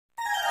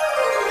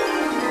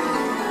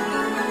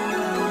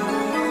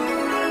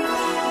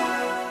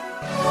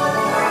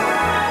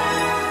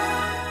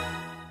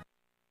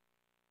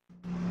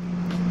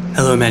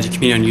Hello Magic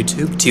community on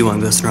YouTube,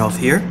 T1 Glistener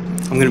here.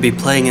 I'm going to be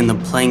playing in the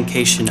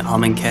Playcation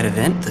Amonkhet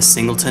event, the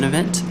Singleton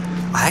event.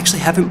 I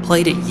actually haven't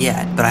played it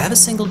yet, but I have a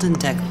Singleton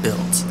deck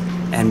built.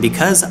 And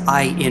because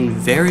I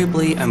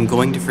invariably am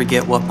going to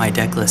forget what my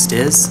deck list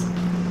is,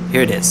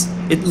 here it is.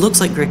 It looks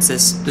like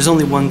Grixis, there's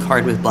only one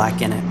card with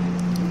black in it.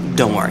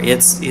 Don't worry,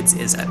 it's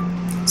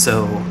Izzet.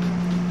 So,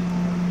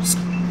 just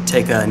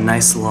take a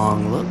nice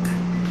long look.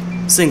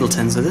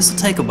 Singleton, so this will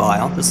take a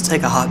while, this will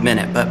take a hot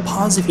minute, but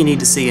pause if you need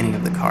to see any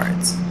of the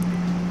cards.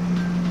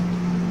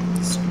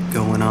 Just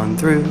going on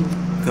through.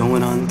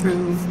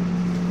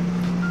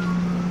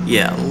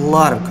 Yeah, a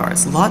lot of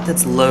cards. A lot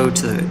that's low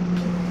to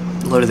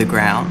the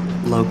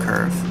ground, low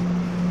curve.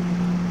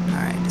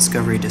 Alright,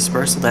 Discovery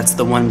Dispersal, that's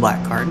the one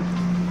black card.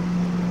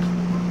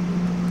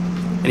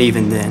 And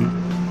even then,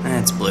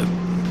 it's blue.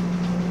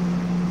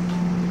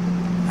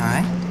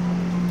 Alright.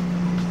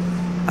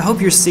 I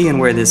hope you're seeing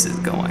where this is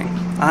going.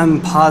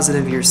 I'm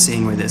positive you're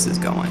seeing where this is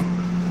going.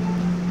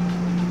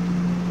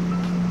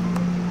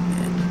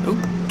 And, oh,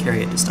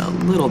 carry it just a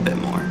little bit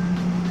more.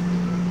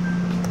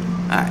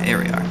 Alright, here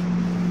we are.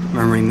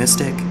 Murmuring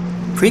Mystic.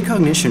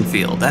 Precognition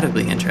Field, that'll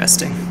be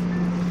interesting.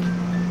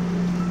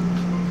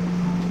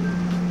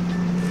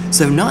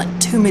 So not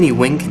too many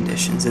win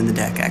conditions in the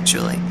deck,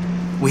 actually.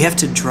 We have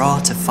to draw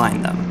to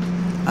find them.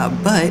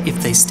 But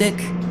if they stick,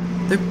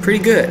 they're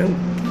pretty good. Oh,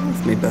 get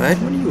off me,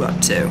 bud. What are you up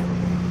to?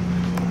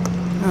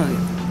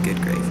 Oh,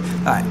 good grief.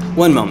 Alright,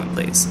 one moment,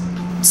 please.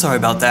 Sorry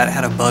about that. I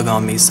had a bug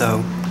on me,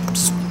 so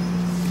just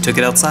took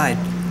it outside.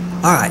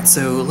 Alright,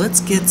 so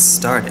let's get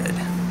started.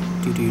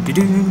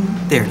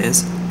 There it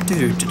is.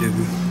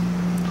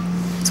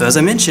 So as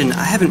I mentioned,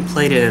 I haven't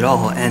played it at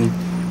all, and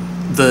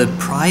the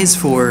prize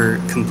for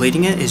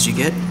completing it is you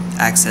get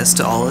access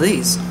to all of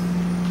these,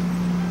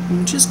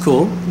 which is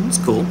cool. It's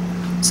cool.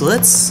 So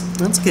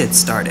let's get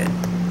started.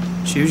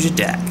 Choose your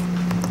deck.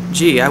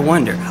 Gee, I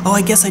wonder. Oh,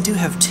 I guess I do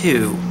have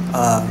two.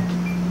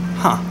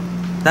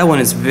 That one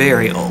is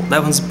very old.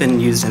 That one's been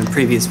used in a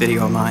previous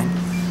video of mine.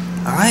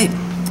 Alright,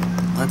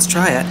 let's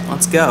try it.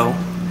 Let's go.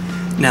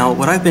 Now,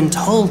 what I've been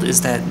told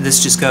is that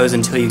this just goes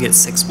until you get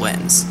 6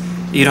 wins.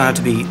 You don't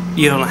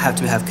have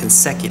to have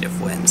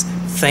consecutive wins.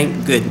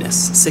 Thank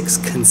goodness. 6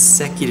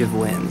 consecutive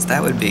wins.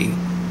 That would be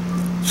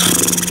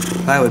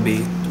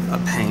a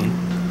pain.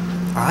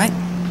 Alright.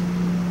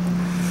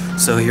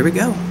 So here we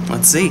go.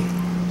 Let's see.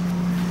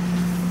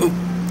 Ooh.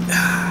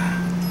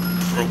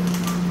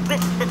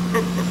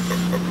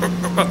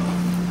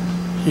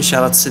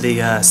 Shoutouts to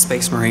the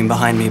Space Marine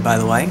behind me, by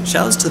the way.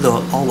 Shoutouts to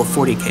all the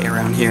 40k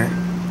around here.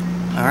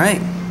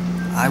 Alright,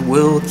 I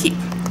will keep.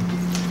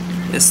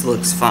 This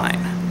looks fine.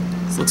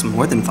 This looks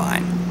more than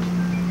fine.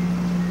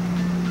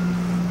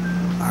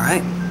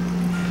 Alright.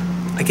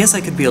 I guess I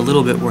could be a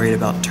little bit worried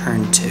about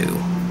turn 2.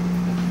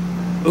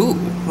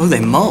 Ooh, they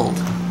mulled.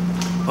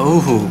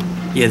 Oh,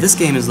 yeah, this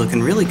game is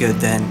looking really good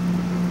then.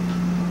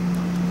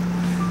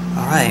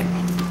 Alright.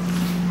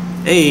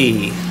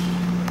 Hey.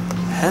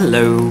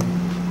 Hello.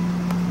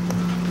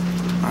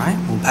 Alright,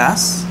 we'll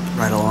pass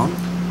right along.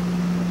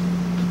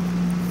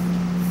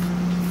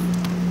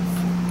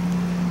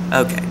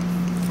 Okay.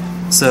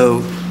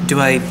 So, do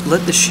I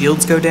let the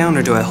shields go down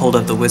or do I hold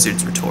up the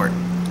Wizard's Retort?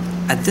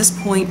 At this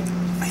point,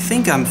 I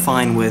think I'm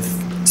fine with,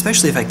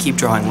 especially if I keep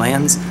drawing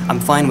lands, I'm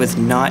fine with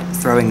not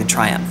throwing the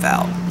Triumph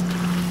out.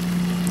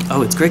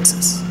 Oh, it's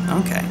Grixis.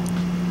 Okay.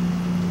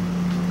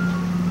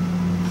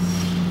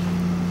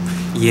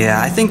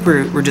 Yeah, I think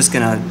we're just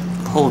gonna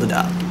hold it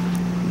up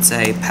and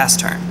say pass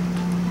turn.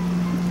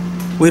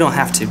 We don't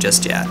have to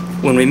just yet.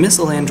 When we miss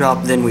a land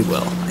drop, then we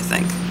will, I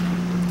think.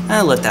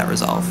 I'll let that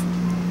resolve.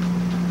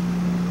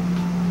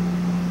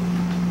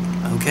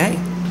 Okay.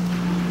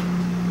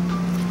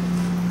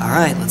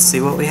 Alright, let's see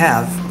what we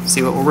have.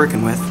 See what we're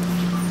working with.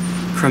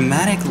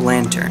 Chromatic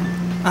Lantern.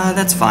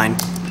 That's fine.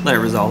 Let it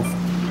resolve.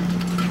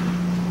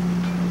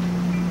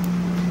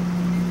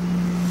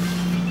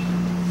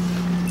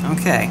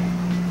 Okay.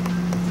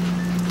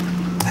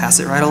 Pass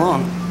it right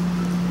along.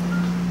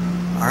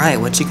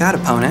 Alright, what you got,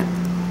 opponent?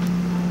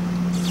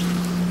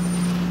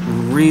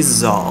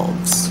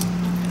 Resolves.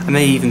 I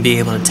may even be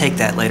able to take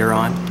that later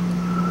on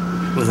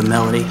with a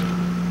melody.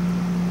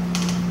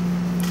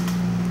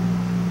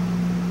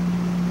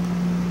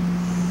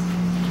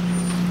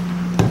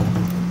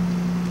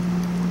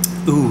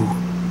 Ooh.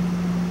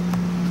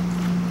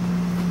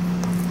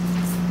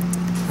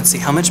 Let's see,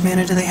 how much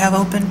mana do they have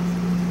open?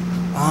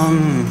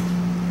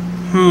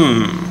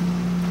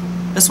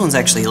 This one's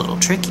actually a little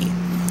tricky.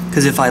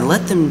 Because if I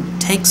let them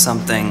take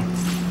something,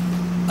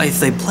 if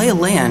they play a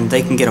land,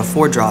 they can get a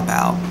 4-drop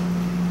out.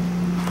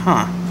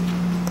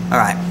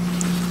 Alright.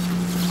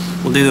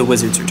 We'll do the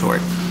Wizard's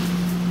Retort.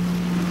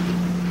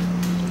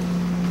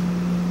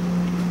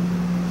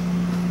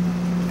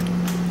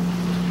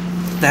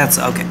 That's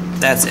okay.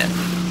 That's it.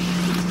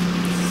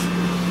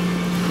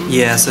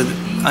 Yeah, so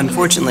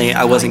unfortunately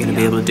I wasn't going to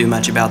be able to do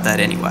much about that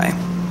anyway.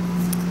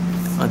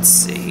 Let's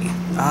see.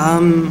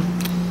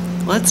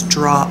 Let's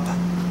drop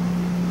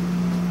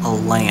a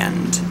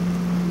land.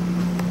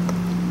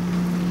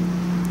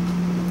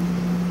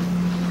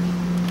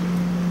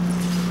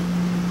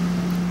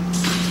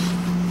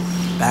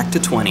 back to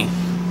 20.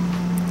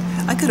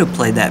 I could have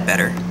played that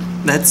better.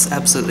 That's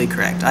absolutely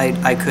correct.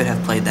 I could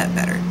have played that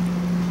better.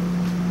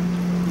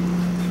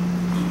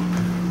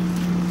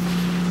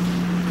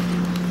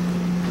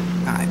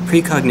 Alright,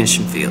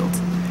 Precognition Field.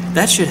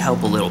 That should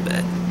help a little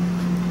bit.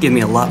 Give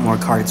me a lot more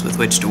cards with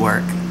which to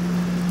work.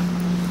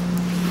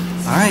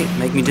 Alright,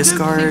 make me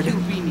discard.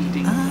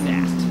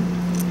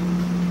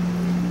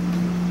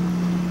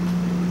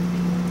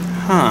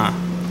 Huh.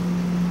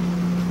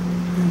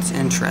 That's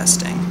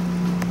interesting.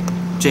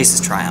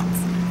 Jace's Triumph.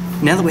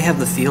 Now that we have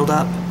the field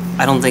up,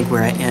 I don't think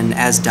we're in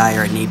as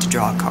dire a need to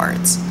draw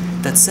cards.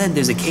 That said,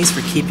 there's a case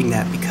for keeping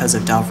that because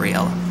of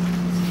Davriel.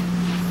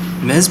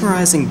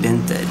 Mesmerizing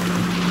Binthid.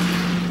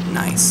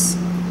 Nice.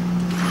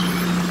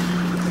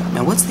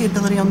 Now what's the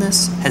ability on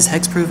this? Has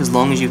hexproof as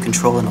long as you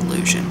control an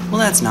illusion. Well,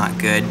 that's not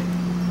good.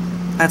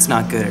 That's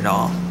not good at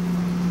all.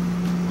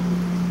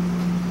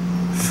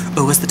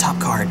 Oh, what's the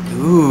top card?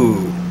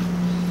 Ooh.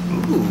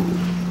 Ooh.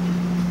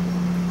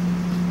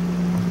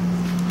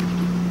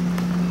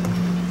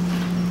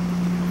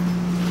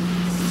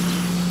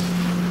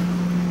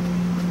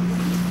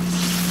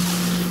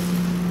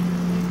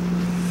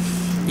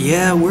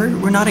 Yeah,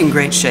 we're not in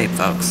great shape,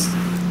 folks.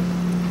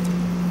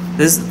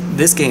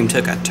 This game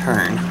took a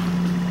turn.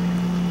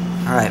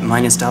 Alright,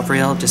 minus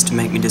Davriel just to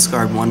make me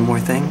discard one more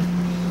thing.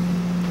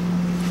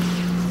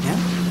 Yeah.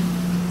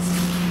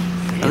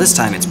 Well, this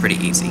time it's pretty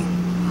easy.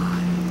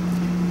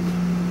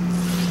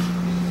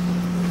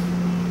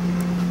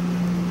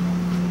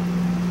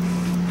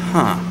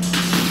 Huh.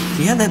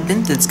 Yeah, that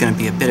Binthid's gonna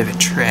be a bit of a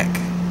trick,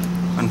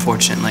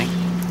 unfortunately.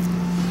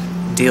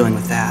 Dealing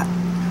with that.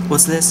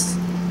 What's this?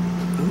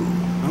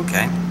 Ooh,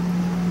 okay.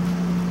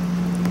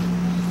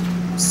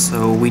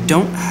 So we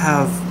don't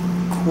have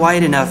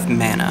quite enough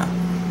mana.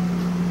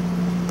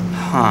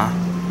 Huh.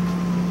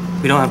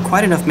 We don't have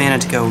quite enough mana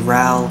to go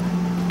Ral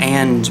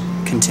and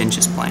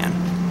Contentious Plan.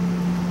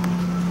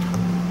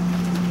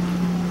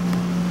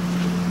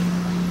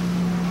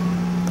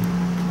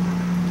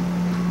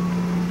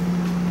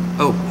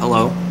 Oh,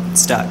 hello.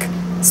 Stuck.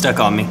 Stuck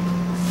on me.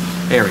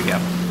 There we go.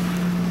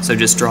 So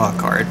just draw a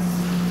card.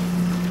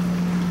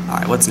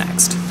 Alright, what's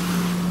next?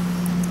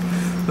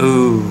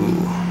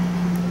 Ooh.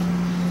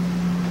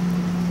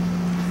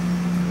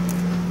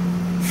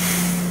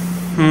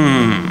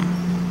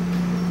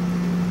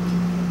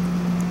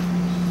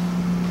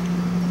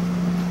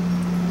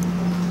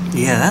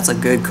 Yeah, that's a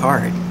good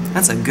card.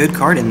 That's a good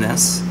card in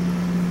this.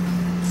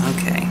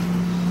 Okay.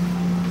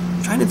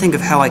 I'm trying to think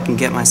of how I can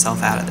get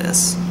myself out of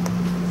this.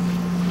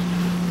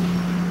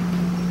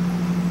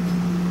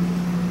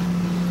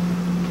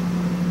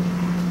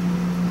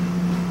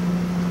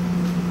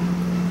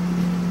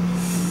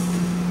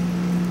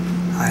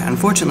 Alright,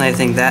 unfortunately I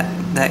think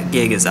that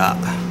gig is up.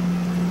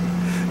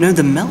 No,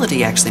 the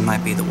melody actually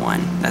might be the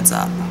one that's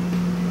up.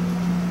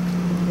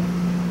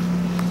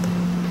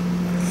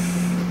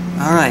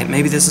 Alright,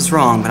 maybe this is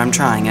wrong, but I'm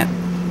trying it.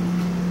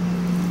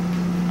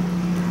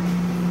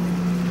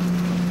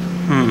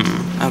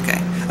 Okay.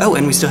 Oh,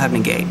 and we still have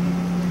Negate.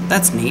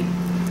 That's neat.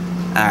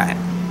 Alright.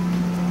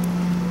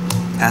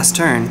 Pass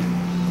turn.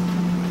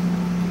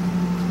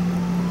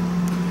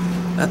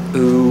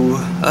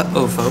 Uh-oh.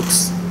 Uh-oh,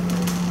 folks.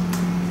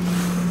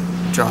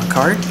 Draw a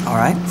card.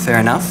 Alright, fair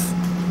enough.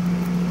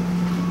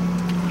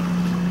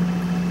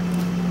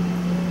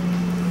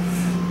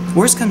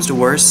 Worst comes to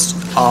worst,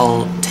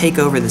 I'll take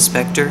over the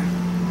Spectre.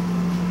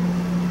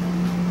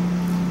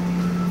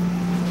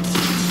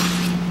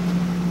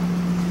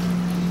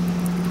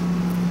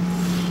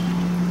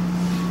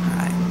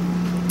 Alright.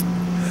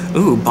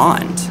 Ooh,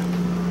 Bond.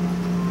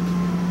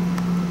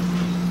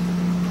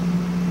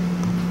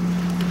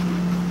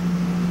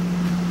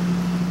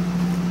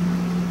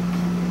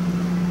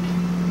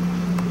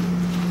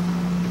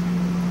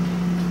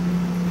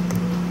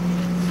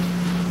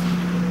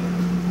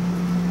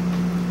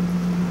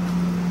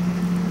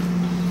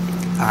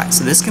 Alright,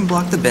 so this can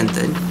block the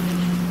Binthid.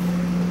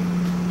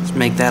 Let's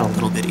make that a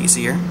little bit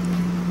easier.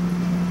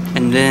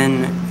 And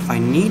then, if I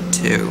need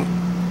to...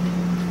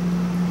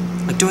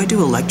 Like, do I do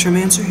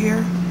Electromancer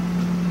here?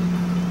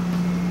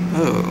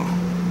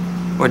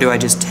 Oh. Or do I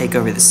just take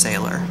over the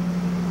Sailor?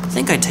 I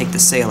think I take the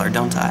Sailor,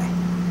 don't I?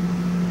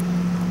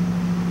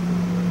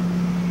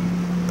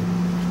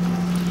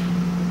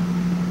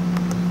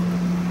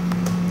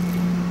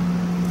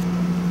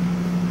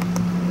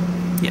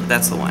 Yeah,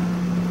 that's the one.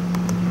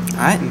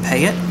 Alright, and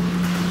pay it.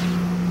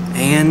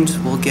 And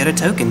we'll get a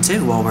token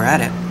too while we're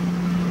at it.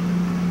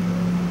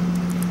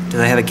 Do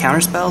they have a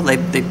counterspell?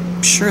 They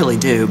surely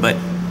do, but...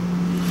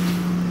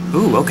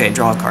 Ooh, okay,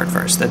 draw a card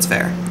first. That's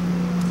fair.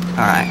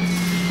 Alright.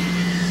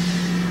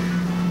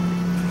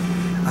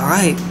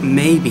 Alright,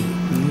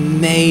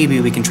 maybe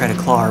we can try to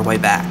claw our way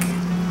back.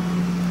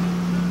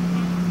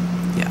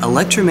 Yeah,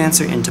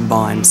 Electromancer into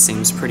Bond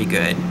seems pretty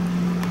good.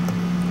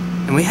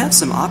 And we have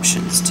some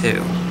options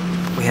too.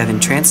 We have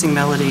Entrancing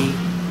Melody.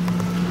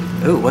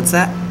 Ooh, what's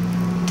that?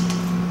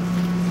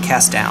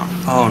 Cast down.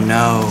 Oh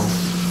no.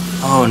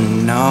 Oh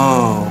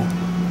no.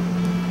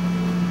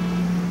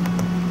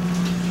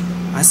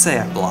 I say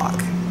I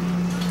block.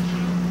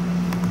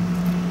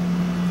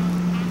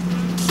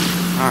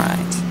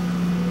 Alright.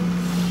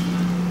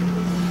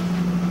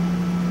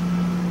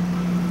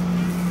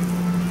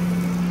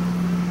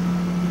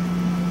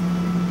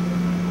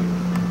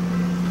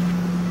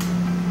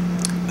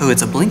 Oh,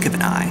 it's a blink of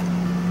an eye.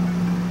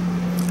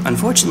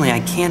 Unfortunately,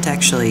 I can't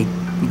actually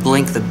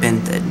blink the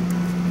Benthid.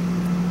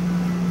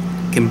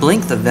 I can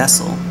blink the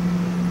Vessel.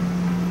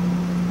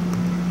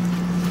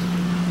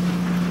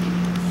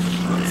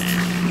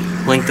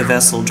 Blink the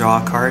Vessel,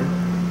 draw a card.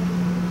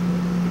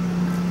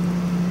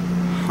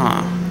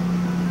 Huh.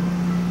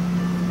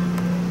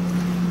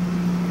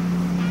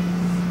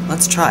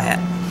 Let's try it.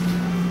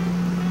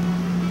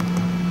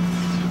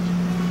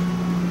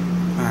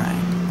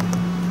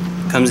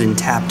 Alright. Comes in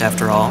tapped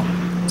after all,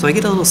 so I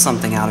get a little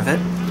something out of it.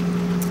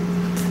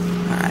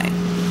 Alright.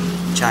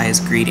 Jaya's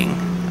Greeting.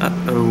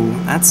 Uh-oh,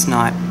 that's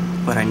not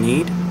what I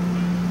need.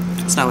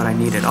 That's not what I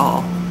need at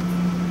all.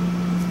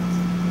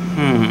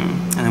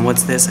 And then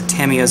what's this? A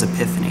Tamio's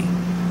Epiphany.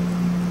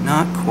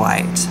 Not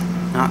quite.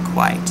 Not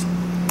quite.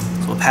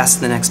 So we'll pass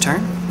to the next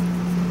turn.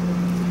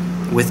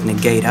 With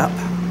Negate up.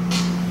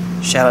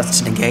 Shoutouts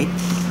to Negate.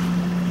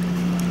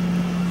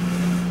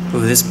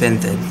 Ooh, this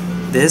Benthid.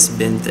 This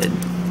Benthid.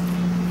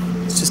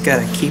 It's just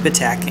gotta keep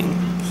attacking.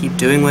 Keep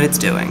doing what it's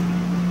doing.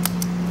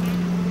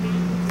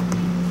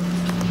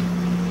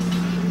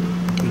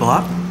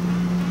 Block.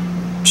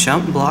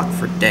 Chump block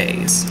for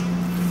days.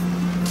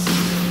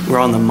 We're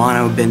on the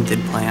mono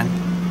Benthid plan.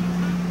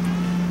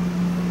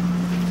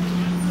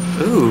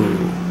 Ooh.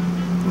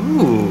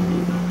 Ooh.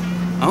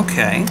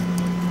 Okay.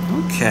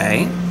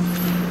 Okay.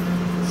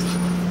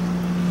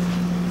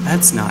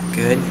 That's not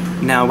good.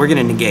 Now we're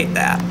gonna negate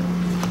that.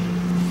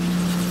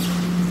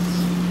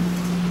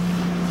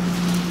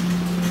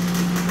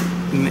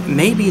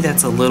 Maybe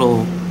that's a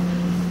little...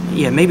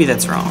 Yeah, maybe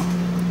that's wrong.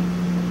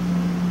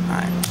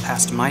 Alright,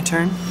 pass to my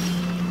turn.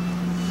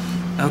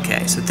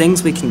 Okay, so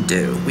things we can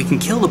do. We can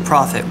kill the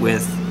Prophet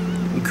with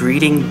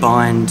Greeting,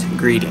 Bond,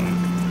 Greeting.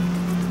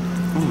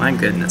 Oh my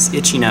goodness,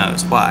 itchy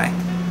nose, why?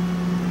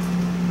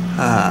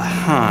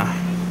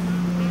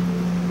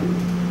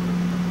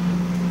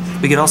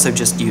 We could also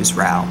just use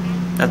Rao.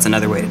 That's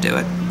another way to do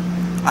it.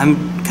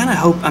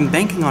 I'm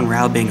banking on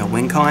Rao being a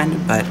win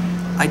con, but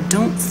I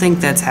don't think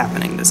that's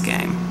happening this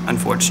game,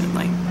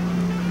 unfortunately.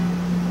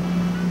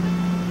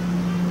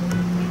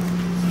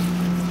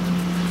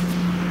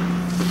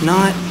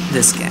 Not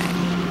this game.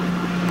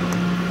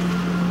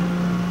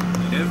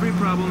 Every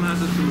problem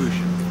has a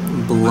solution.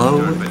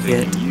 Blow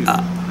it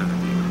up.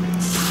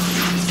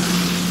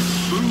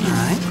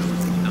 Alright.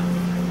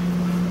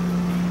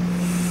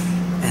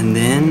 And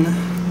then,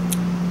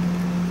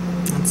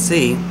 let's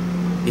see.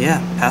 Yeah,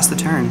 pass the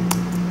turn.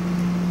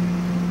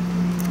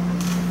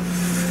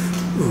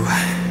 Ooh.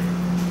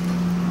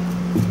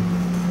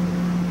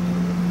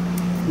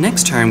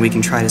 Next turn we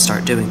can try to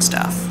start doing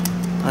stuff.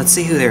 Let's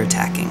see who they're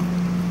attacking.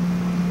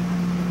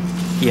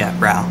 Yeah,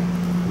 Rao.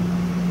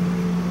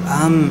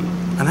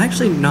 I'm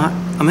actually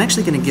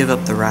gonna give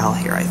up the Rao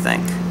here, I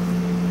think.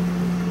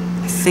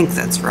 I think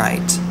that's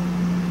right.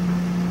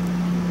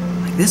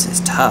 Like, this is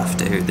tough,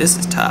 dude. This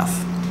is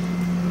tough.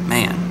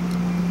 Man,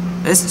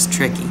 this is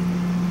tricky.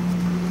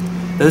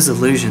 Those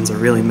illusions are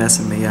really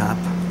messing me up.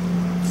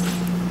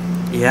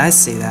 Yeah, I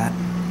see that.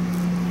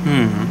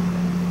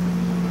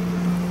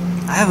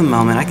 I have a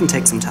moment. I can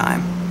take some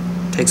time.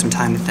 Take some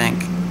time to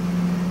think.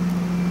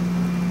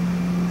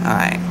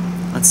 Alright,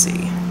 let's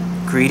see.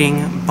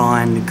 Greeting,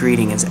 Bond,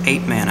 Greeting is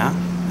 8 mana.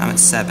 I'm at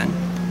 7.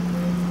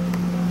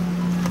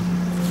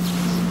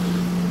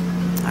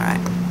 Alright.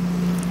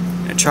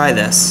 I'm gonna try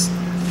this.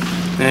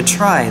 I'm gonna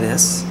try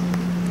this.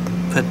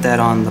 Put that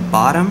on the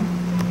bottom.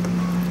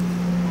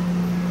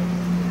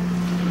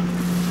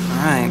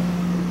 Alright.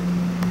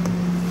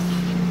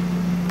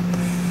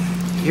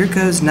 Here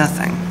goes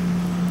nothing.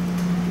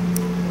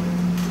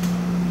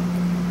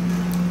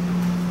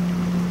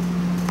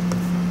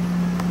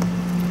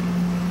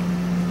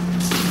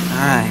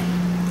 Alright.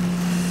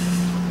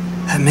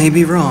 That may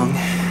be wrong.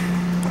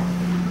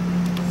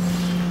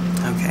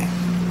 Okay.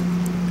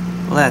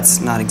 Well, that's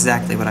not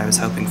exactly what I was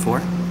hoping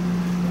for.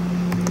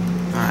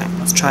 Alright,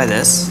 let's try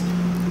this.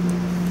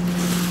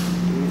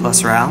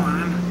 Plus Ral.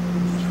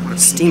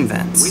 Steam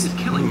Vents. Weight is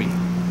killing me.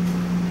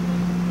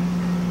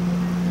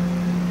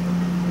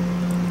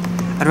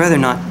 I'd rather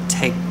not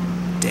take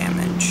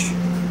damage.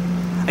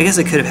 I guess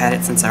I could have had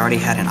it since I already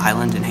had an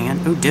island in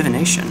hand. Oh,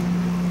 Divination.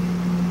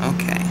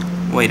 Okay,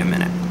 wait a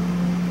minute.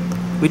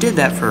 We did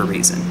that for a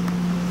reason.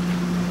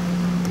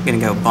 I'm gonna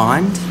go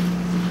Bond.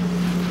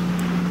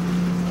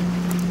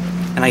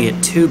 And I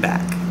get 2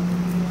 back.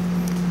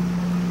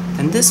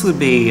 And this would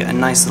be a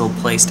nice little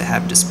place to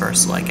have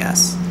Dispersal, I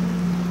guess.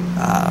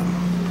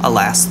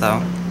 Alas,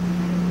 though.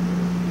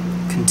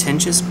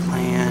 Contentious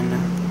Plan.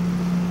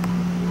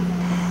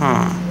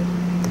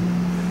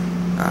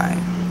 Alright.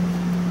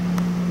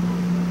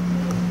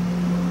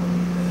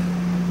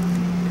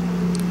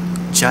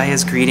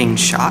 Jaya's Greeting,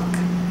 Shock.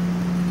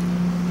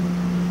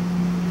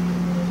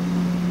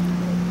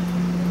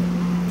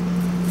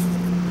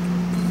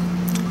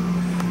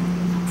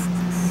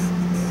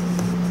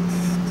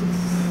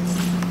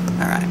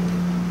 Alright.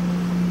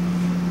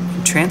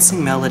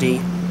 Trancing Melody,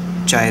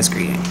 Jaya's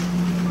Greeting.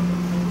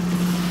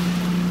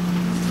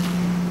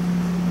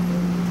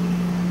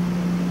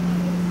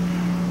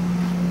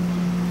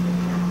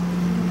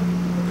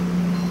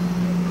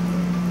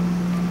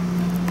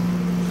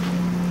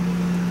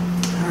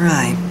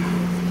 Alright.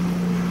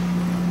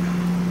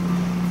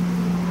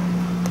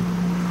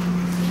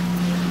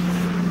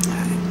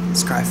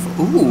 Scryfall.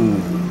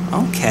 Ooh,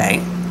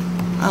 okay.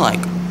 I like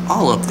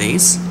all of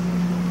these.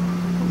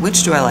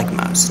 Which do I like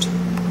most?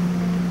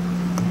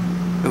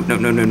 Oh, no,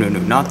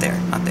 not there,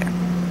 not there.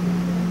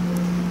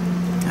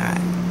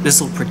 Alright.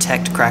 This will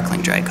protect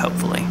Crackling Drake,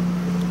 hopefully.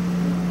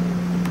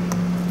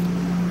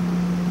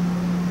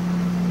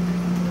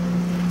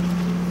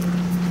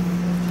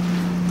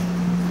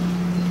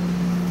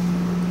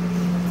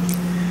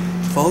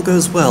 If all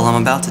goes well,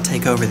 I'm about to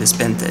take over this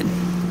Benthid.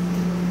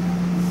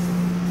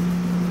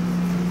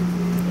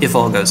 If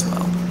all goes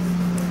well.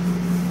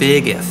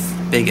 Big if.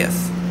 Big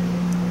if.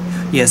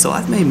 Yeah, so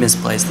I've made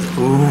misplaced.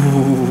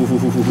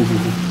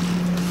 Ooh.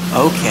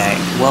 Okay,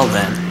 well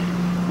then.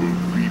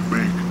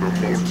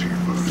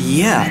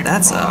 Yeah,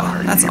 that's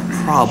a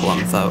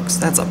problem, folks.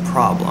 That's a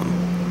problem.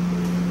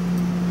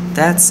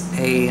 That's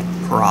a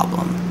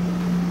problem.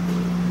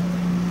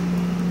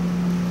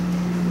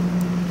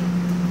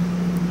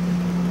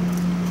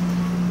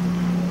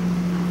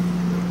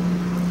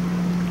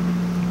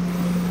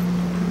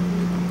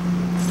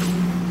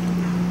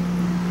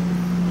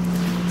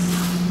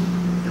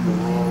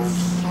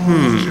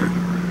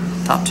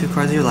 Top 2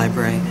 cards of your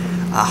library.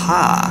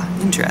 Aha,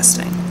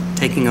 interesting.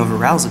 Taking over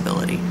Row's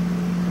ability.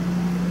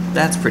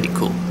 That's pretty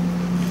cool.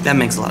 That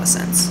makes a lot of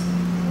sense.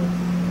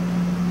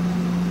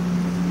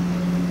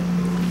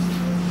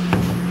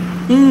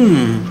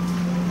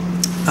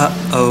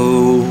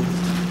 Uh-oh.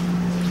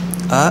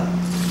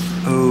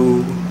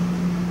 Uh-oh.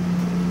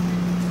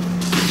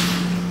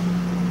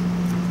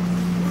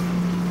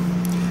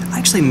 I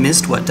actually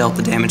missed what dealt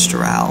the damage to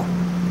Row.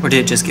 Or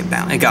did it just get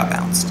bounced? It got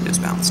bounced. It was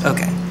bounced.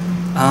 Okay.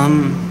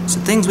 So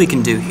things we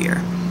can do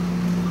here.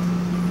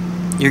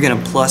 You're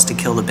gonna plus to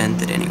kill the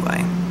Benthid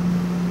anyway.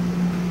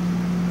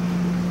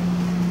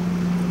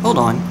 Hold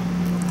on.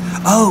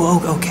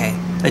 Oh, okay.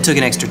 They took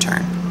an extra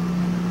turn.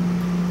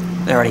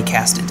 They already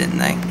cast it, didn't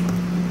they?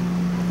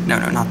 No,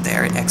 not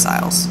there. It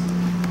exiles.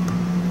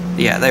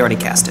 Yeah, they already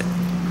cast it.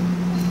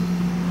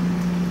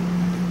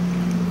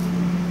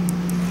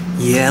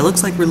 Yeah, it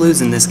looks like we're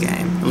losing this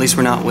game. At least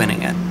we're not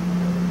winning it.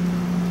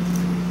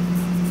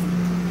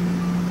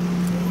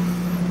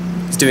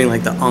 He's doing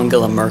like the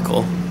Angela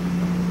Merkel.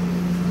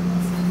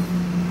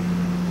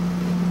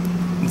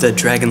 The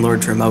Dragon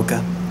Lord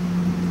Dramoka.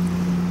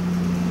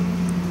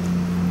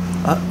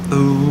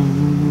 Uh-oh.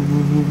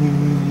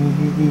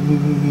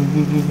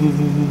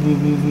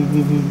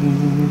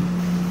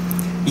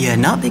 Yeah,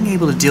 not being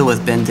able to deal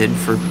with Benthid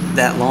for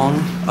that long.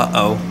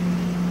 Uh-oh.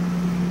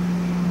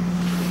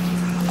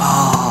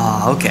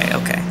 Ah, okay.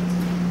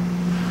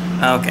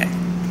 Okay.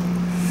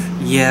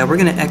 Yeah, we're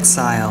gonna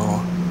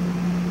exile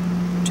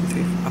 2,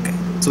 3, 4. Okay.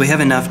 So we have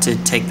enough to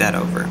take that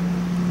over.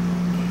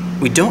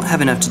 We don't have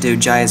enough to do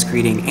Jaya's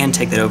Greeting and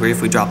take that over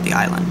if we drop the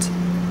island.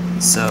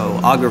 So,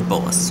 Augur of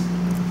Bolas.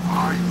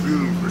 I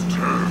will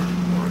return.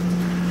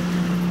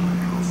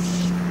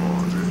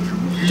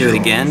 Do it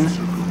again.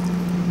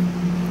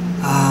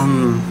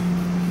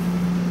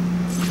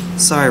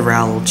 Sorry,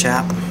 Ral, old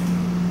chap.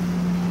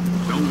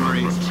 Don't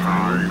worry,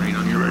 rain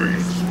on your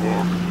parade.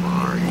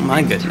 Oh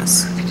my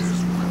goodness.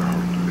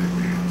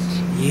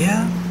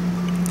 Yeah?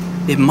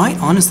 It might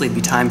honestly be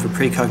time for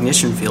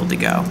Precognition Field to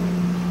go.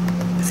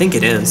 I think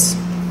it is.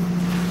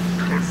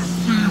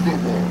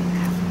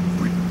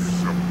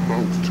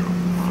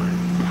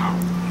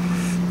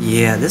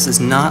 Yeah, this is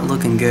not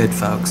looking good,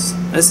 folks.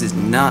 This is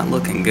not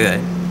looking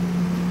good.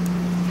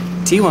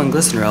 T1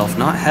 Glistener Elf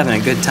not having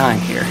a good time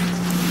here.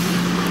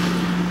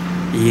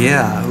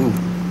 Yeah, ooh.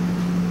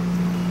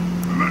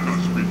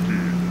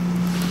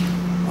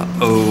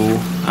 Uh-oh.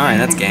 Alright,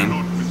 that's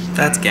game.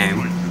 That's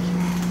game.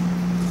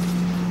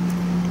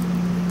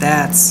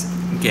 That's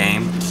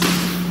game.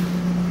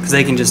 Because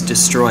they can just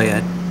destroy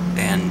it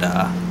and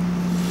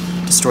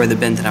destroy the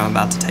bin that I'm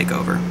about to take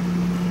over.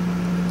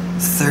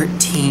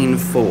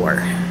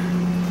 13-4.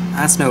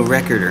 That's no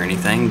record or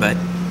anything, but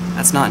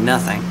that's not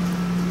nothing.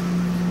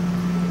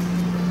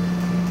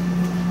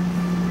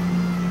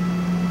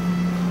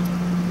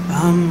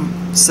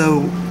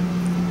 So,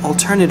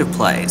 alternative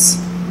plays.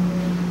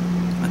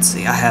 Let's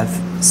see, I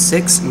have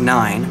 6,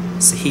 9,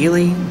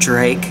 Saheeli,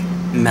 Drake,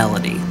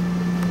 Melody.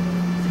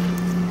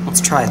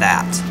 Let's try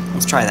that.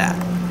 Let's try that.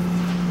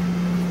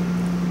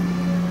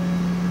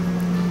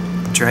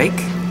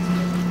 Drake.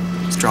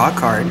 Let's draw a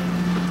card.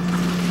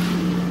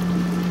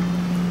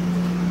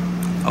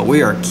 Oh,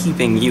 we are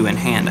keeping you in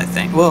hand, I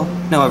think. Well,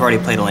 no, I've already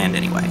played a land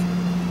anyway.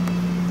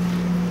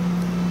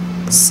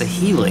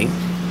 Saheeli.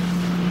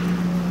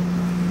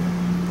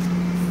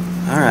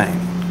 Alright.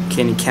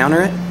 Can you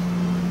counter it?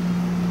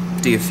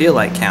 Do you feel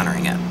like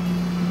countering it?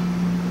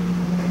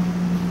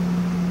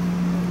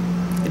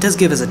 It does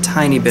give us a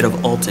tiny bit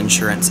of ult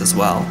insurance as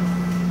well.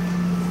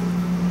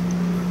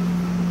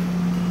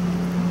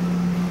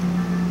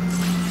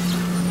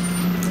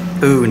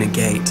 Ooh,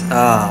 negate.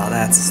 Ah,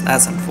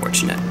 that's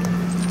unfortunate.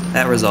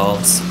 That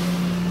resolves.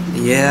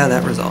 Yeah,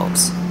 that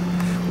resolves.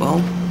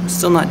 Well, we're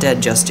still not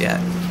dead just yet.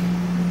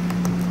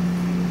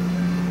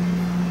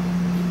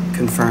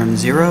 Confirm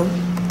 0.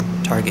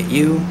 Target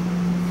you.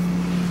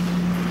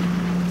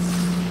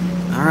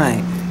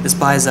 Alright, this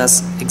buys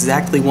us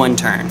exactly 1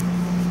 turn.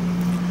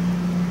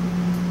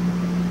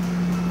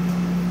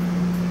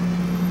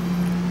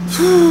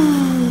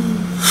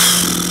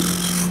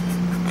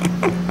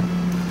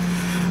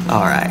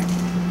 Alright.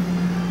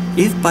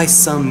 If by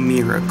some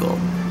miracle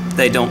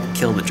they don't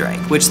kill the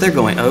Drake, which they're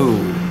going, oh.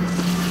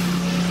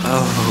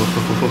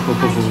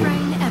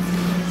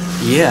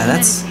 Yeah,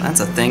 that's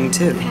a thing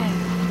too.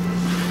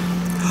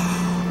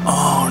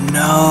 Oh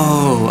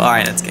no!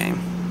 Alright, that's game.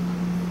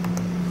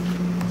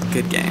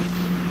 Good game.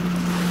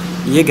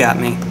 You got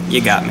me.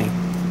 You got me.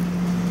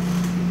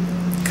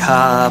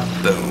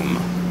 Kaboom.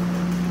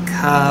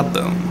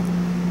 Kaboom.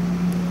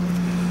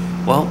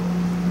 Well,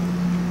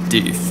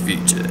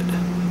 defeated.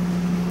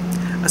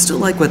 I still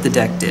like what the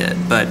deck did,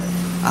 but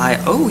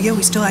oh yeah,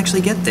 we still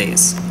actually get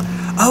these.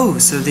 Oh,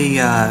 so the,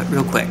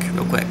 real quick,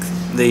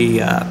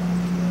 the,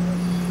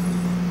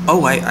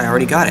 oh, I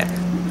already got it.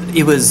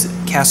 It was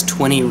cast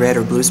 20 red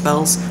or blue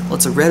spells. Well,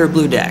 it's a red or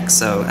blue deck,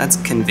 so that's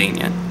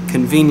convenient.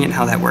 Convenient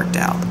how that worked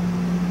out.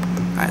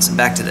 Alright, so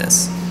back to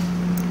this.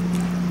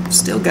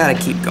 Still gotta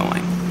keep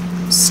going.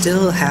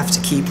 Still have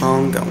to keep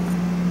on going.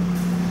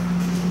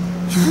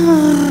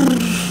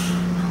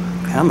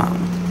 Come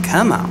on,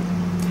 come on.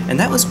 And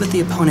that was with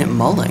the opponent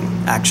mulling,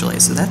 actually,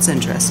 so that's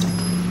interesting.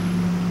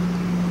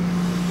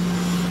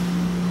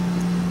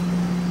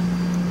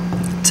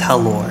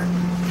 Telor.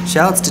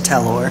 Shoutouts to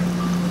Telor.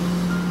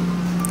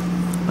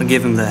 I'll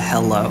give him the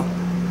hello.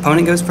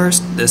 Opponent goes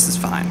first. This is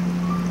fine.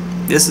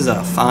 This is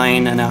a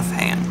fine enough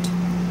hand.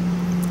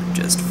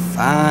 Just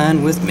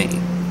fine with me.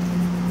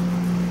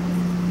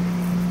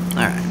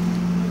 Alright.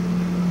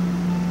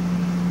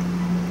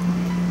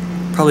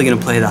 Probably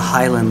gonna play the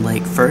Highland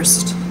Lake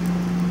first.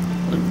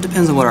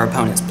 Depends on what our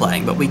opponent's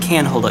playing, but we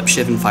can hold up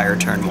Shivan Fire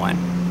turn 1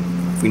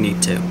 if we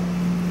need to.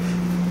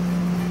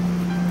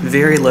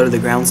 Very low to the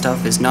ground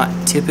stuff is not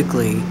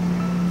typically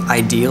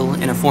ideal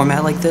in a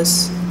format like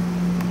this.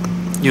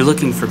 You're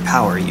looking for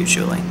power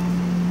usually.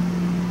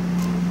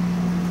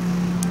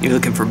 You're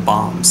looking for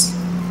bombs.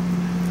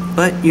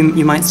 But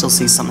you might still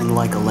see something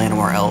like a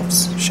Llanowar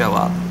Elves show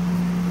up.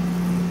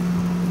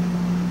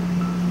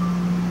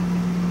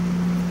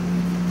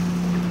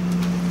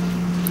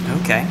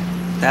 Okay.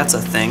 That's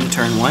a thing,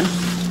 turn 1.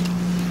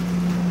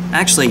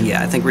 Actually,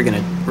 yeah, I think we're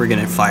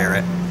gonna fire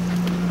it.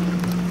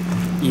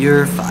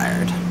 You're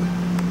fired.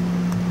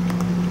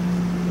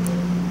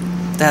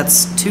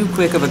 That's too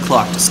quick of a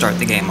clock to start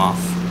the game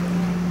off.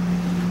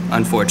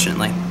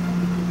 Unfortunately.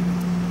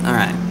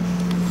 Alright.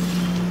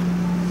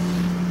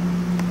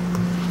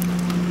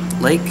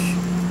 Lake.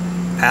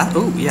 Path.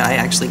 Oh, yeah, I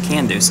actually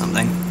can do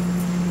something.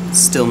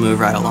 Still move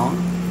right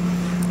along.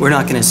 We're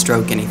not gonna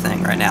stroke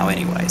anything right now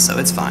anyway, so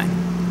it's fine.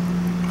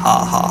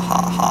 Ha ha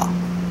ha ha.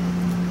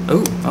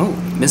 Oh,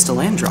 missed a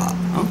land drop.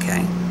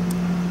 Okay.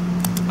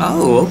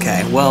 Oh,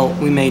 okay. Well,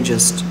 we may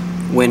just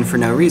win for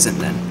no reason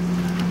then.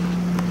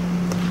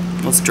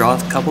 Let's draw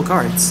a couple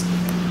cards.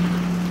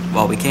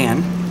 While we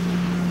can.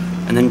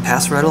 And then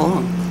pass right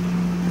along.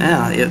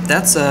 Yeah,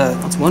 that's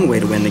one way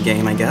to win the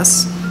game, I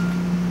guess.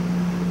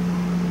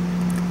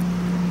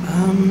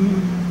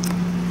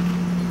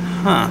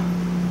 Huh.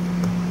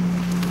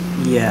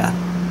 Yeah.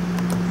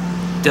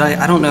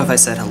 I don't know if I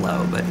said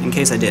hello, but in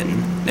case I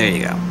didn't, there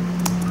you go.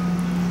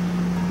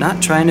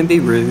 Not trying to be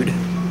rude.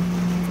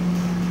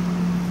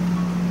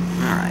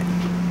 Alright.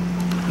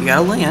 You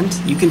gotta land.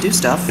 You can do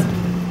stuff.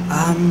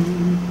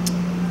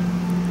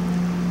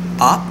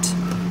 Opt?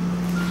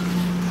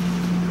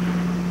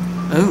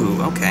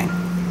 Oh, okay.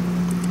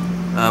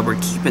 We're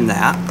keeping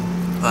that,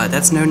 but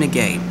that's no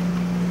negate.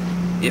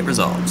 It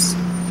resolves.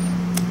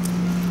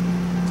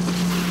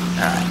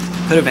 Alright.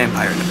 Put a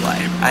vampire into play.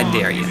 I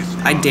dare you.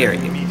 I dare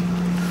you.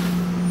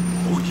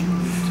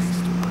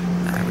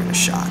 Alright, we're gonna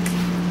shock.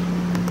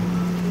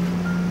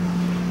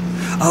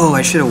 Oh,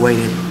 I should have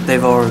waited.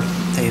 They've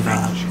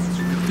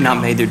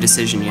not made their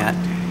decision yet.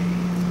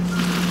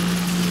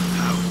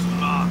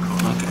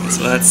 Okay,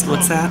 so that's,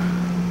 what's that?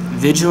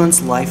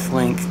 Vigilance,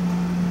 lifelink.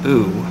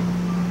 Ooh.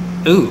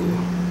 Ooh.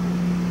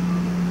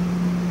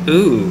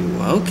 Ooh,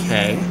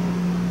 okay.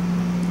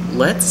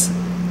 Let's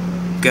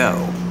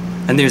go.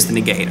 And there's the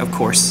negate, of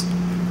course.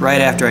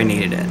 Right after I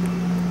needed it.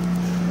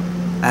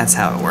 That's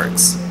how it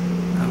works.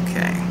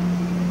 Okay.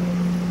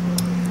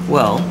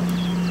 Well,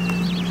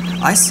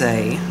 I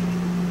say...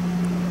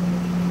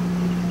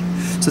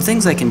 So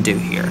things I can do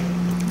here.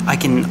 I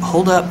can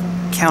hold up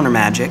counter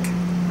magic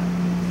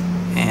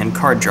and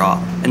card draw,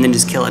 and then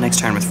just kill it next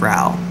turn with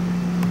Ral.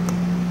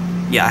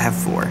 Yeah, I have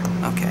 4.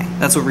 Okay,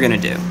 that's what we're gonna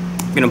do.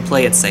 We're gonna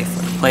play it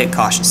safely, play it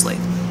cautiously.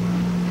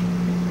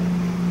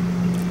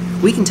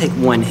 We can take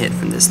 1 hit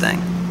from this thing.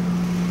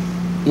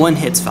 1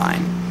 hit's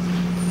fine.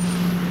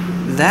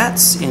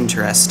 That's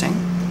interesting.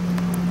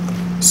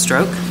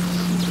 Stroke.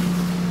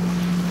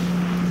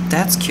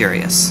 That's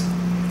curious.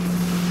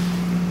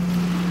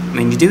 I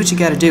mean, you do what you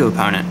gotta do,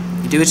 opponent.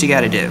 You do what you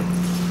gotta do.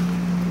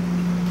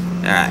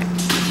 Alright.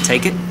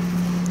 Take it.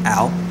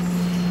 Ow.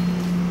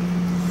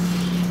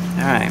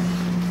 Alright.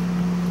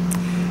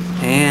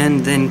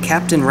 And then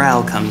Captain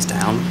Ral comes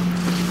down.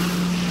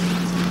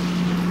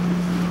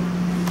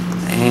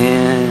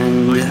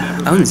 And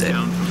owns it.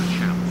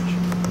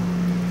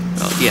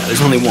 Oh, yeah,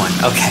 there's only one.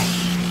 Okay.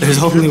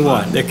 There's only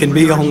one. There can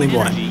be only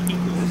one.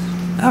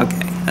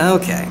 Okay.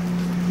 Okay.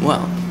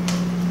 Well.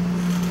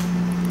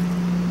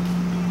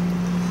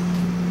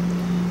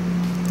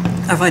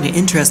 I find it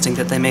interesting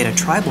that they made a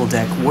tribal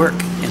deck work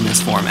in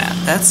this format.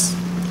 That's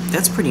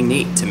pretty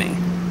neat to me.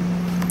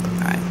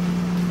 Alright.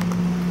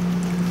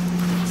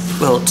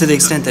 Well, to the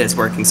extent that it's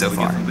working so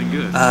far.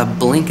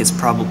 Blink is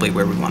probably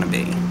where we want to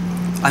be.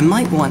 I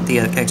might want the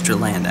extra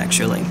land,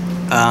 actually.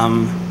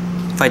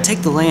 If I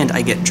take the land,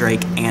 I get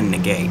Drake and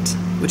Negate,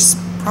 which is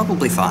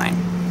probably fine.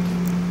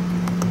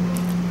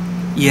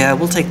 Yeah,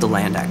 we'll take the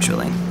land,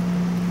 actually.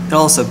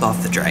 It'll also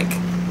buff the Drake.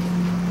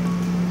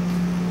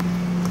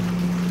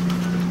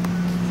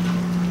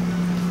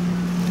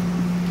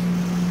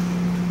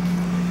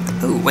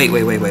 Oh, wait.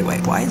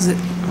 Why is it?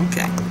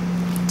 Okay.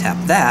 Tap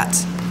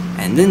that,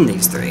 and then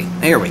these three.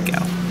 There we go.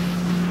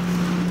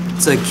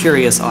 It's a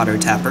curious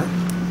auto-tapper.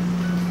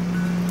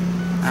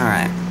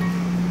 Alright.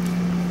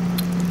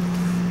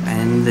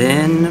 And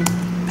then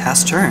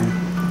pass turn.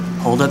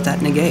 Hold up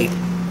that Negate.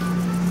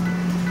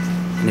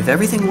 And if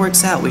everything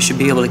works out, we should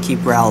be able to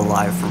keep Ral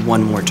alive for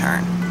one more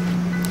turn.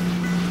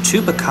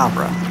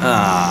 Chupacabra.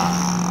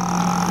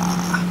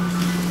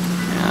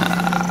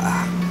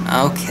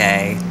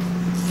 Okay.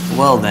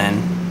 Well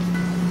then.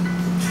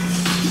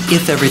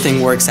 If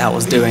everything works out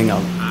was doing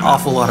an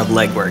awful lot of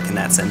legwork in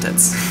that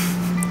sentence.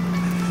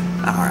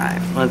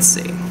 Alright, let's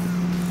see.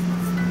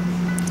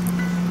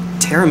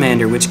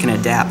 Pteramander, which can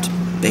adapt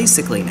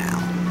basically now.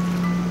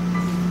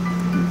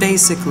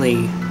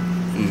 Basically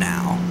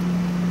now.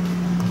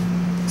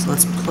 So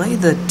let's play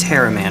the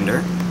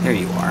Pteramander. There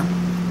you are.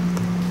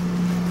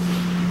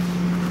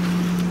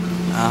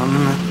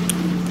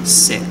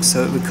 6.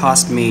 So it would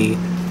cost me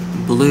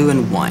blue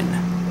and 1.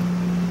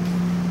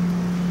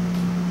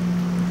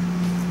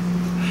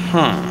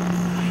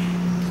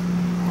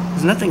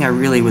 There's nothing I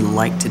really would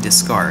like to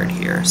discard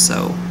here,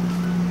 so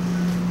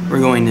we're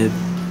going to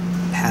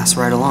pass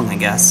right along, I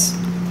guess.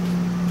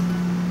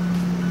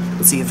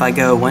 Let's see, if I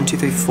go 1, 2,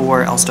 3,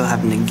 4, I'll still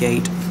have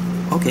Negate.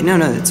 Okay, no,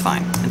 it's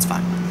fine. It's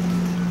fine.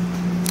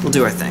 We'll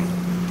do our thing.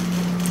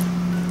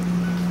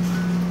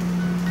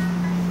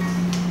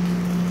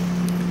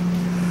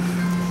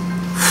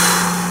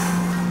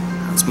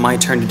 It's my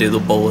turn to do the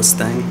Bolas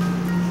thing.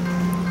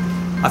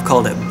 I've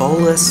called it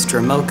Bolas,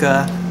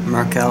 Dramoka,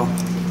 Merkel.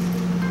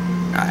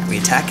 Alright, we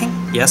attacking?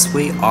 Yes,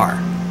 we are.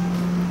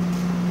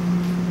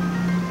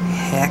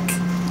 Heck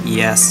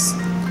yes,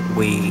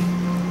 we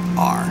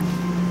are.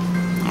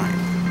 Alright.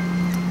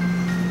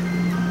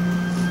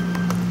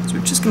 So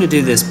we're just gonna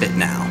do this bit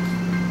now.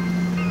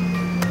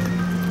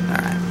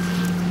 Alright.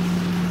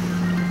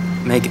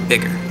 Make it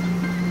bigger.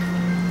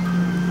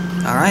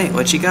 Alright,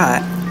 what you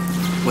got?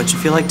 What you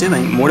feel like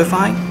doing?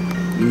 Mortify?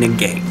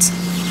 Negate.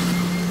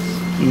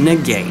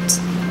 Negate.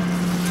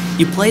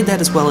 You played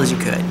that as well as you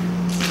could.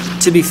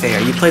 To be fair,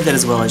 you played that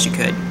as well as you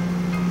could.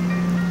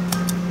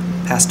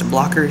 Pass to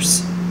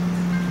blockers.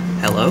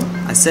 Hello?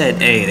 I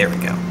said, hey, there we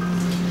go.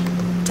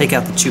 Take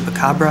out the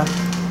Chupacabra.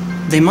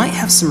 They might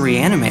have some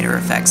reanimator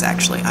effects,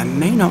 actually. I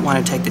may not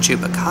want to take the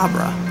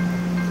Chupacabra.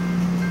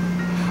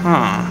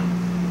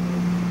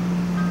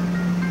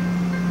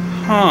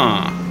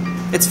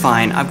 It's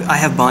fine. I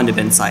have Bond of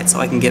Insight, so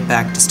I can get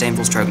back to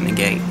Disdainful Stroke and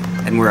Negate,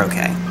 and we're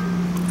okay.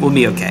 We'll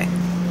be okay.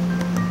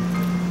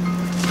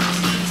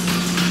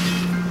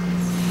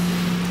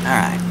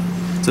 Alright.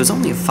 So it's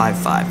only a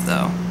 5/5,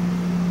 though.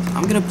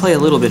 I'm gonna play a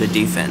little bit of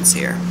defense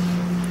here.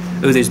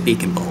 Oh, there's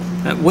Beacon Bolt.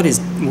 What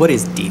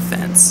is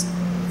defense?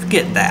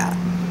 Forget that.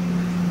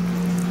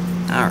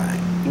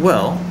 Alright.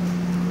 Well.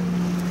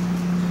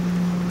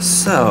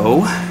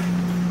 So.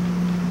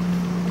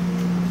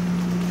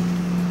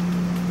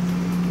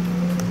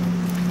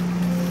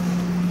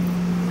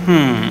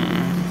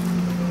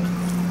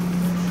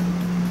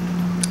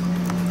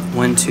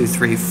 1, 2,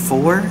 3,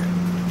 4.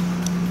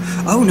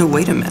 Oh, no,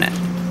 wait a minute.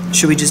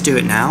 Should we just do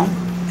it now?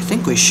 I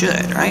think we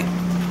should, right?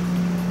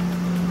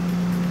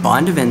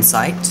 Bond of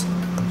Insight,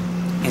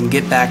 and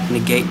get back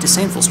Negate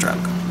Disdainful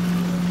Stroke.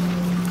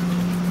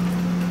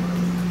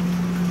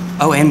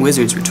 Oh, and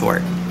Wizard's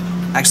Retort.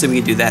 Actually, we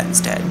could do that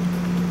instead.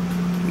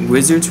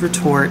 Wizard's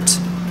Retort,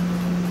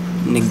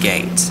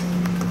 Negate.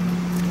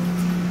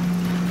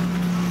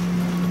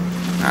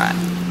 Alright.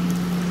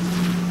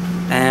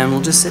 And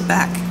we'll just sit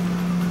back.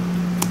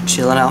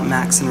 Chilling out,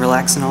 maxing,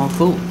 relaxing, all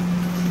cool.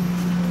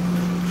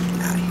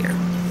 Get out of here.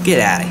 Get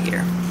out of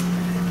here.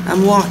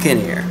 I'm walking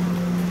here.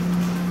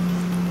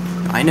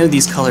 I know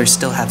these colors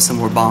still have some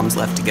more bombs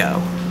left to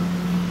go.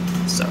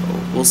 So,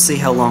 we'll see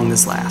how long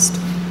this lasts.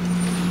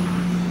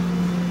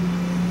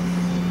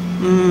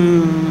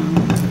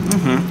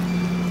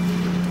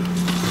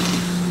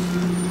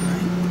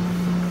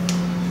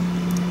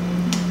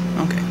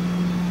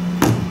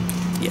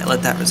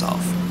 let that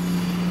resolve.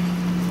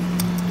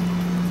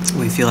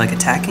 We feel like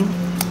attacking?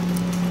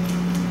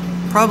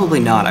 Probably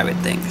not, I would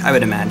think. I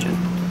would imagine.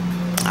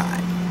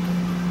 Alright.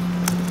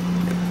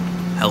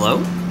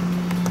 Hello?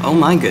 Oh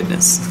my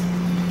goodness.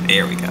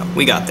 There we go.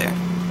 We got there.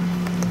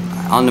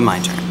 Alright, on to my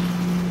turn.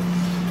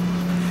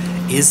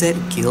 Izzet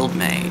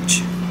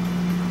Guildmage.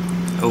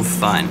 Oh,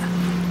 fun.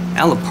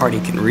 Now the party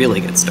can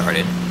really get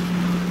started.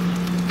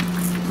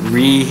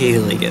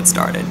 Really get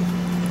started.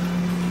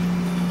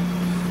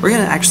 We're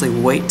gonna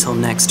actually wait till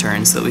next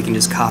turn so that we can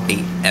just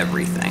copy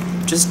everything.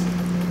 Just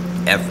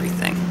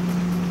everything.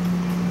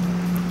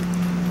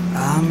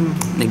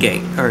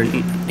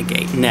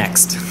 Negate.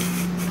 Next.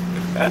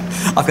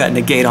 I've got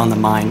Negate on the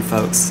mind,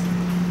 folks.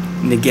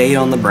 Negate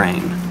on the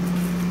brain.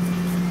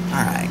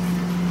 Alright.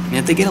 And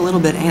if they get a little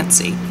bit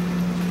antsy,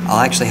 I'll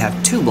actually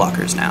have 2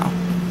 blockers now.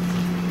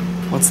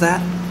 What's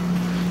that?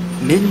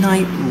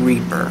 Midnight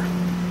Reaper.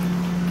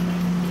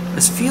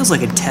 This feels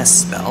like a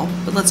test spell,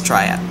 but let's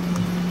try it.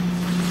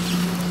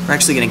 We're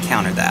actually going to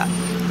counter that.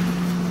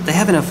 They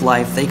have enough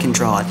life, they can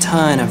draw a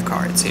ton of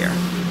cards here.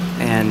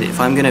 And if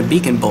I'm going to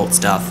Beacon Bolt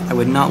stuff, I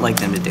would not like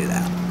them to do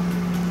that.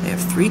 They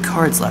have 3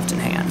 cards left in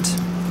hand.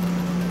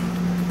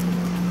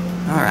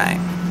 Alright,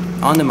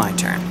 on to my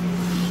turn.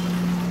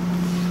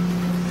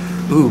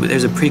 Ooh, but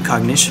there's a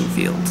Precognition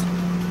Field.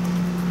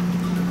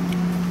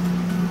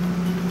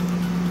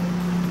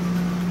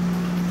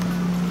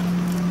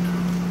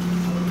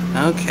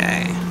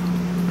 Okay.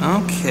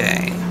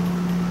 Okay.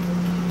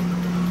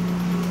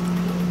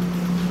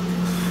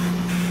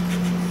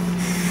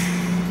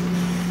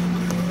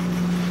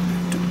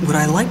 Would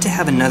I like to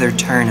have another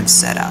turn of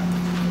setup?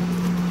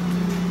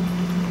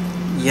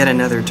 Yet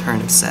another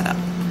turn of setup.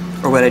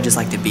 Or would I just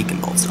like to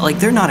Beacon Bolt? Like,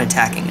 they're not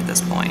attacking at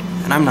this point,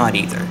 and I'm not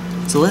either.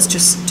 So let's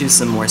just do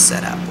some more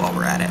setup while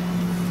we're at it.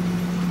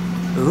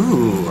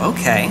 Ooh,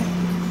 okay.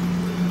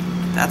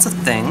 That's a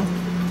thing.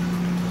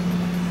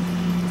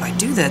 If I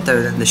do that,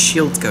 though, then the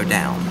shields go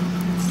down.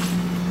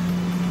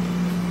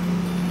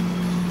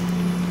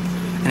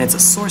 And it's a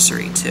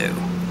sorcery, too.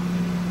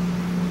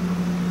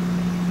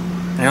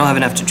 I don't have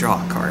enough to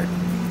draw a card.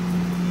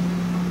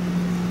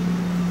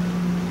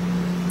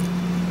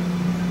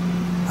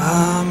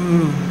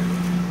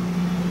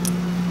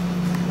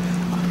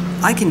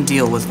 I can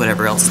deal with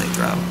whatever else they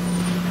throw.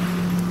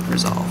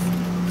 Resolve.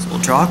 So we'll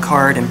draw a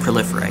card and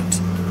proliferate.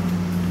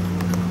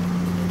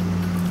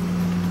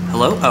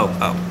 Hello?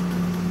 Oh.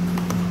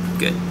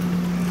 Good.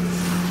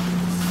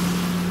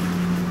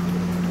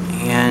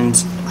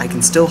 And I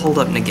can still hold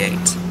up Negate,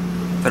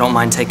 if I don't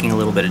mind taking a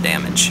little bit of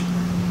damage.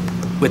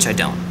 Which I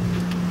don't.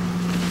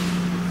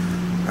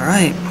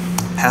 Alright,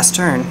 pass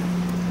turn.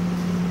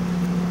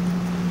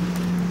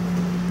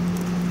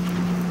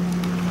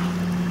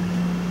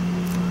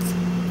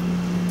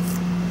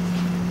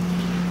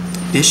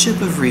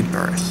 Bishop of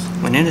Rebirth.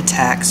 When it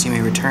attacks, you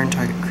may return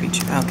target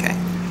creature. Okay.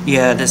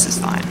 Yeah, this is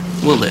fine.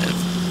 We'll live.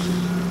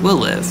 We'll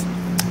live.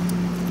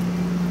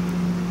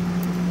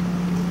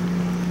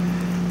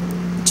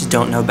 Just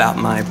don't know about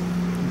my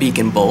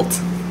Beacon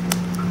Bolt.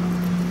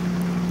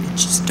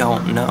 Just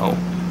don't know.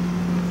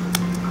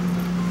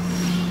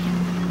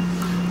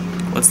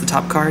 What's the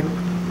top card?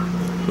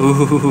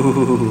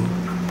 Ooh,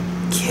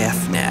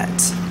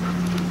 Kefnet.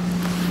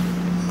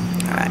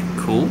 Alright,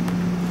 cool.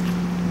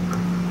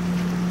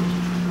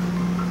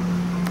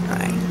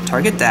 Alright,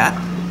 target that.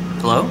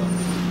 Hello?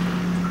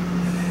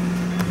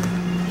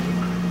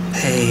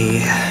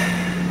 Pay.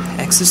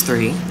 X is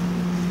 3.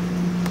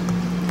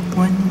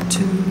 1,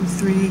 2,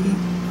 3.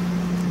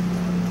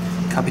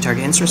 Copy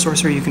target instant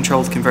sorcerer you control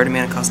with converted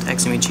mana cost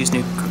X, and we choose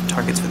new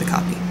targets for the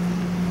copy.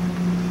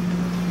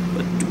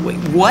 Wait,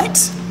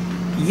 what?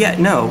 Yeah,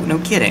 no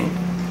kidding.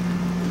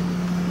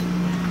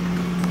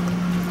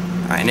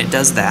 Alright, and it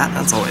does that.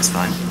 That's always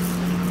fun.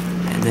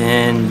 And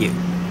then you.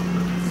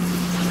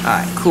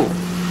 Alright, cool.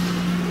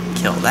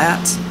 Kill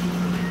that.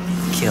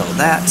 Kill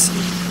that.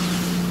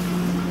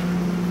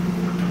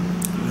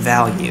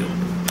 Value.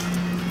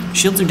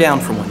 Shields are down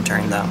for 1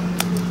 turn, though.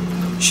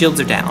 Shields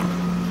are down.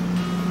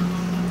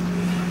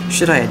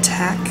 Should I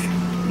attack?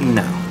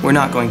 No, we're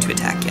not going to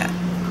attack yet.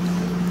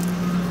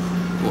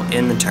 We'll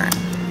end the turn.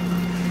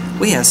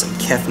 We have some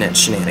Kefnet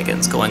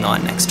shenanigans going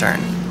on next turn.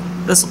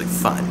 This will be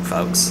fun,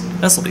 folks.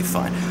 This will be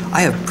fun.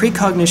 I have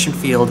Precognition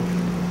Field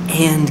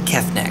and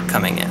Kefnet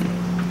coming in.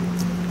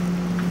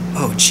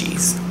 Oh,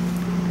 jeez.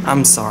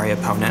 I'm sorry,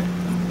 opponent.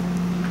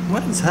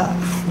 What is up?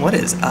 What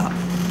is up?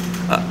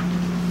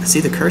 I see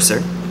the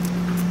cursor.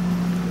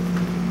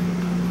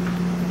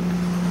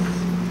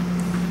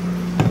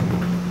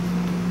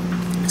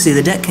 See,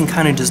 the deck can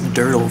kind of just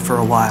dirtle for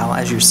a while,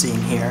 as you're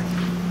seeing here.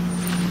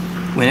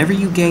 Whenever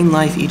you gain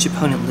life, each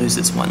opponent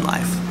loses 1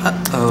 life.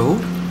 Uh-oh.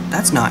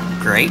 That's not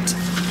great.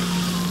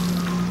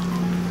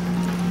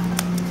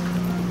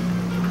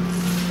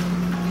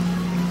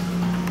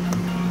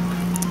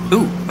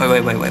 Ooh,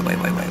 wait.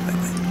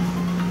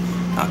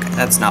 Okay,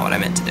 that's not what I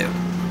meant to do.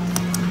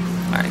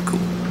 Alright, cool.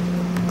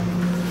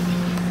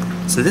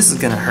 So this is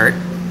gonna hurt.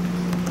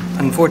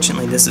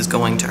 Unfortunately, this is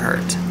going to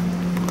hurt.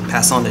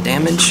 Pass on to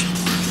damage.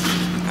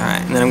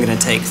 Alright, and then I'm going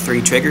to take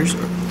 3 triggers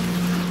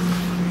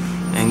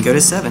and go to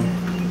 7.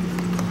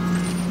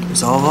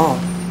 Resolve all.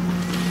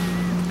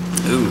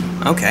 Ooh,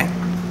 okay.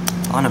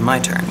 On to my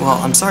turn. Well,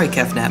 I'm sorry,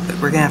 Kefnet, but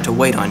we're going to have to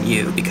wait on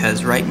you,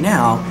 because right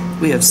now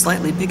we have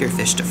slightly bigger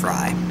fish to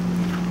fry.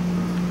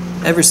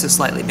 Ever so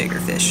slightly bigger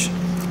fish.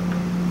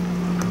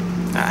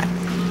 Alright.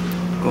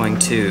 Going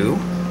to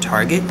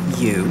target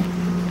you.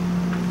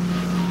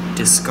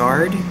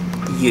 Discard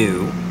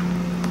you.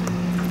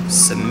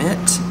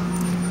 Submit.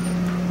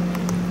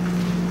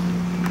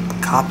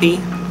 Copy.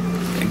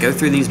 And go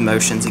through these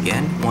motions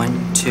again.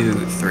 1, 2,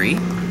 3.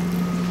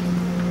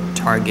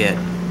 Target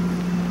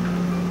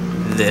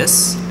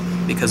this,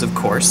 because of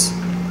course.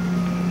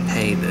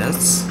 Pay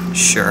this.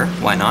 Sure,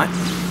 why not?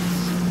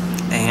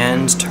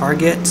 And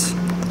target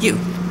you.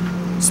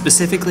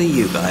 Specifically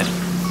you, bud.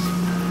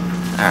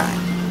 Alright.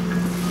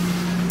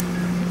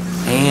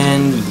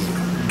 And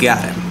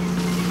got him.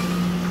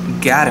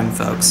 Got him,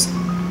 folks.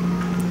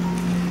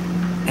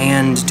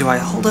 And do I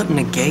hold up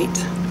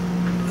Negate?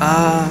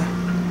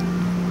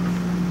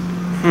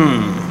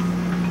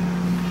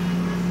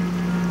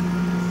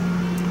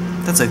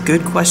 That's a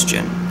good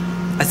question.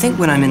 I think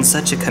when I'm in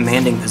such a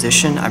commanding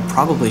position, I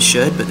probably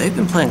should, but they've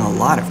been playing a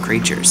lot of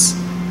creatures.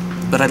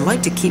 But I'd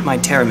like to keep my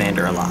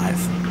Pteramander alive.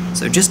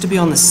 So just to be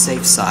on the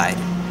safe side,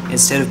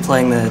 instead of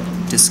playing the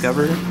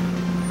Discover...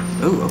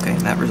 Ooh, okay,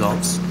 that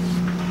resolves.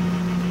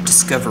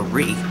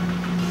 Discovery.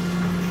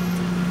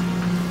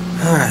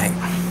 Alright.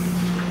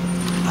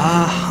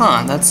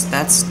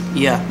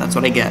 That's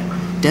what I get.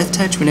 Death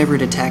Touch, whenever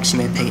it attacks, you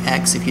may pay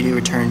X. If you do,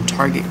 return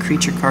target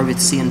creature card with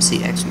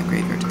CMC X from the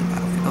graveyard to the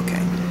battlefield.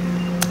 Okay.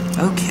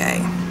 Okay.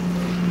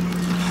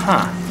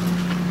 Huh.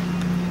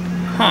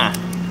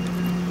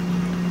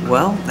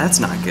 Well, that's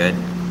not good.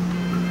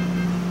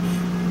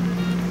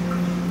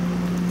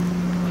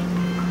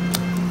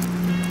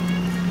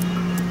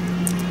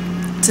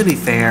 To be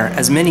fair,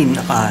 as many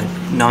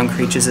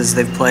non-creatures as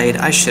they've played,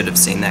 I should have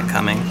seen that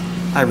coming.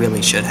 I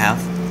really should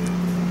have.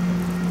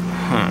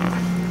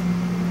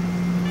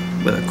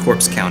 With a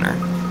corpse counter.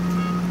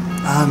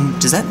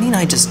 Does that mean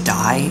I just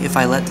die if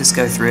I let this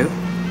go through?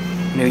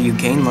 You know, you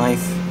gain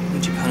life,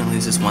 each opponent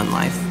loses 1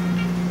 life.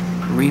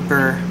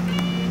 Reaper.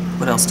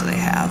 What else do they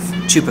have?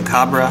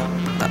 Chupacabra.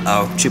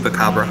 Uh-oh,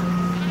 Chupacabra.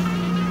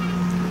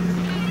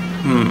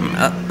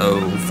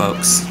 Uh-oh,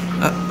 folks.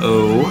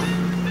 Uh-oh.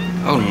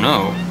 Oh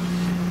no.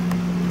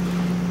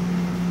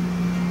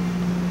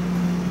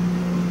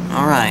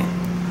 Alright.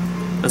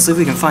 Let's see if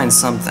we can find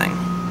something.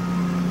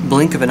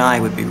 Blink of an eye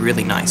would be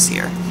really nice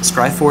here.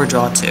 Scry 4,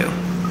 draw 2.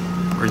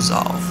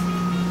 Resolve.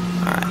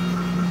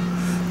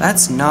 Alright.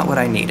 That's not what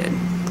I needed.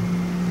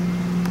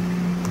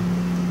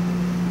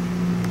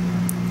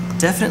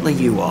 Definitely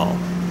you all.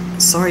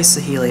 Sorry,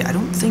 Saheeli, I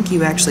don't think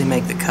you actually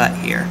make the cut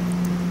here.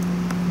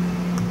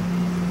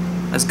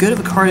 As good of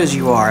a card as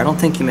you are, I don't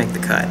think you make the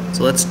cut.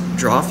 So let's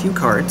draw a few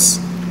cards.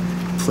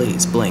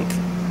 Please, blink.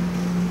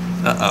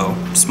 Uh-oh,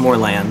 just more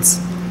lands.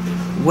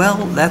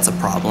 Well, that's a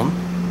problem.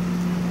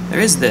 There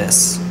is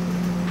this.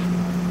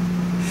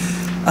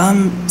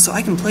 So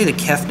I can play the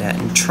Kefnet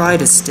and try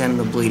to stem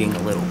the bleeding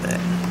a little bit.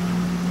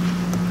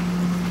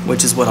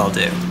 Which is what I'll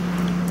do.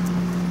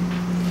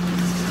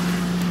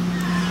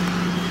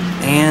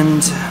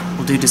 And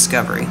we'll do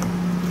Discovery.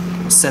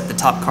 We'll set the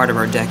top card of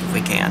our deck if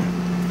we can.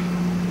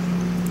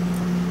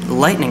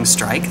 Lightning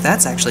Strike,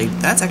 that's actually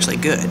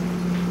good.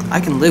 I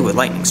can live with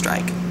Lightning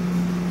Strike.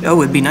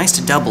 Oh, it'd be nice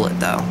to double it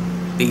though.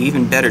 It'd be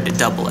even better to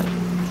double it.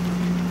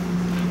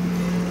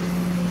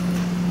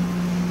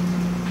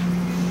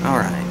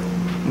 Alright.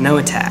 No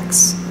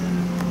attacks.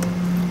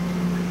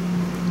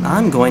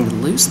 I'm going to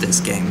lose this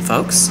game,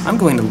 folks. I'm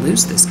going to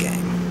lose this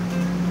game.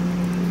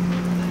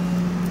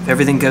 If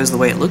everything goes the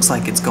way it looks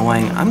like it's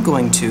going, I'm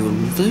going to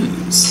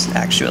lose,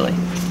 actually.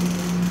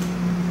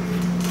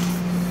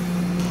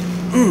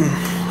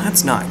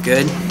 That's not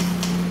good.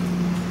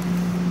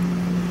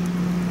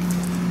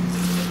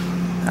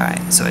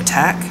 Alright, so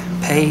attack,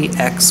 pay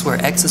X, where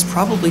X is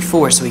probably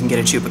 4, so we can get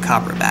a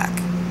Chupacabra back.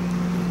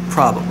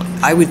 Probably.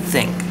 I would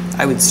think.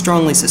 I would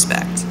strongly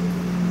suspect.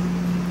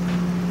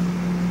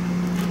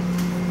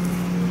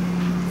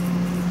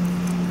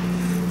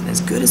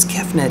 As good as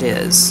Kefnet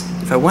is,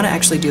 if I want to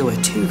actually deal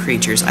with 2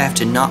 creatures, I have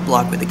to not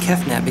block with the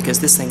Kefnet because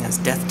this thing has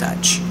Death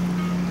Touch.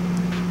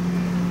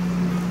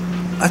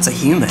 That's a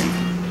human.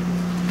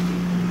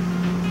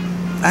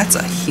 That's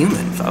a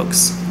human,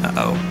 folks.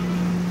 Uh-oh.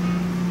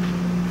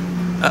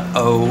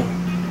 Uh-oh.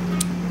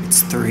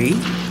 It's 3?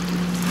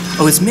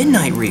 Oh, it's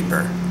Midnight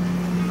Reaper.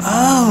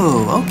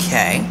 Oh,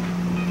 okay.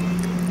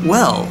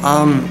 Well,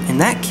 in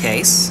that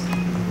case...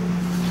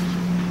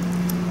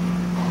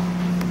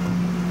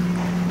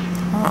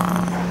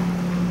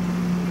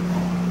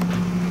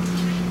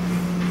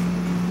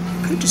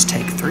 Could just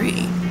take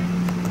 3.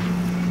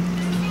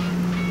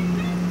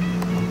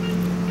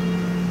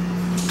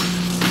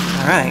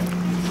 Alright.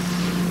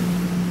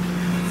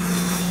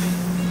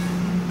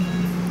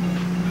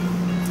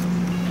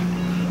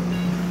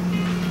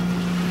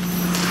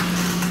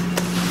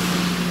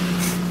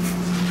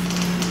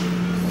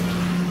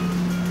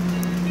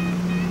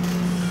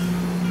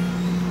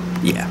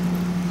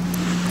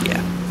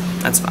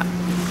 That's fine.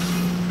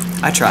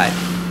 I tried.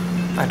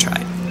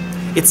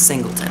 It's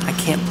Singleton. I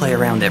can't play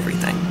around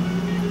everything.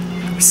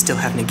 We still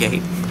have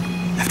Negate.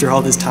 After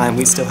all this time,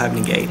 we still have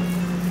Negate.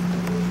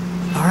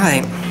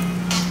 Alright.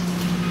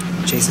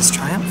 Jesus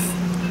Triumph.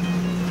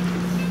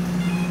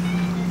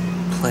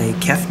 Play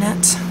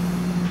Kefnet.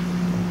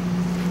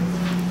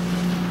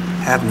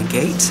 Have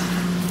Negate.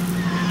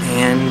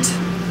 And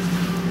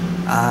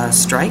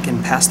strike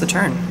and pass the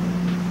turn.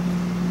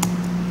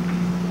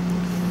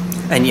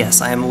 And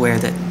yes, I am aware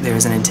that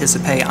there's an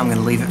Anticipate. I'm going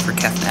to leave it for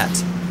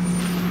Kefnet.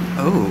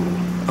 Oh,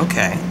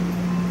 okay.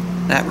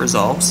 That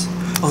resolves.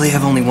 Oh, they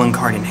have only one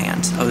card in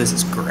hand. Oh, this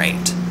is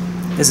great.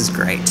 This is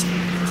great.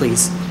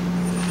 Please.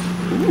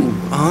 Ooh,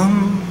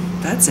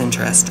 that's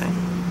interesting.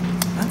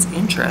 That's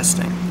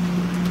interesting.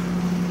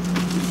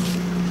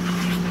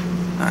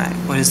 Alright,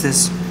 what is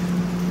this?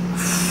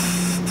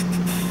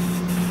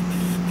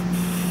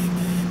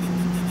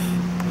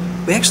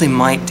 We actually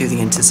might do the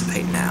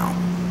Anticipate now.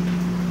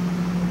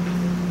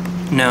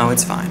 No,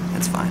 it's fine.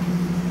 It's fine.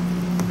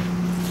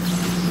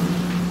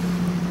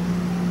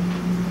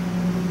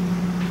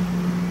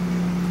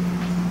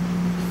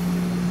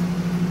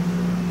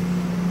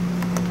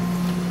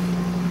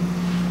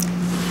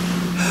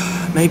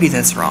 Maybe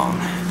that's wrong.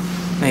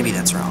 Maybe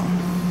that's wrong.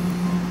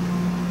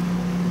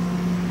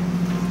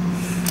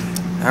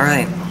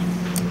 Alright.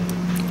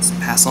 Let's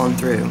pass on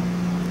through.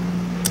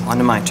 On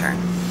to my turn.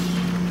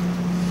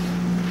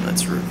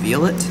 Let's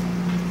reveal it.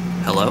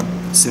 Hello.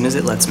 As soon as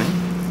it lets me.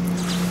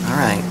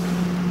 Alright.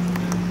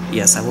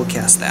 Yes, I will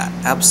cast that.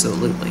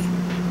 Absolutely.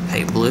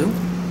 Pay blue.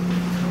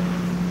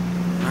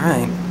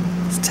 Alright.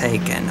 Let's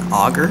take an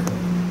Augur.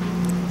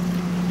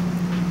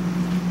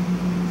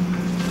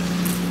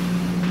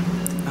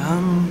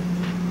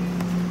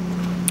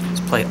 Let's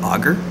play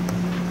Augur.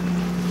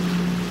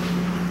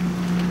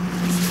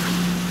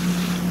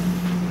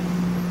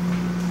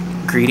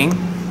 Greeting,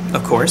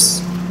 of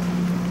course.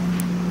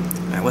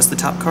 Alright, what's the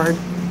top card?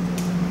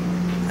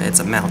 It's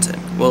a mountain.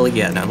 Well,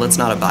 yeah, no, let's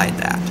not abide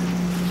that.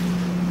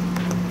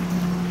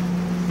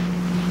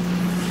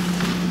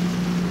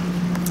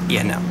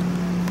 Yeah, no.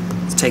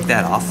 Let's take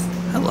that off.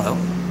 Hello.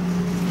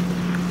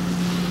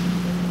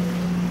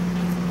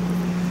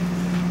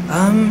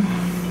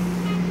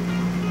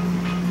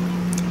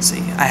 Let's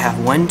see. I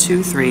have 1,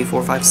 2, 3,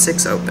 4, 5,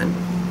 6 open.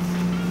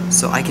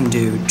 So I can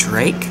do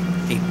Drake,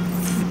 a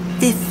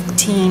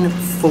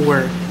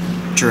 15-4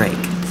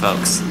 Drake,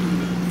 folks.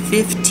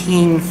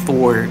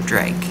 15-4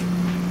 Drake.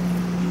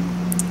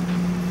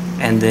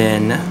 And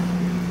then,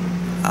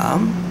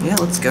 yeah,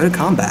 let's go to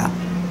combat.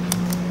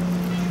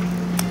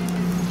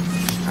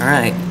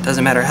 Alright,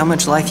 doesn't matter how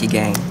much life you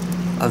gain,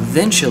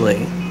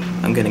 eventually,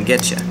 I'm gonna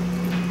get you.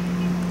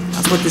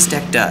 That's what this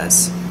deck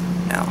does.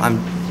 Now, I'm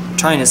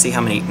trying to see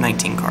how many,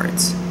 19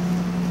 cards.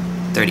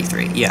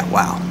 33, yeah,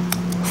 wow.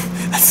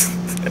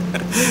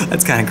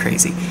 That's kind of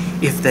crazy.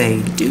 If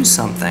they do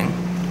something,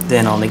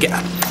 then I'll negate.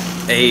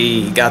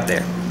 Hey, got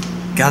there.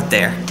 Got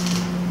there.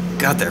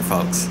 Got there,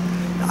 folks.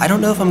 I don't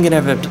know if I'm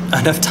gonna have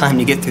enough time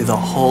to get through the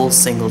whole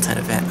Singleton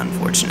event,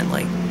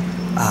 unfortunately.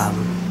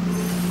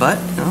 But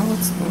you know,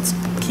 let's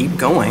keep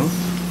going.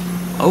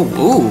 Oh,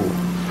 ooh.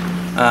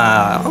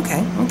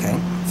 Okay,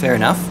 fair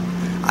enough.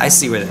 I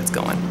see where that's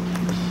going.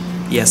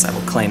 Yes, I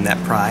will claim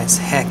that prize.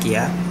 Heck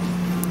yeah.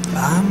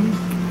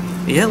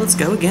 Yeah, let's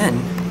go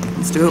again.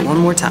 Let's do it one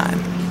more time.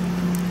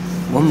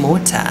 One more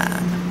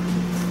time.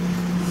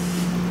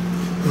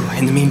 Ooh,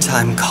 in the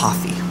meantime,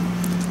 coffee.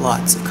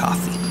 Lots of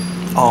coffee.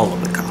 All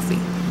of the coffee.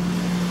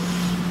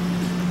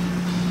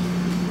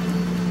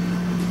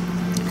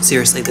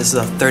 Seriously, this is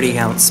a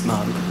 30-ounce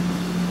mug.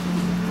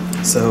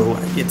 So,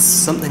 it's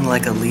something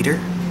like a liter.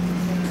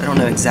 I don't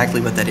know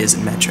exactly what that is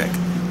in metric.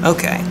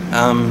 Okay,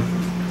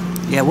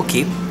 yeah, we'll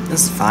keep.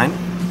 This is fine.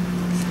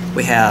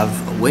 We have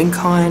a win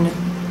con,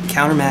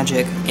 counter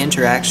magic,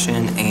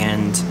 interaction,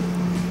 and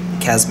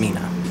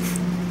Kasmina.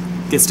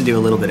 Gets to do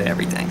a little bit of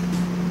everything.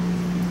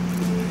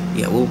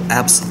 Yeah, we'll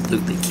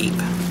absolutely keep.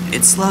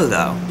 It's slow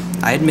though.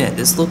 I admit,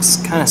 this looks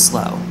kind of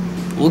slow.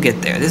 We'll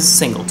get there. This is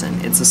Singleton.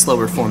 It's a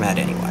slower format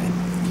anyway.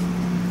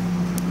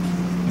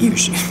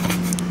 Usually.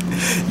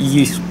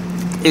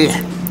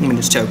 Let me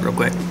just choke real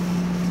quick.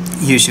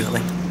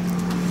 Usually.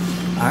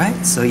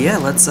 Alright, so yeah,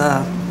 let's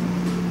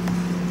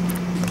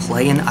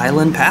play an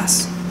Island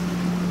Pass.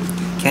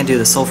 Can't do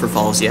the Sulfur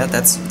Falls yet,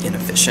 that's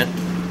inefficient.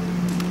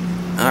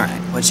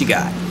 Alright, what you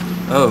got?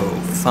 Oh,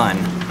 fun.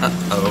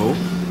 Uh-oh.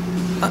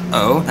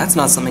 Uh-oh, that's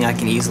not something I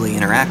can easily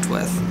interact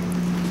with.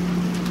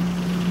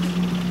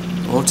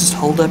 We'll just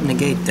hold up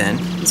Negate then.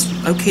 It's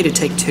okay to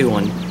take 2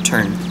 on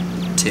turn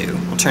 2.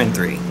 Well, turn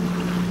 3.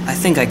 I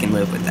think I can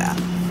live with that.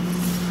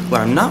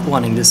 What I'm not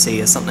wanting to see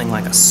is something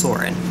like a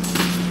Sorin.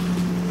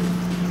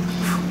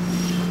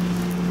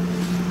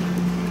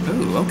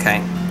 Ooh,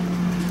 okay.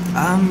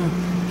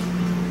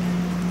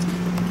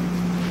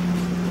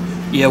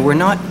 Yeah, we're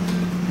not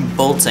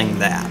bolting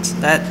that.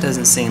 That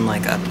doesn't seem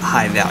like a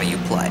high value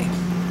play.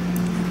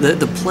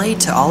 The play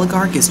to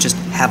Oligarch is just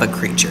have a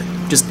creature.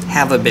 Just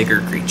have a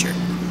bigger creature.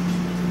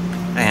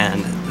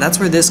 And that's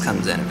where this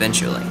comes in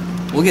eventually.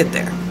 We'll get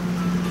there.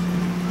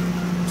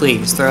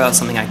 Please, throw out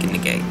something I can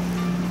negate.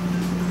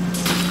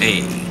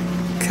 Hey,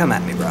 come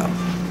at me, bro.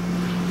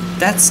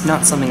 That's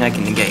not something I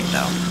can negate,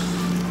 though.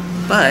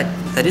 But,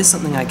 that is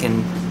something I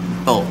can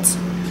bolt.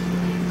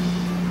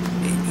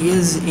 It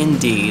is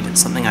indeed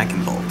something I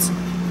can bolt.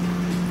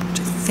 Which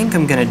I think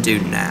I'm gonna do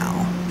now.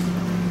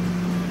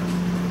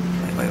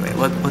 Wait,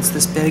 what's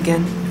this bit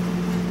again?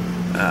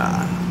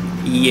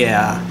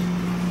 Yeah.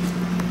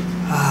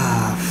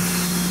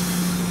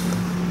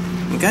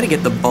 We gotta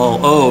get the ball.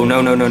 Oh, no,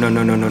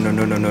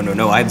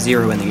 I have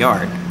 0 in the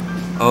yard.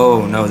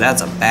 Oh, no,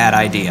 that's a bad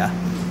idea.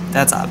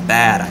 That's a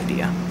bad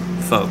idea.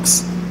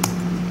 Folks.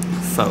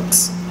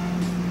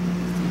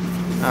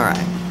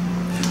 Alright.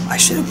 I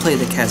should have played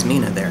the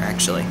Kasmina there,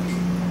 actually.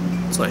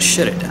 That's what I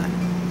should have done.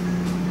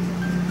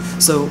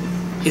 So,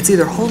 it's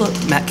either hold up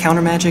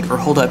counter magic or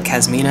hold up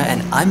Kasmina,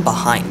 and I'm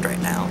behind right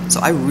now. So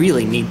I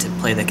really need to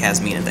play the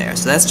Kasmina there.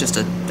 So that's just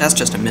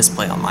a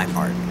misplay on my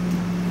part.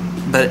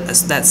 But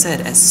that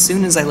said, as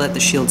soon as I let the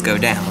shields go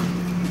down,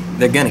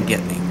 they're gonna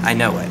get me. I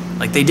know it.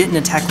 Like, they didn't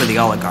attack with the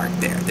Oligarch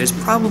there. There's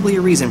probably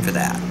a reason for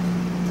that.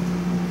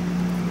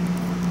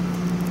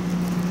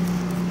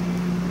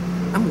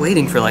 I'm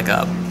waiting for like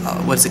a,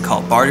 what's it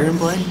called? Barter in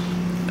Blood?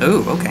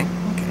 Oh, okay.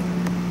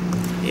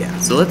 Yeah,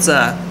 so let's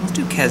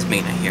do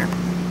Kasmina here.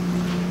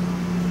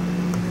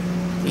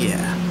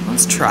 Yeah,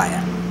 let's try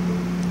it.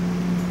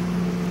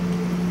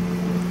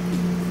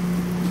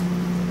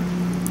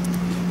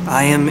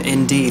 I am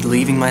indeed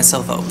leaving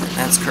myself open.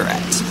 That's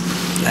correct.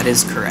 That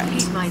is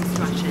correct.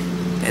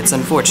 It's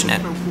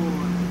unfortunate.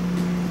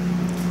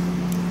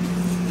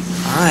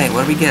 Alright,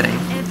 what are we getting?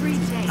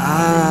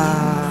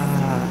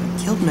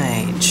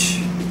 Guildmage.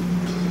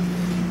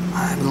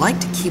 I would like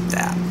to keep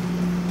that.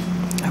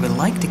 I would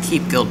like to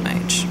keep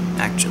Guildmage,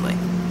 actually.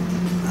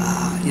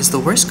 Is the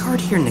worst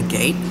card here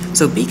Negate?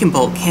 So Beacon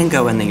Bolt can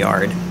go in the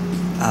yard,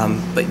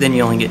 but then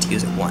you only get to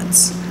use it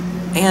once.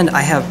 And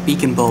I have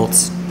Beacon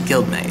Bolt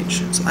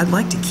Guildmage, so I'd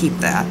like to keep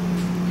that.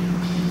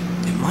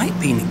 It might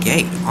be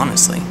Negate,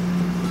 honestly.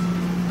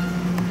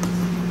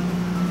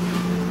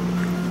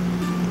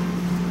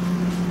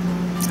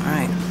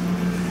 Alright.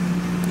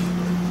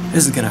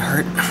 This is gonna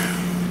hurt.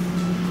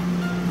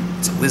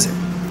 It's a wizard.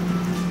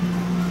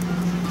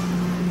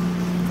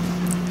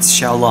 It's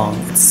Xiaolong.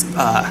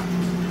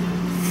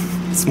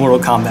 It's Mortal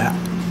Kombat.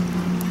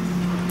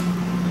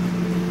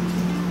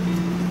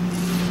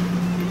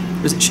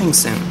 Or is it Shang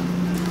Tsung?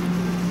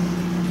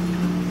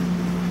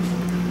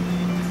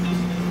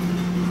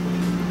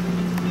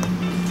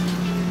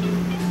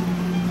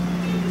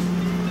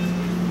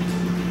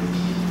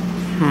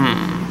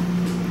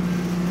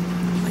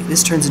 Like,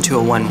 this turns into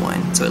a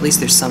 1/1, so at least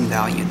there's some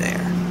value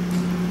there.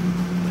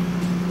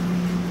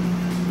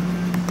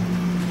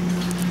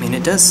 I mean,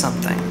 it does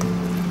something.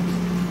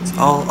 So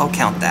I'll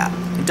count that.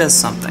 It does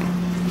something.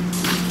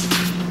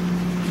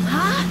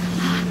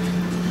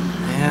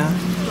 Yeah.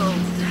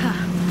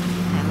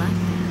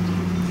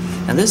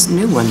 Now this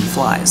new one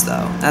flies,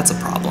 though. That's a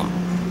problem.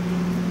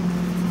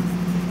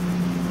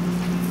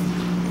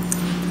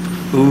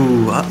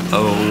 Ooh,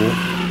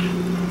 uh-oh.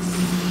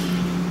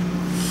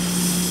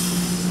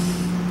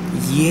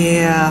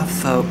 Yeah,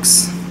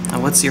 folks. Now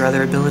what's your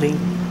other ability?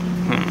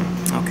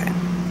 Okay.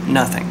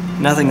 Nothing.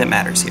 Nothing that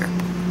matters here.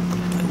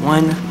 Play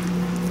 1.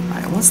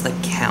 Alright, what's the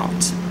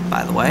count,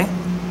 by the way?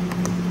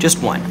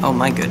 Just 1. Oh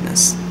my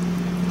goodness.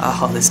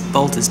 Oh, this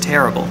bolt is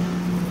terrible.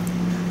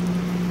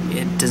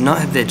 It does not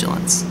have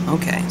vigilance.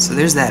 Okay, so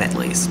there's that at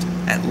least.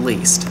 At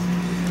least.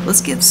 Let's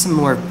give some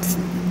more...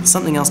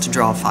 something else to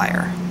draw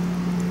fire.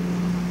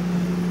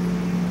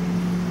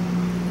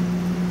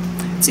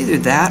 It's either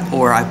that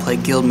or I play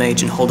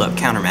Guildmage and hold up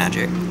counter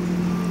magic.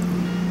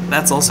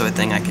 That's also a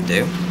thing I could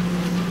do.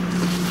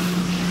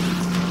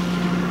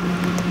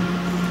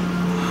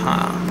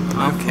 Huh.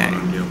 Okay.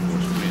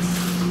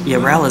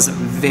 Yeah, Ral is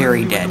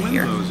very dead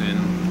here.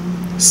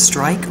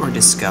 Strike or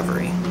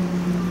Discovery?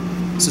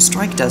 So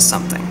Strike does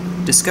something.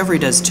 Discovery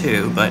does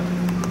too, but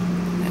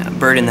yeah,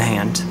 bird in the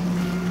hand.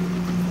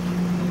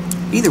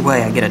 Either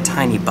way, I get a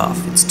tiny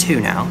buff. It's 2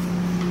 now.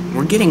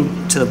 We're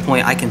getting to the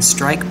point I can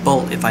strike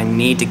Bolt if I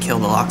need to kill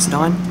the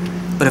Loxodon,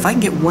 but if I can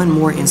get 1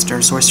 more instant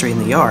or sorcery in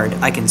the yard,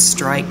 I can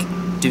strike,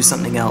 do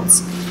something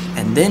else,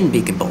 and then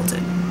Beacon Bolt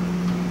it.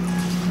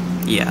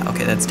 Yeah,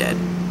 okay, that's dead.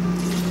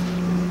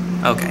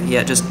 Okay,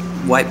 yeah, just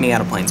wipe me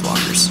out of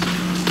Planeswalkers.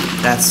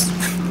 That's...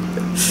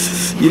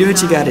 you do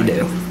what you gotta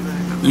do.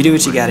 You do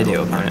what you gotta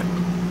do, opponent.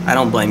 I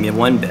don't blame you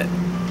one bit.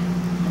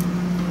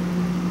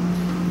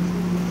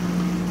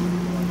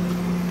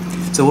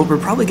 So what we're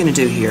probably gonna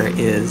do here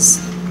is...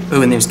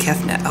 oh, and there's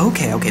Kefnet.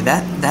 Okay,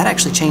 that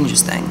actually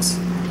changes things.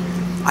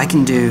 I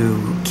can do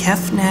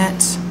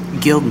Kefnet,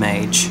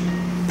 Guildmage,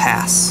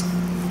 pass.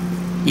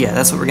 Yeah,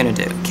 that's what we're gonna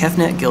do.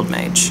 Kefnet,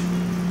 Guildmage.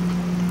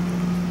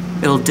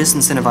 It'll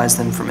disincentivize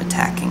them from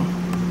attacking.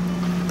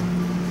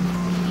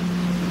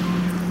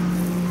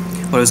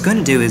 What I was going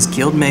to do is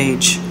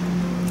Guildmage,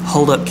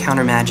 hold up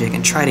counter magic,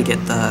 and try to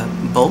get the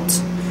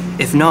bolt.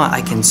 If not,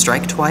 I can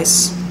strike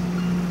twice.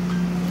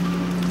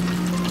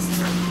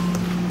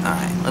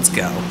 Alright. Let's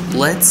go.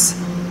 Let's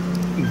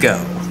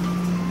go.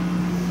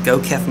 Go,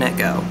 Kefnet,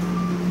 go.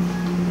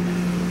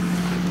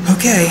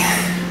 Okay.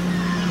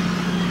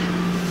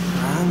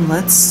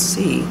 Let's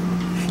see.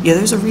 Yeah,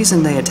 there's a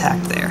reason they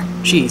attacked there.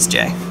 Cheese,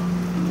 Jay.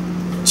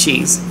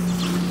 Cheese.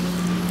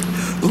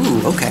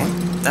 Ooh, okay.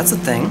 That's a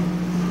thing.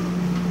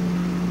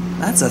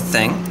 That's a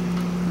thing.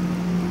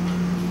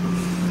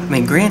 I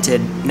mean,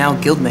 granted, now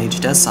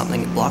Guildmage does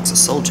something. It blocks a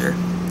soldier.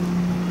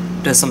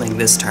 Does something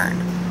this turn.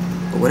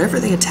 But whatever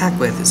they attack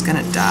with is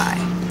gonna die.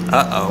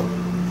 Uh-oh.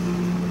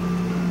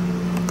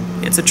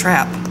 It's a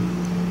trap.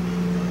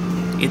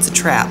 It's a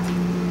trap.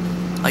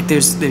 Like,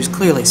 there's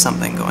clearly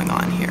something going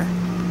on here.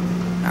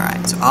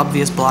 Alright, so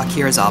obvious block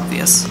here is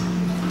obvious.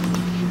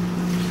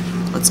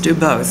 Let's do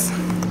both.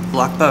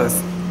 Block both.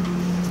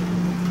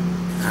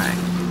 Alright.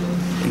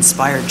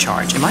 Inspired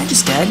Charge. Am I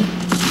just dead?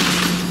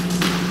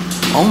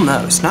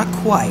 Almost. Not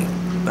quite.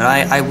 But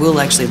I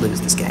will actually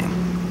lose this game.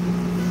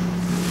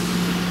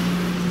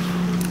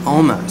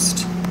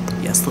 Almost.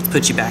 Yes, let's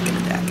put you back in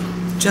the deck.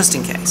 Just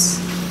in case.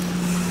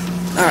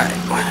 Alright.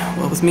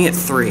 Well, with me at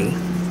 3...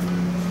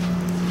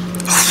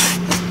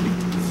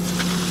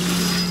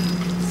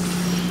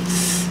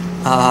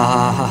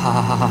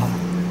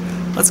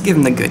 let's give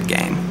him the good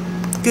game.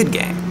 Good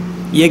game.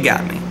 You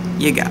got me.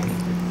 You got me.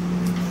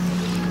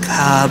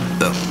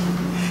 Kaboom.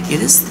 Yeah,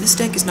 this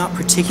deck is not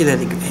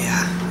particularly good.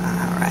 Yeah.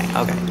 Alright,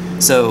 okay.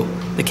 So,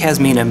 the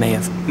Kasmina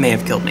may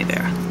have killed me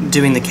there.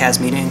 Doing the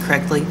Kasmina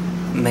incorrectly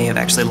may have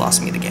actually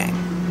lost me the game.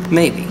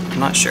 Maybe. I'm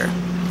not sure.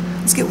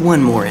 Let's get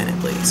one more in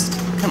at least.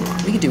 Come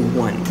on, we can do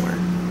one more.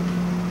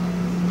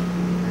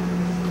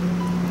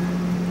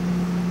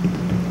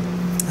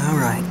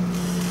 Alright.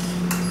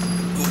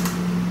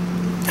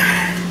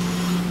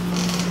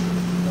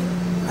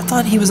 I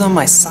thought he was on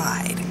my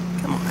side.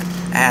 Come on.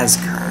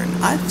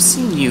 Azkern, I've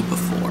seen you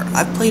before.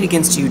 I've played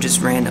against you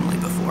just randomly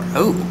before.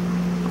 Oh,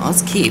 well,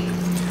 let's keep.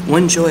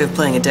 One joy of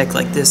playing a deck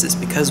like this is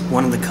because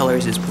one of the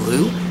colors is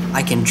blue,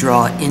 I can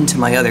draw into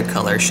my other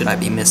color should I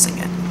be missing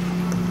it.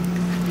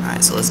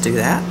 Alright, so let's do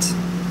that.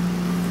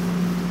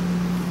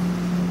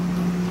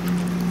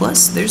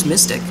 Plus, there's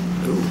Mystic.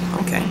 Ooh,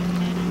 okay.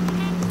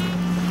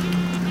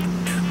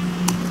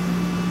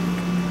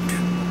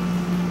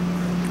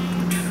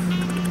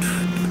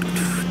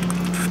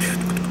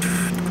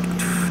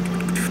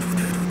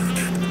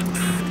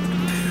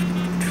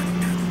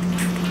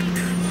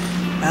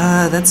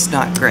 That's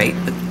not great,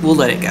 but we'll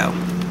let it go.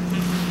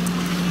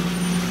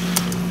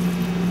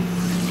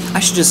 I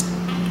should just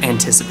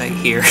anticipate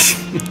here,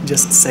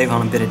 just to save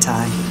on a bit of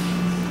time.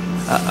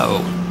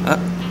 Uh-oh.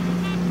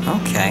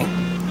 Okay.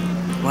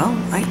 Well,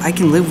 I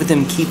can live with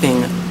him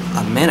keeping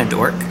a mana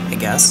dork, I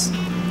guess.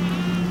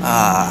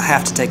 I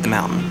have to take the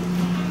mountain.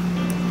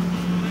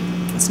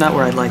 It's not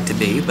where I'd like to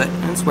be, but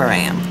that's where I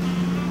am.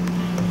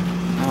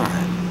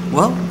 Alright.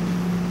 Well...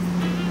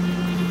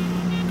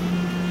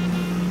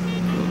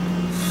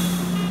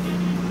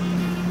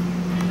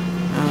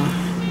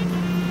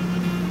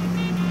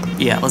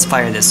 yeah, let's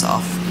fire this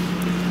off.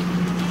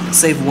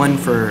 Save one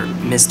for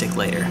Mystic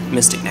later.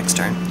 Mystic next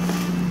turn.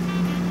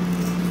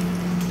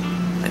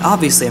 Like,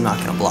 obviously I'm not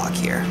going to block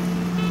here.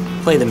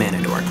 Play the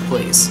Mana Dork,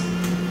 please.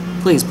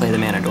 Please play the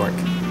Mana Dork.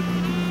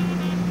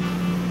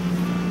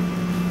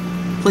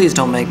 Please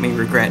don't make me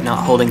regret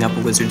not holding up a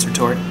Wizard's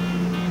Retort.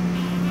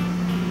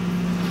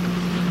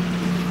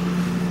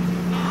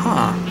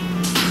 Huh.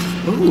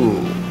 Ooh.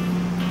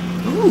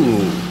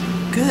 Ooh.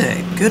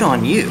 Good. Good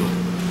on you.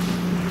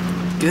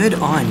 Good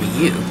on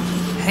you.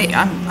 Hey,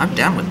 I'm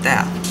down with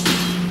that.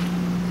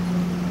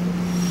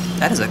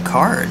 That is a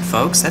card,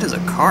 folks. That is a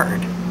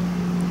card.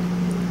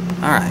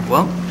 Alright,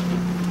 well.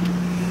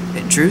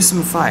 It drew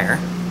some fire.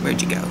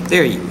 Where'd you go?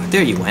 There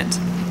you went.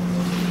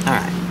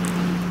 Alright.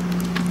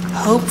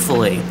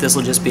 Hopefully, this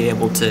will just be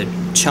able to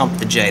chump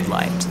the Jade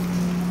Light.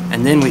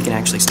 And then we can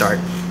actually start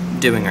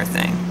doing our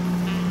thing.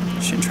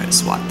 Shouldn't try to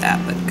swap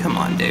that, but come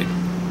on, dude.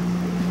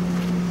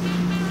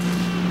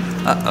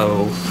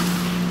 Uh-oh.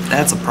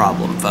 That's a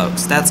problem,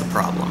 folks. That's a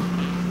problem.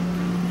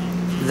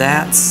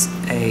 That's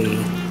a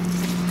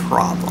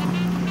problem.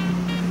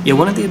 Yeah,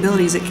 one of the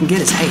abilities it can get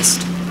is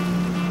haste.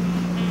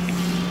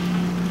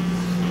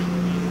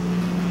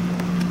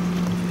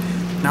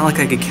 Not like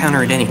I could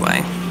counter it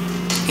anyway.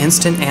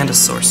 Instant and a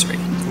sorcery.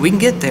 If we can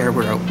get there,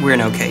 we're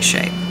in okay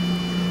shape.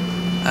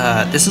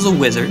 This is a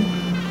wizard,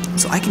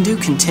 so I can do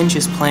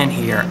Contentious Plan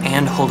here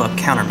and hold up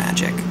counter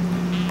magic.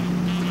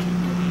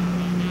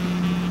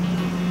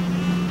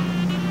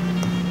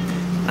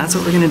 That's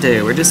what we're gonna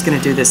do. We're just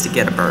gonna do this to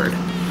get a bird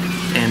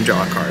and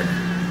draw a card.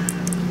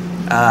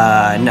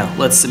 No,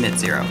 let's submit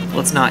 0.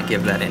 Let's not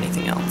give that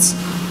anything else.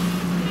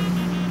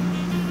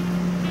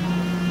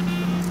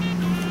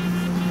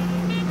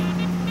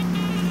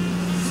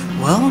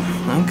 Well,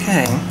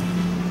 okay.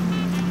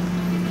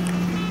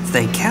 If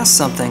they cast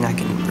something, I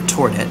can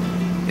retort it.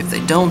 If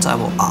they don't, I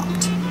will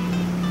opt.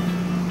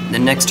 The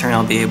next turn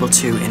I'll be able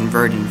to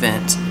invert and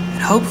vent,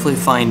 and hopefully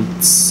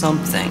find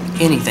something,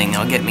 anything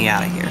that'll get me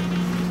out of here.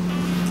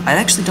 I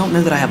actually don't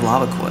know that I have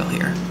Lava Coil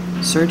here.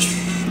 Search,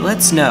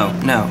 no.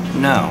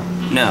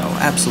 no,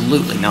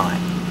 absolutely not.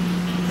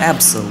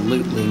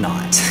 Absolutely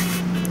not.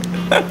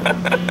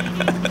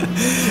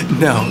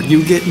 No,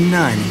 you get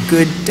none.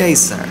 Good day,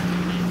 sir.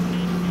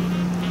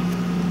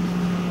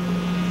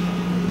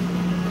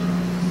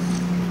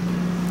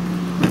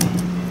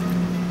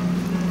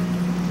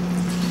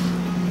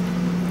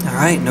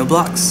 Alright, no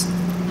blocks.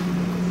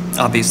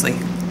 Obviously.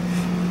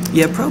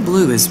 Yeah, Pro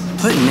Blue is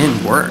putting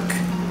in work.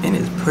 It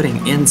is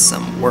putting in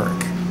some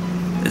work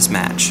this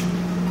match.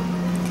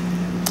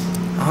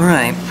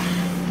 Alright.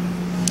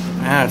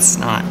 That's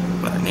not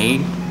what I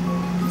need.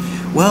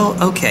 Well,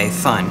 okay,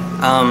 fine.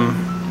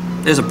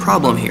 There's a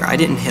problem here. I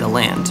didn't hit a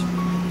land.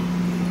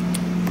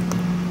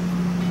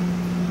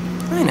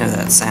 I know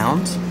that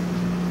sound.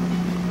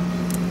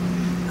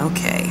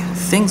 Okay,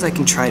 things I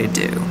can try to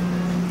do.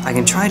 I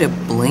can try to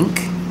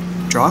blink,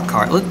 draw a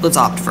card. Let's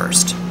opt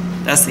first.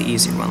 That's the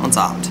easier one. Let's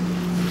opt.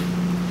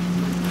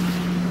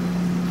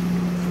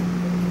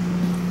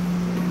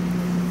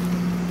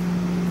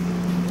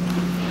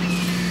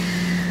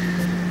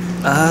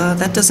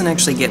 That doesn't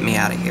actually get me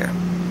out of here,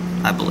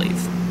 I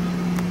believe.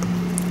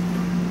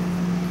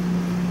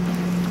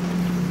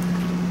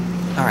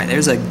 Alright,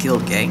 there's a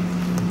Guildgate.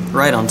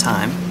 Right on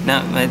time.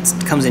 No, it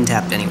comes in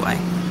tapped anyway.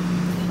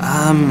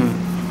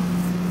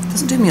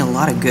 Doesn't do me a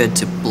lot of good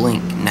to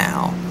blink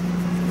now.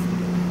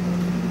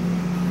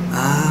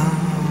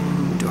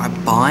 Do I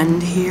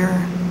bond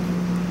here?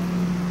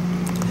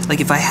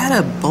 Like, if I had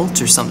a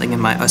bolt or something in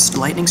my... a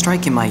lightning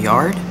strike in my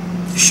yard?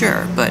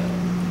 Sure, but...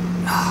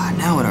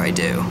 now what do I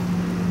do?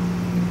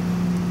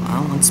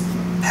 Well, let's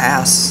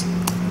pass.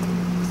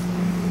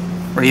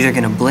 We're either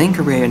going to blink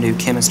or we're going to do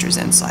Chemister's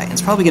Insight.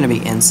 It's probably going to be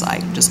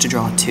Insight, just to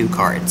draw 2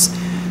 cards.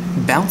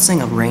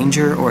 Bouncing a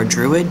Ranger or a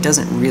Druid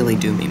doesn't really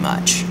do me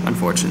much,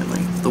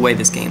 unfortunately, the way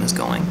this game is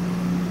going.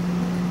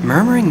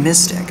 Murmuring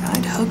Mystic,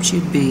 I'd hope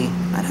you'd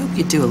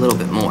do a little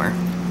bit more.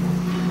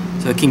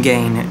 So it can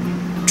gain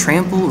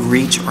Trample,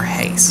 Reach, or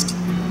Haste.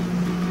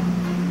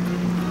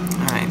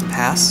 Alright,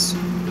 pass.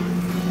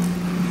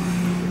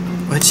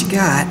 What you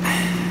got?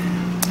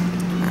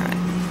 Alright.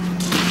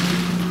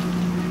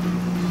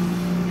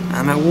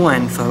 I'm at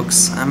 1,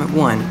 folks. I'm at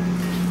 1.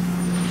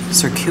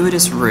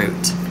 Circuitous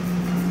Route.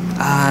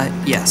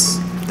 Yes.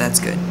 That's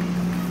good.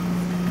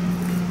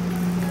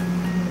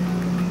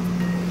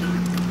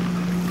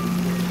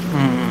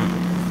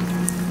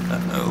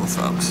 Uh-oh,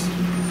 folks.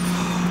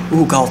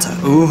 Ooh, Galta.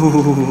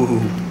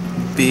 Ooh.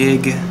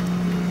 Big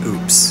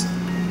oops.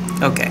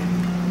 Okay.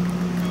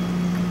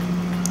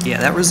 Yeah,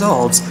 that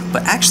resolves,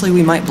 but actually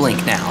we might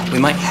blink now. We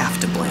might have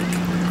to blink.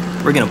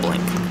 We're gonna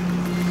blink.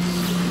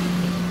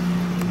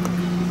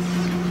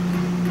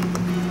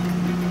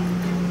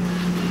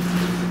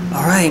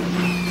 Alright,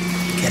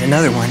 get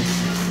another one.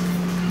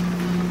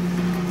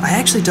 I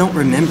actually don't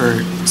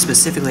remember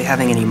specifically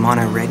having any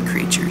mono red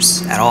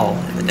creatures at all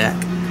in the deck.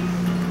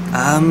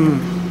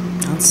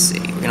 Let's see,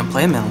 we're gonna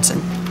play a mountain.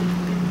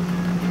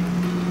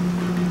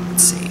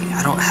 Let's see,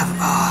 I don't have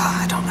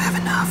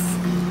enough.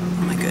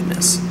 Oh my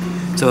goodness.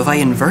 So if I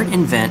invert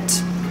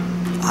Invent,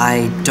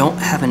 I don't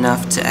have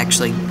enough to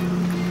actually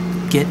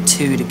get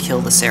 2 to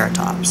kill the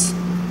Ceratops.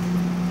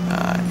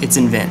 It's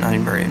Invent, not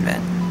Invert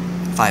Invent.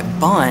 If I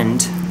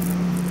bond,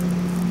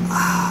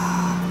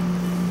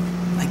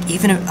 like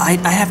even if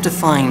I have to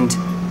find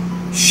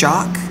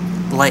Shock,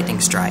 Lightning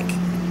Strike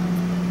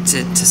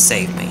to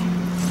save me.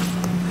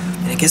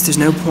 And I guess there's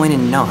no point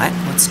in not.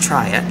 Let's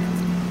try it.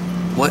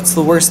 What's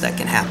the worst that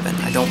can happen?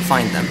 I don't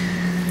find them.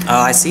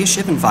 I see a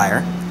Shivan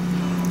Fire.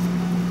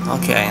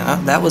 Okay,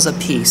 that was a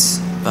piece,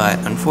 but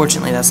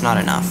unfortunately that's not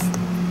enough.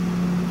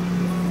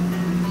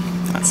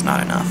 That's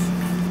not enough.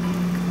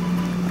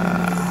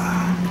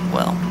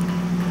 Well.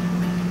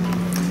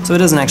 So it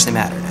doesn't actually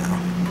matter now.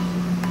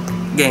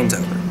 Game's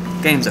over.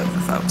 Game's over,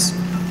 folks.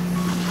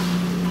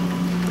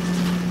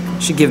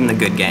 Should give him the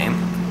good game.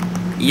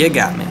 You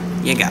got me.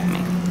 You got me.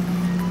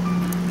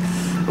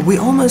 We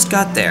almost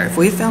got there. If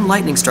we had found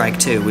Lightning Strike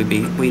too, we'd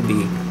be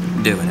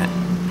doing it.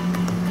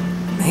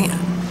 Man.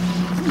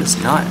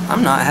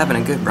 I'm not having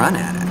a good run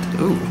at it.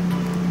 Ooh.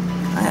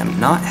 I am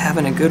not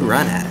having a good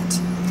run at it.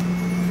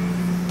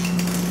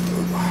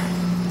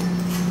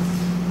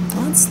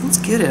 Let's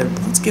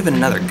give it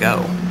another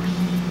go.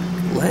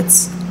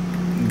 Let's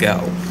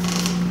go.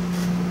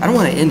 I don't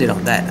want to end it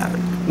on that note.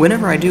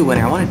 Whenever I do win,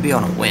 I want it to be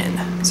on a win.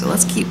 So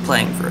let's keep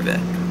playing for a bit.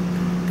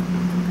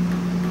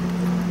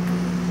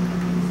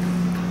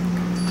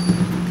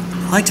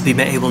 I'd like to be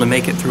able to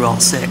make it through all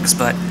 6,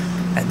 but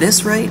at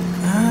this rate,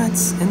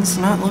 it's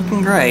not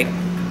looking great.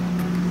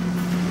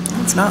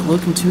 It's not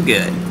looking too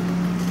good.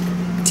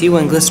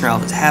 T1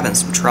 Glistener is having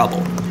some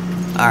trouble.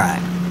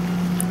 Alright.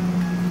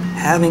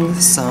 Having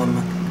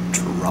some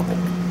trouble.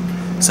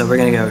 So we're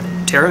gonna go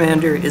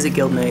Pteramander, Izzet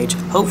Guildmage,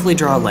 hopefully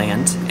draw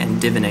land, and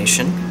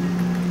Divination.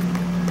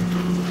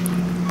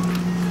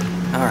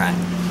 Alright,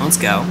 let's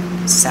go.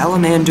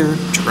 Salamander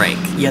Drake.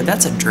 Yeah,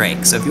 that's a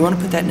Drake, so if you want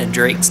to put that in a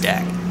Drake's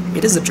deck,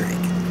 it is a Drake.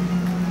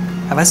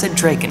 Have I said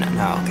Drake in it?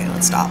 No, okay,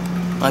 let's stop.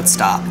 Let's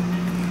stop.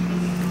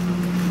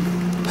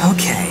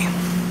 Okay.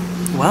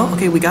 Well,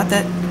 okay, we got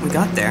that. We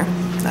got there.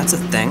 That's a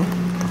thing.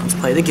 Let's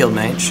play the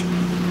Guildmage.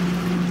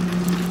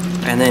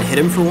 And then hit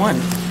him for 1.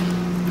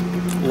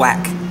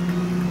 Whack.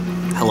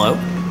 Hello?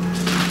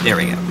 There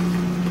we go.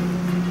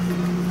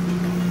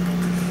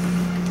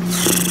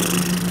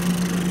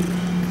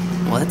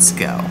 Let's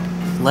go.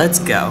 Let's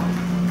go.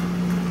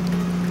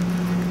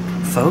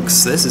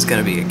 Folks, this is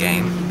gonna be a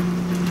game.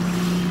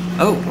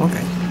 Oh,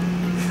 okay.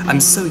 I'm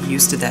so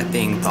used to that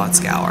being Thought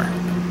Scour.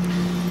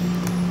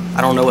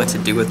 I don't know what to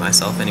do with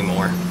myself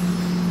anymore.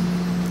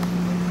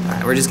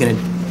 Alright, we're just gonna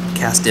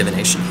cast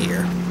Divination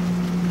here.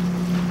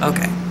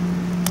 Okay.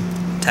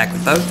 Attack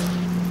with both.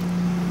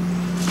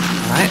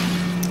 Alright.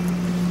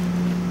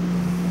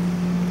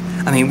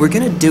 I mean, we're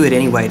gonna do it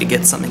anyway to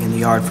get something in the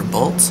yard for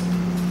Bolt.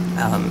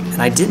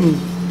 And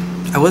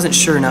I wasn't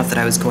sure enough that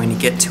I was going to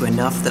get to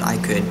enough that I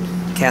could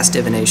cast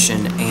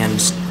Divination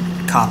and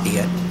copy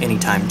it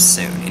anytime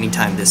soon,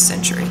 anytime this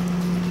century.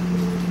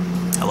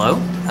 Hello?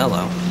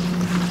 Hello.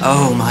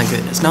 Oh my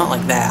goodness, not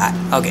like that.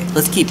 Okay,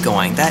 let's keep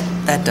going. That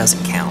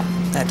doesn't count.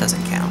 That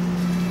doesn't count.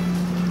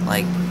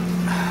 Like,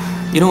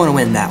 you don't want to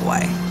win that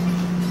way.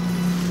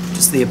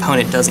 Just the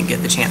opponent doesn't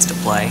get the chance to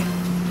play.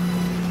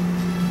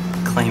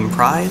 Claim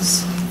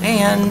prize,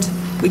 and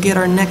we get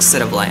our next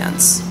set of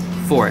lands.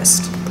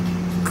 Forest.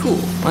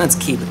 Cool, let's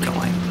keep it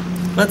going.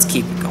 Let's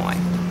keep it going.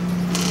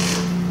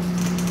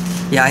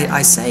 Yeah,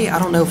 I say I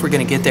don't know if we're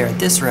going to get there at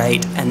this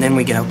rate, and then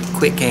we get a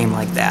quick game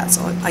like that,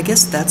 so I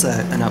guess that's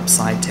an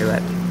upside to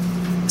it.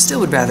 I still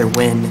would rather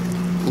win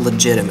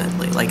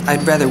legitimately. Like,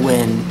 I'd rather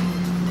win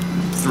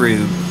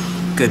through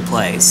good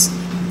plays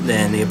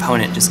than the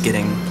opponent just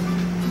getting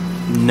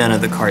none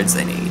of the cards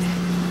they need.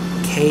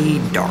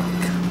 K-Dark.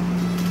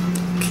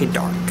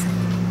 K-Dark.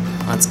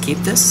 Let's keep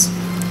this.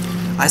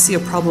 I see a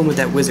problem with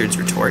that Wizard's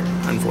Retort,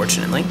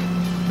 unfortunately.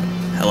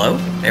 Hello?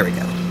 There we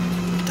go.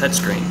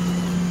 Touchscreen.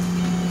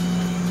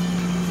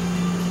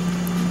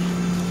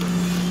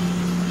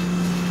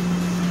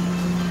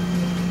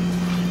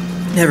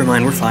 Never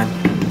mind, we're fine.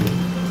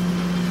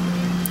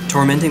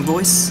 Tormenting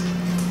Voice?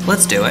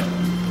 Let's do it.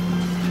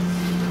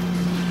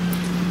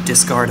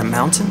 Discard a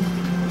mountain.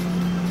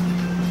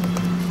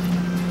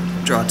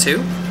 Draw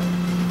 2.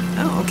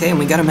 Oh, okay, and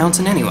we got a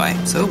mountain anyway,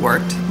 so it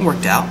worked. It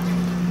worked out.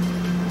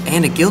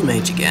 And a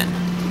Guildmage again.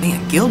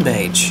 Man,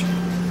 Guildmage.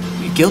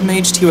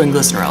 Guildmage to and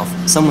Glistener Elf.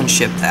 Someone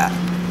ship that.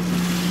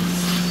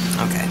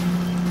 Okay.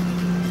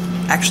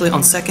 Actually,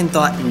 on second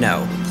thought,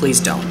 no.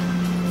 Please don't.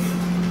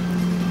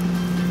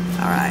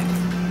 Alright.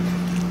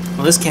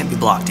 Well, this can't be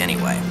blocked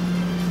anyway.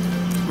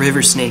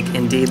 River Snake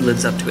indeed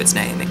lives up to its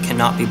name. It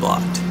cannot be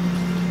blocked.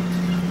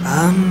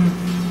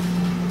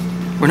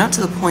 We're not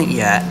to the point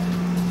yet.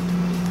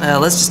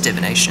 Let's just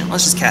Divination.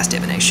 Let's just cast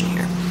Divination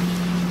here.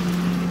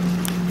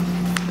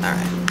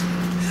 Alright.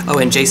 Oh,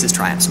 and Jace's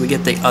Triumph, so we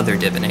get the other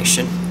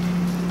Divination.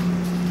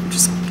 We're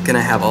just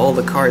gonna have all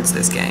the cards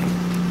this game.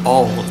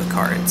 All of the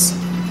cards.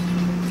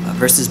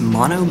 Versus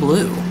Mono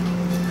Blue.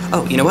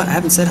 Oh, you know what? I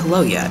haven't said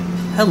hello yet.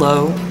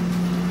 Hello.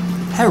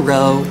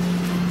 Hello.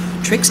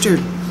 Trickster.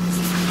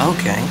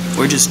 Okay.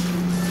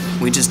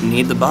 We just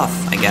need the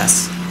buff, I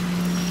guess.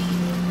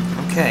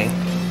 Okay.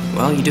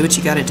 Well, you do what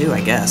you gotta do,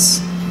 I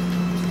guess.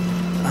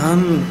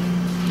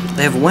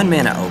 They have 1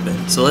 mana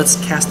open, so let's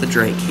cast the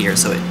Drake here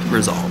so it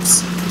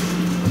resolves.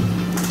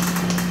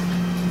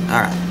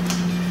 Alright.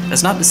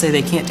 That's not to say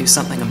they can't do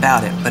something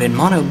about it, but in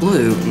Mono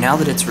Blue, now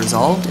that it's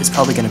resolved, it's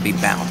probably going to be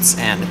Bounce.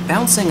 And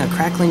bouncing a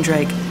Crackling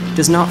Drake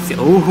does not feel...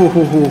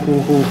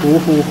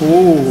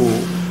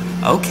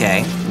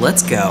 Okay,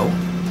 let's go.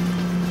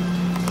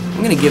 I'm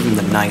going to give him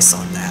the nice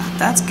on that.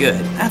 That's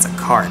good. That's a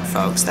card,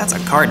 folks. That's a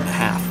card and a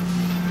half.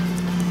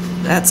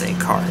 That's a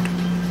card.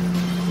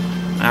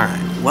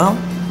 Alright, well...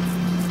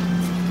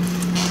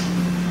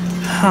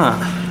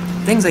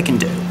 Things I can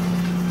do.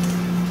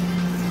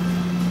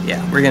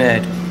 Yeah, we're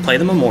gonna play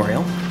the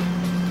Memorial.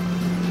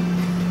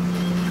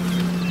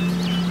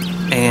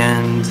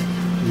 And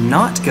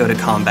not go to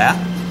combat.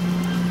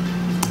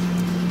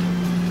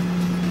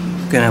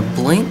 Gonna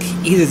blink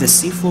either the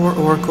Seafloor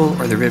Oracle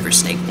or the River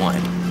Snake 1.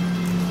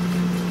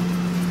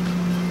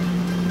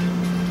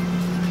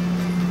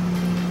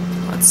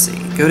 Let's see.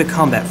 Go to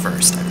combat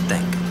first,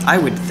 I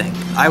would think.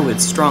 I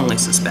would strongly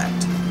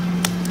suspect.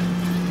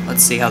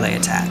 Let's see how they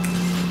attack.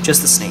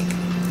 Just the snake.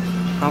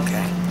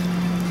 Okay.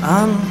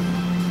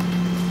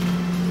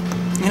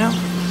 You know,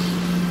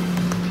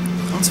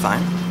 that's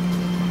fine.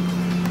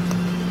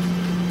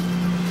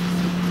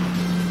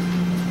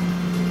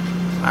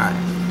 Alright.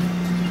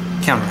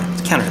 Counter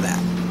that.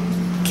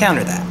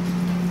 Counter that.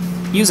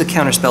 Use a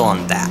counter spell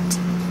on that.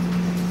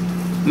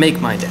 Make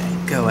my day.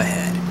 Go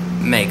ahead.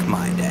 Make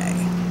my day.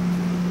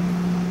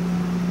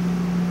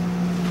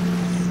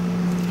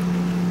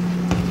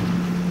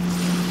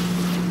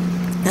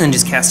 And then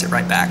just cast it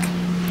right back.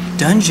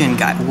 Dungeon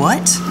Guy.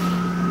 What?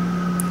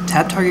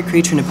 Tap target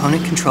creature an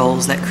opponent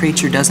controls. That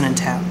creature doesn't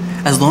untap.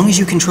 As long as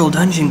you control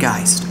Dungeon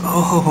Geist.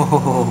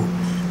 Oh,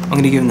 I'm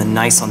going to give him the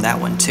nice on that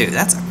one too.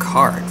 That's a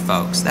card,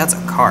 folks. That's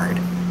a card.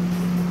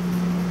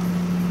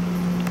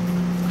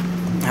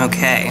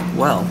 Okay,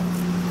 well.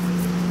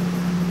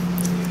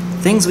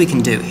 Things we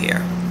can do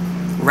here.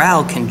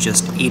 Ral can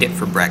just eat it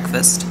for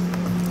breakfast.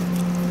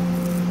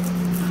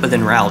 But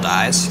then Ral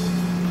dies.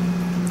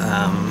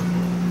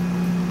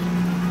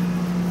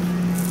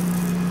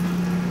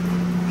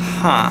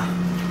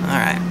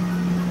 Alright.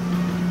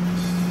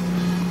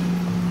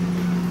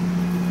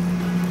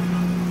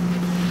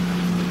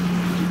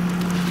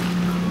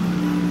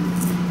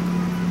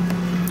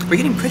 We're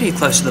getting pretty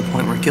close to the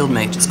point where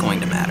Guildmage is going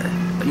to matter.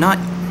 But not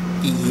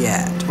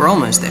yet. We're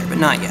almost there, but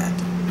not yet.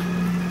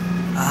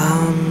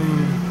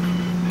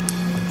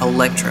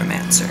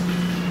 Electromancer.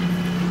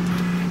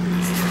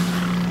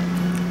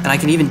 And I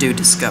can even do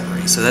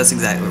Discovery, so that's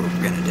exactly what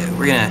we're gonna do.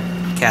 We're gonna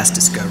cast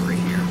Discovery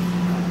here.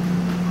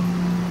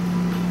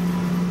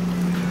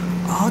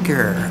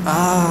 Augur.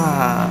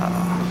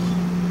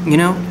 You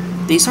know,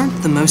 these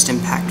aren't the most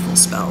impactful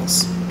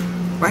spells.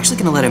 We're actually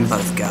gonna let them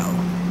both go.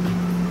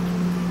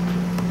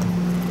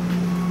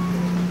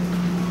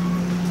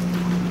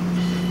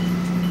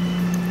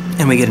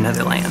 And we get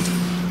another land.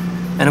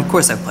 And of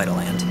course I played a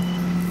land.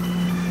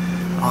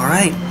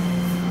 Alright.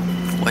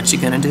 What you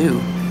gonna do?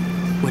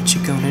 What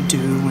you gonna do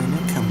when I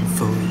come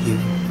for you?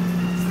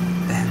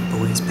 Bad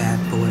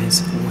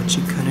boys, what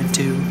you gonna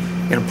do?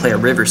 You're gonna play a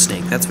river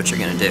snake, that's what you're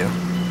gonna do.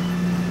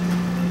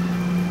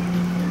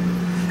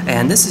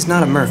 And this is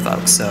not a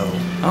merfolk, so...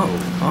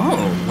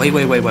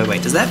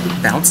 wait, does that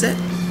bounce it?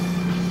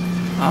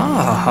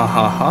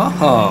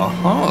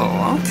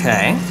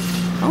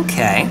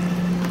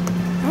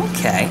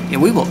 Okay, yeah,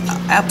 we will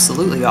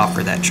absolutely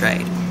offer that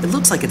trade. It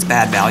looks like it's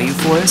bad value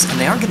for us, and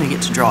they are going to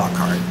get to draw a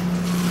card.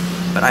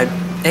 But I'd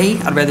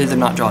rather them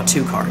not draw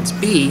 2 cards.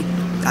 B,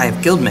 I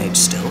have Guildmage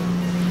still.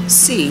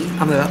 C,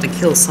 I'm about to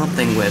kill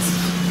something with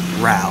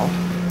Ral.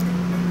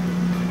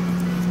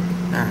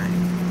 Alright,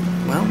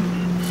 well...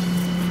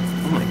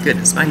 Oh my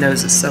goodness, my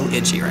nose is so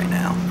itchy right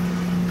now.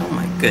 Oh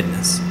my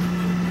goodness.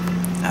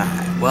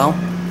 Alright, well...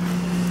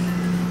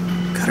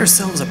 Got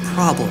ourselves a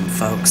problem,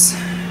 folks.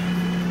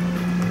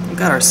 We've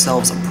got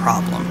ourselves a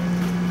problem.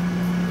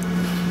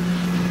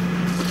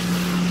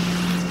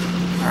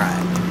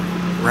 Alright.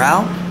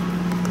 Ral,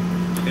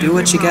 do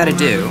what you gotta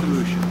do.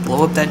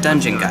 Blow up that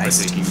Dungeon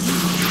Geist.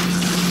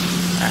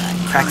 Alright,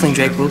 Crackling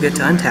Drake will get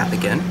to untap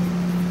again.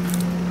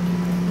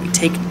 We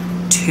take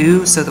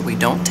 2 so that we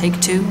don't take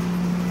 2.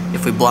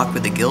 If we block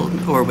with the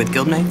Guild, or with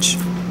Guildmage.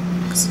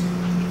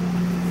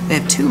 They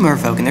have 2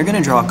 Merfolk and they're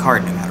gonna draw a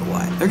card no matter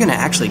what.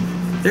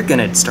 They're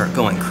gonna start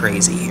going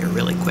crazy here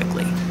really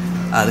quickly.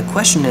 The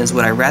question is,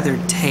 would I rather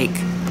take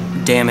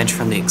damage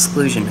from the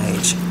Exclusion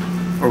Mage,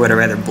 or would I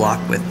rather block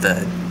with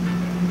the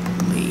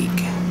League?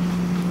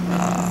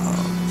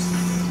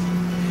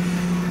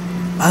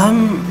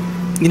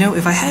 You know,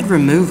 if I had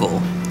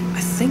removal, I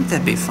think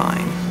that'd be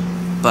fine,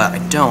 but I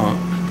don't.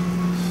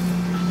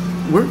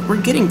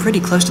 We're getting pretty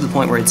close to the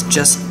point where it's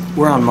just,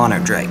 we're on mono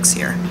Drakes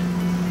here.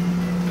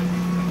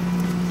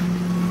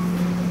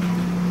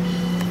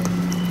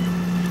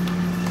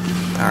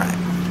 Alright.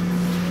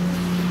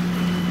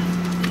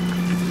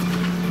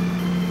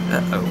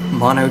 Uh-oh,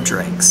 mono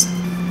Drakes.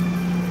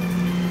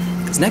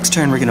 Because next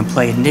turn we're gonna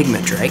play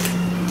Enigma Drake.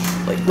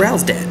 Like,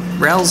 Ral's dead.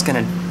 Ral's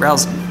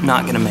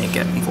not gonna make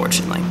it,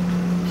 unfortunately.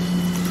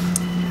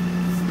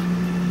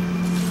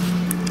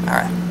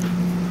 Alright.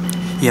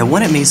 Yeah,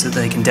 1 at me so that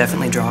they can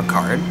definitely draw a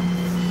card.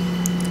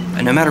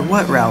 And no matter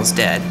what, Ral's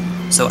dead.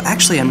 So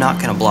actually I'm not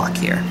gonna block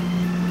here.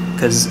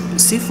 Because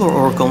Seafloor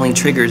Orc only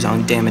triggers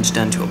on damage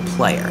done to a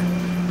player.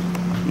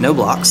 No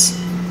blocks.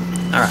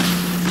 Alright.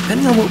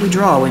 Depending on what we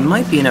draw, we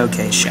might be in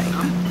okay shape.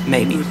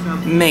 Maybe.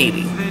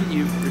 Maybe.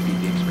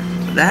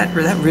 That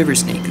River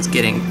Sneak is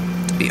getting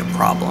to be a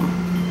problem.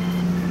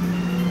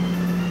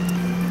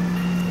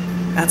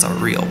 That's a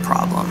real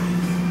problem.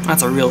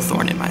 That's a real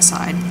thorn in my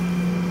side.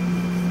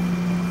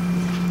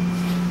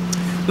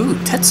 Ooh,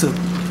 Tetsuko.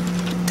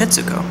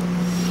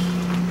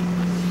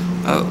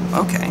 Oh,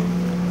 okay.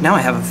 Now I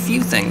have a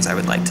few things I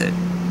would like to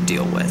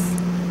deal with.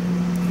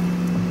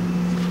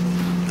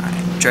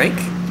 Alright,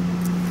 Drake.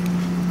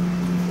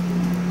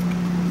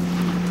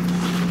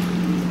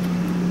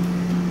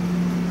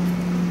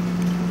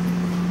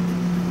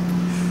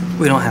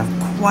 We don't have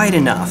quite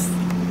enough.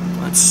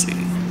 Let's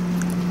see.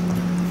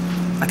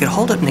 I could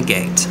hold up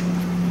Negate.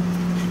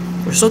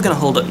 We're still gonna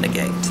hold up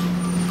Negate.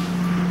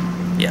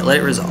 Yeah, let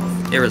it resolve.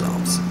 It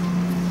resolves.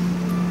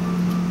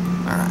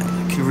 Alright,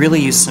 I could really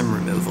use some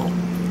removal.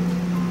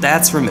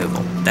 That's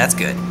removal. That's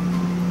good.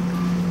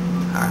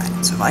 Alright,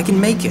 so if I can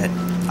make it,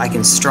 I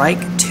can strike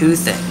 2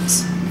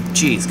 things.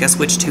 Geez, guess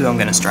which 2 I'm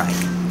gonna strike.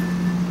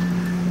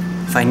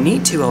 If I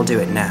need to, I'll do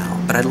it now,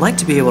 but I'd like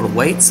to be able to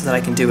wait so that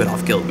I can do it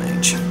off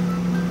Guildmage.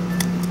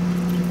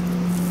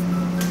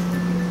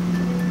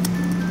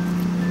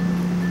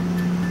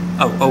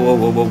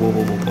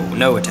 Oh,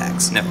 no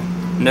attacks, no.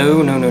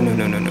 No.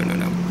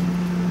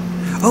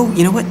 Oh,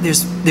 you know what?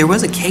 There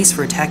was a case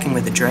for attacking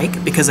with a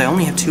Drake, because I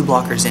only have 2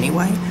 blockers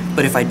anyway,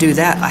 but if I do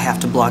that, I have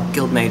to block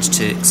Guildmage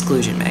to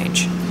Exclusion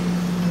Mage.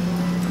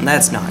 And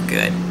that's not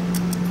good.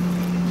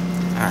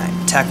 Alright,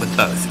 attack with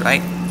both,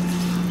 right?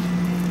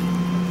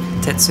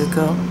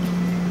 Tetsuko.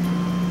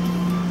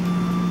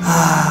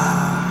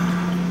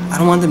 I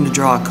don't want them to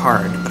draw a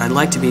card, but I'd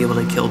like to be able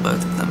to kill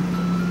both of them.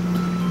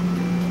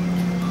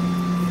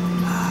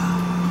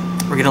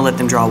 We're gonna let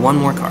them draw one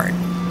more card.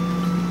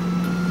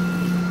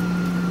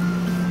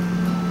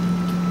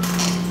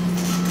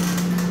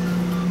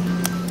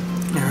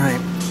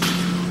 Alright.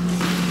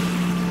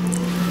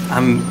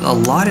 A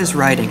lot is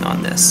riding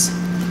on this.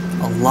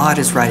 A lot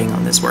is riding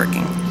on this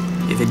working.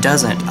 If it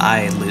doesn't,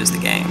 I lose the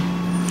game.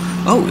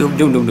 Oh, no,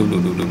 no, no, no, no,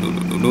 no, no,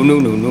 no, no,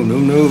 no, no, no,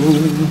 no.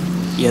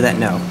 Yeah, that,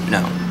 no.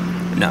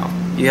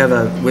 You have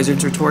a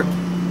Wizard's Retort?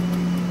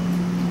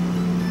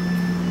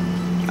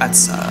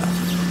 That's,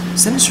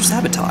 Sinister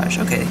Sabotage.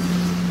 Okay.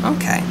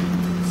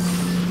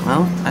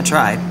 Well, I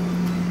tried.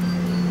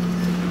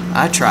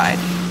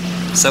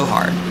 So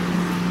hard.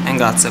 And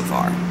got so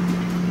far.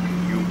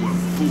 You were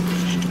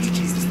forced. It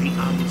is the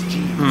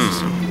MtG.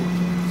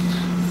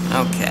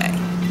 Okay.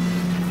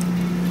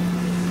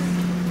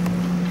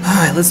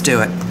 Alright, let's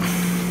do it.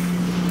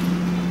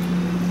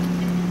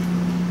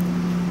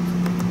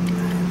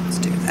 Let's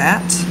do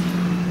that.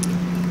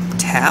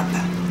 Tap.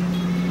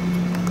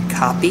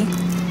 Copy.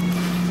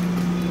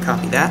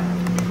 Copy that.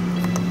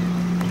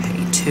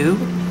 Pay 2.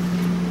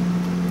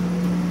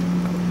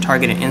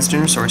 Target an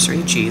instant or sorcery.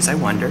 Jeez, I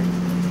wonder.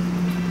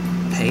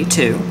 Pay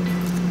 2.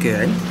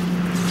 Good.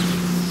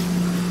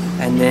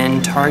 And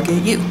then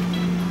target you.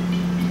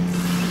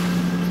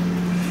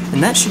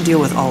 And that should deal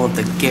with all of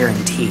the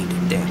guaranteed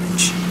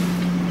damage.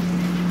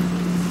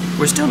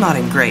 We're still not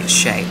in great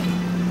shape.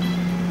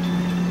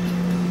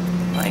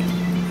 Like,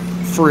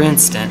 for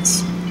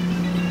instance,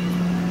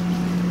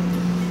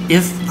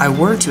 if I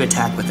were to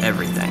attack with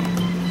everything,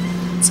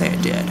 say I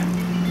did,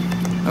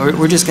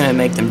 we're just gonna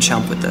make them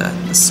chump with the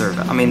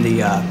Servo. I mean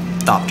the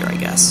Thopter, I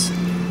guess.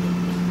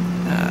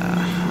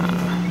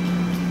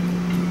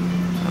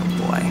 Oh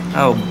boy.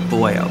 Oh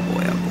boy, oh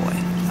boy, oh boy.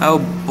 Oh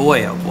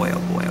boy, oh boy, oh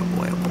boy, oh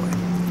boy, oh boy.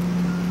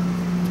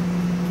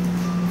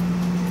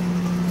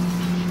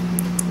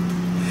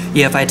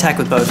 Yeah, if I attack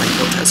with both, I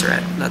kill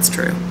Tezzeret. That's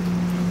true.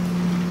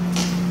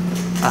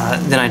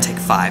 Then I take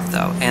 5,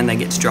 though, and they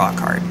get to draw a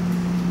card.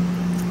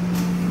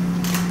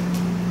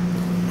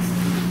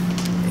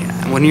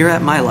 Yeah, and when you're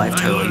at my life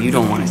total, you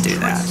don't want to do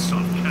that.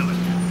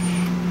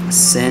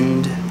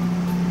 Send...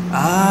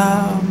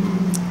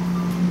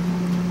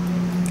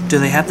 do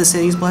they have the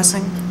City's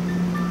Blessing?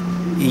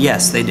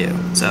 Yes, they do.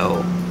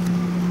 So...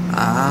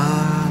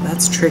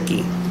 that's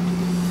tricky.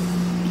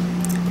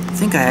 I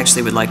think I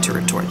actually would like to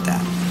retort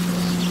that.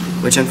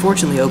 Which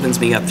unfortunately opens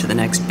me up to the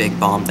next big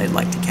bomb they'd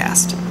like to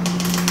cast.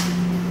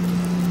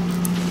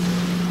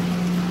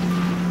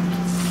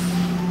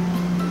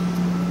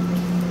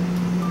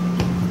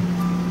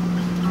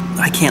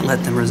 I can't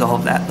let them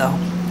resolve that, though.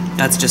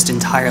 That's just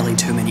entirely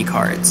too many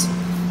cards.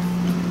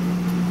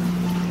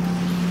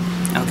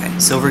 Okay,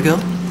 Silver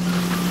Guild?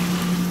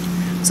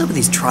 What's up with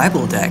these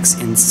tribal decks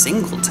in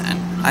Singleton?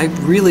 I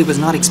really was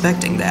not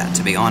expecting that,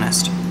 to be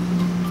honest.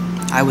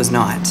 I was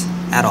not,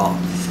 at all.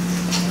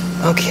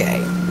 Okay,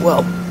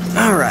 well,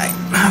 alright.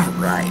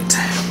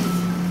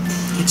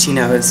 Itchy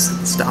nose,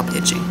 stop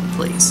itching,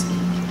 please.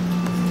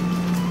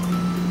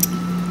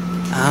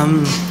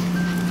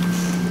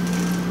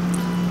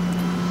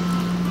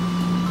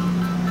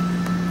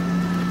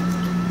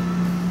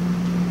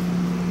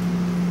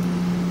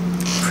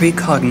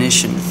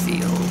 Precognition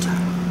Field.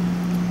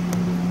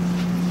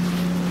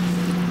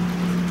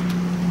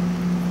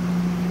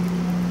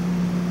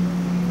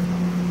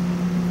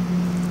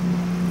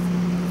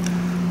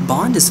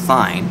 Bond is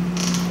fine,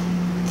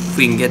 if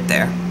we can get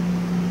there.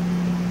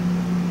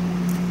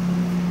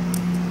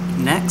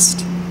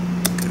 Next,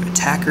 go to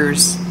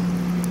attackers.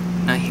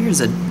 Now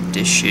here's a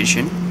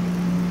decision.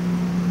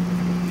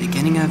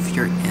 Beginning of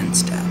your end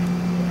step.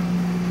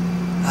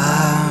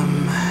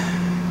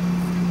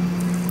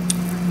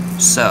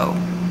 So,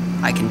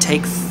 I can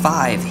take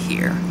 5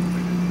 here,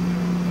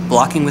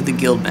 blocking with the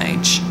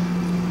Guildmage,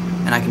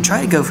 and I can try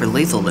to go for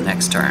lethal the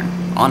next turn,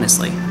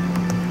 honestly.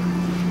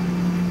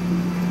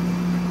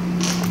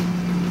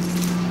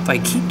 If I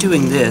keep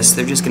doing this,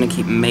 they're just going to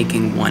keep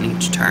making 1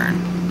 each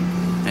turn.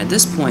 And at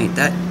this point,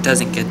 that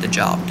doesn't get the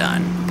job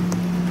done.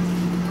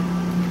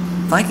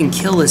 If I can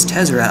kill this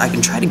Tezzeret, I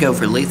can try to go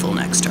for lethal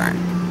next turn.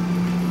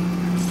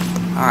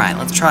 Alright,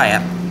 let's try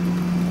it.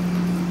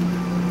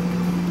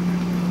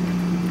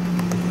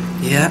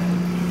 Yep.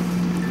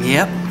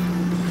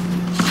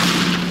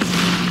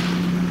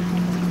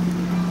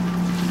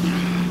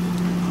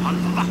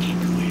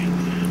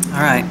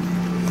 Alright.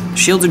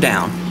 Shields are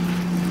down.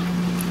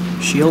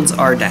 Shields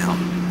are down.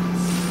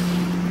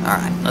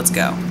 Alright, let's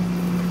go.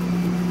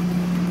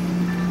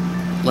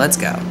 Let's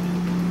go.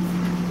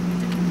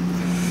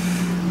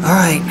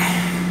 Alright.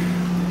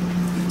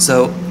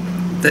 So,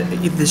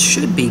 this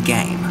should be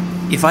game.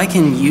 If I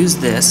can use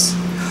this...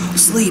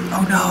 Sleep!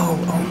 Oh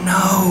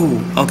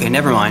no! Okay,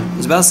 never mind. I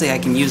was about to say I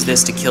can use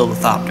this to kill the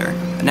Thopter,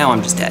 but now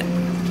I'm just dead.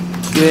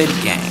 Good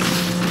game.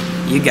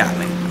 You got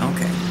me.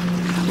 Okay.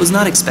 Was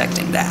not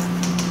expecting that.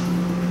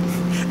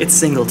 It's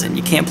Singleton.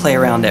 You can't play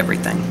around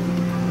everything.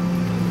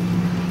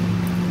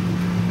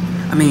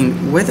 I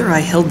mean, whether I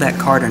held that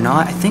card or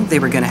not, I think they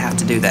were going to have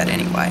to do that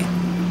anyway.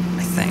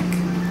 I think.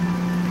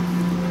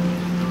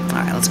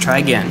 Alright, let's try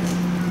again.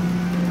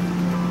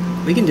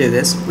 We can do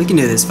this. We can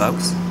do this,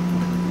 folks.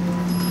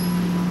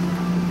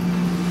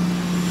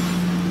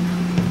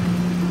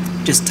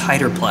 Just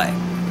tighter play.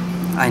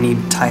 I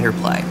need tighter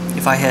play.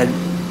 If I had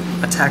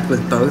attacked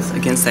with both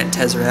against that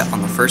Tezzeret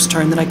on the first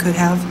turn that I could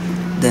have,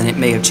 then it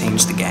may have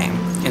changed the game,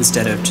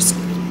 instead of just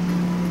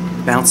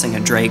bouncing a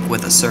Drake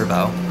with a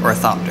Servo or a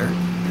Thopter.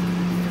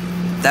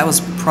 That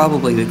was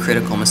probably the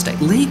critical mistake.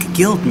 League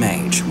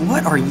Guildmage,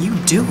 what are you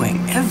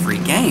doing every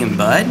game,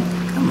 bud?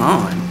 Come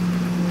on.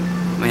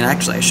 I mean,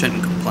 actually, I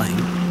shouldn't complain.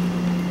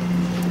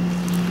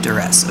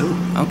 Duress. Ooh,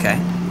 okay.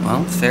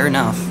 Well, fair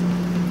enough.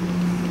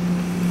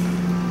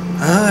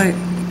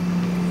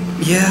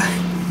 Yeah.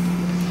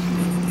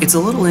 It's a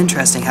little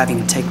interesting having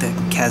to take the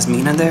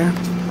Kasmina there.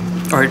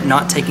 Or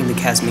not taking the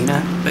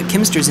Kasmina, but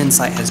Chemist's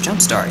Insight has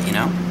Jumpstart, you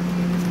know?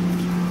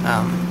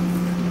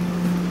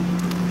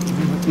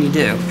 What can you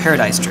do?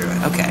 Paradise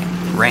Druid. Okay.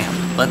 Ramp.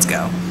 Let's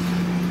go.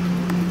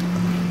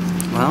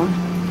 Well,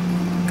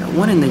 got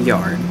one in the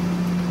yard.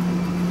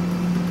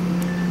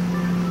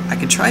 I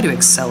could try to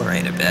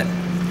accelerate a bit.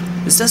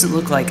 This doesn't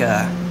look like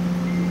a...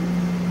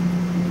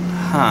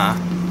 Huh.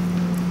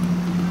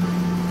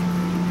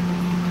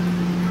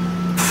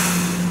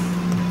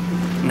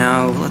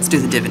 No, let's do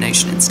the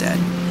Divination instead.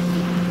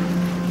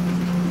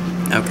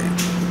 Okay.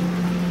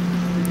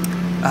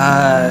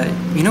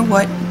 You know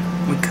what?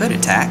 We could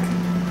attack.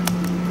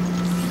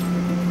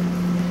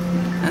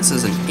 This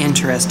is an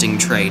interesting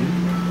trade.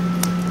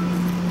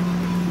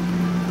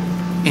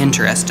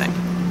 Interesting.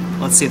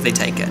 Let's see if they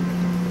take it.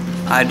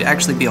 I'd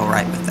actually be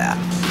alright with that.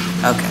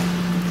 Okay.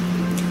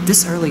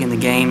 This early in the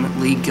game,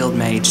 League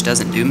Guildmage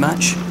doesn't do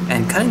much,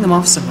 and cutting them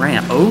off some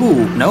ramp.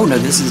 Oh, no,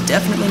 this is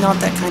definitely not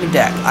that kind of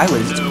deck. I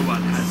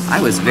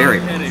was very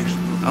wrong.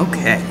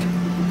 Okay.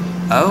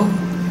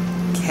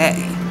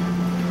 Okay.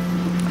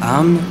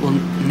 Well,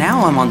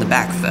 now I'm on the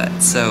back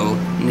foot, so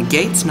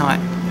Negate's not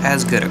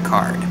as good a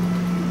card.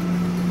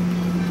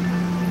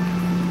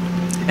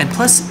 And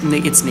plus,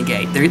 it's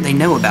Negate. They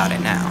know about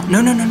it now.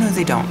 No,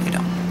 they don't.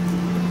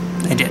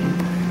 They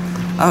didn't.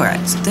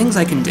 Alright, so things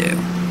I can do.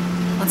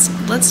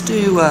 Let's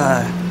do, if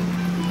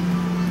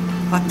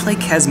I play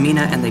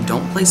Kasmina and they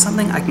don't play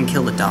something, I can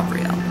kill the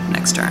Davriel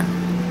next turn.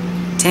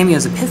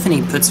 Tamiyo's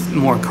Epiphany puts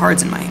more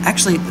cards in my...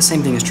 Actually, the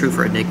same thing is true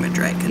for Enigma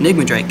Drake.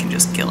 Enigma Drake can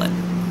just kill it.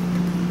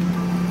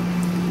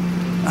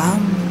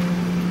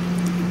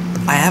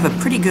 I have a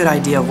pretty good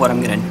idea of what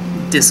I'm gonna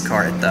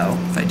discard, though,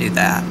 if I do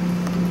that.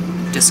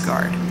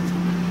 Discard.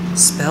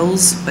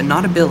 Spells, but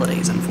not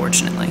abilities,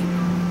 unfortunately.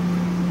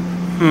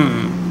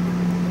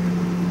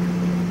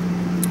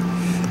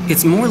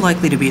 It's more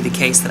likely to be the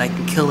case that I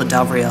can kill a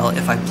Davriel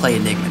if I play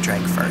Enigma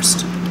Drake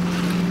first.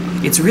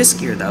 It's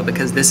riskier, though,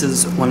 because this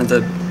is one of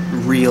the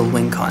real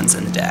win cons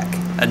in the deck.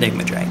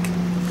 Enigma Drake.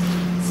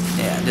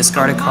 Yeah,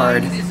 discard a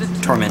card,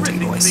 Tormenting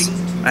Voice.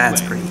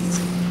 That's pretty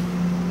easy.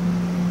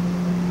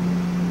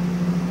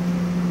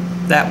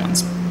 That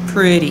one's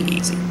pretty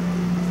easy.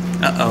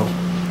 Uh-oh.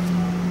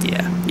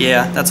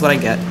 Yeah, that's what I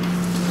get.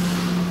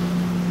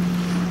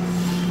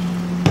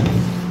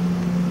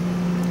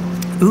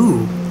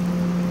 Ooh.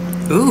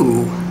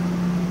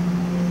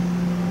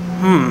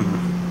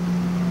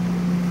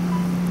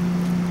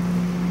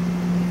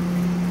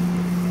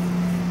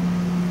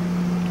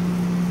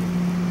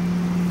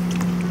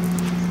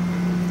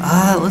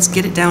 Let's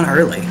get it down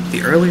early.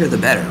 The earlier the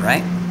better,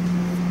 right?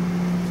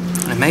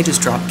 I may just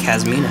drop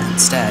Kasmina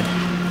instead.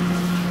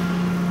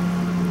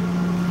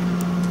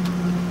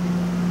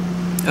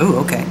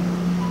 Oh, okay.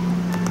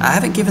 I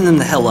haven't given them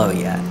the hello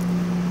yet.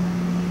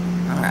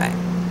 Alright.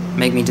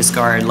 Make me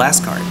discard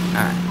last card.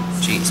 Alright.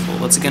 Jeez, well,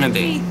 what's it gonna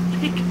be?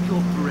 Pick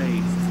your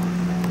brain.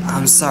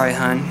 I'm sorry,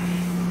 hun.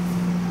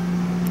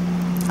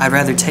 I'd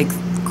rather take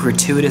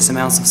gratuitous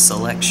amounts of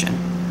selection.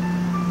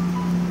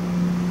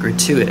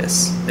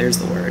 Gratuitous. There's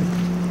the word.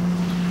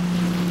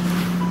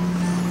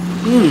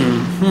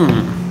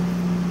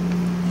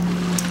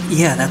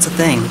 Yeah, that's a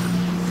thing.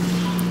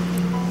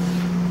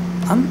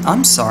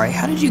 I'm sorry,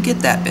 how did you get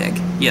that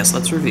big? Yes,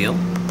 let's reveal.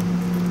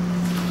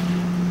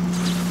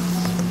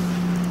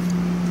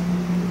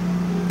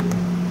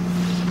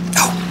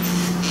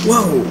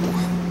 Oh!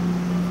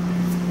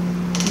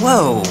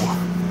 Whoa!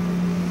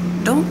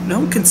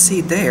 Don't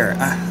concede there.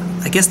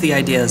 I guess the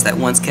idea is that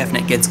once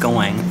Kefnet gets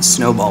going,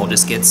 Snowball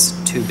just gets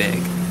too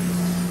big.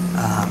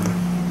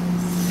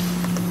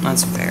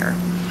 That's fair.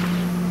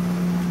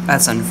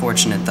 That's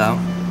unfortunate, though.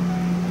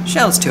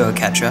 Shoutouts to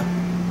Oketra.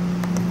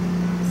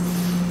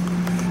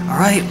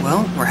 Alright,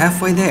 well, we're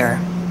halfway there.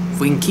 If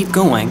we can keep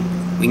going,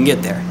 we can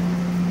get there.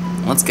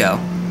 Let's go.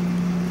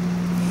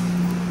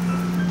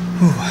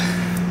 Whew.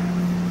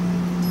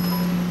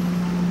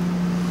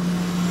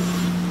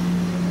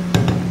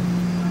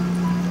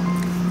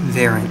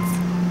 Varanth.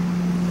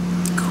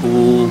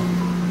 Cool.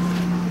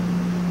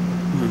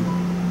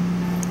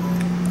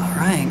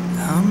 Alright,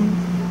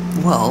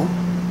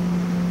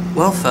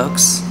 well,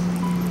 folks,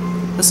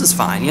 this is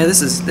fine. Yeah,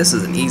 this is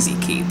an easy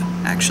keep.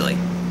 actually.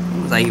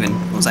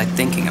 What was I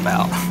thinking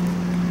about?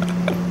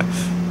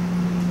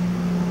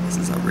 This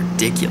is a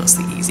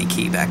ridiculously easy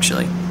keep,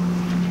 actually.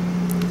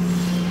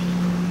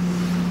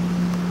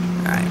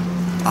 Alright,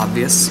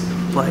 obvious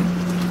play.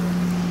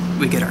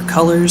 We get our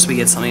colors, we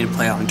get something to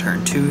play on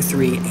turn 2,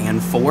 3,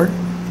 and 4.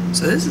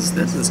 So this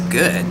is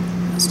good.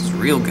 This is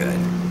real good.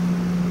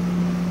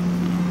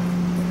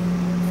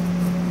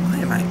 Why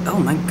am I... Oh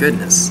my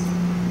goodness.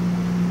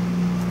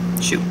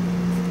 Shoot.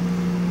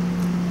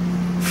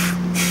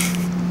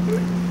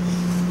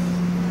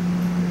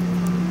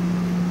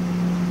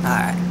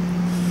 Alright.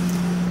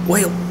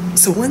 Well,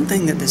 so one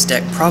thing that this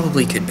deck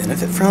probably could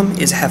benefit from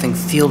is having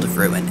Field of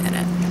Ruin in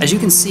it. As you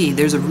can see,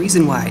 there's a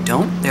reason why I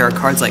don't. There are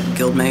cards like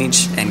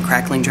Guildmage and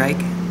Crackling Drake.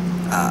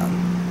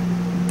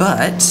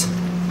 Let's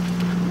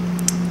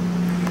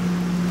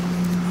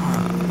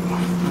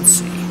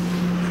see.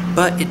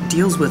 But it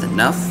deals with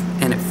enough,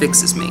 and it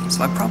fixes me,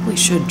 so I probably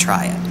should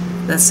try it.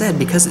 That said,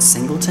 because it's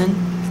Singleton,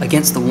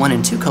 against the 1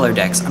 and 2 color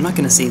decks, I'm not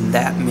going to see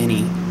that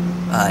many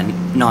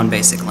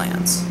non-basic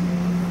lands.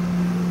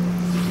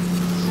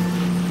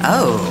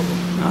 Oh,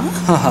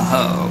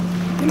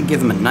 I'm gonna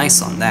give him a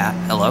nice on that.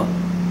 Hello?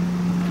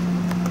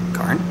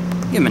 Karn?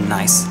 Give him a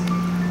nice.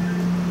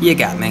 You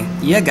got me.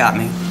 You got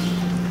me.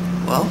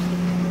 Well,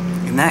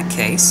 in that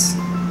case,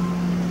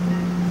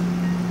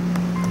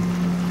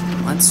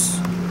 let's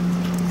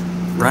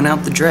run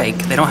out the Drake.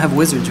 They don't have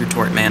Wizard's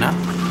Retort mana.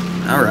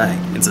 Alright,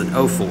 it's an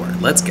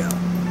 0-4. Let's go.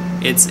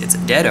 It's a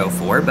dead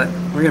 0-4, but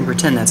we're gonna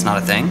pretend that's not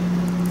a thing.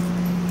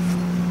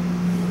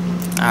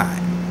 Alright.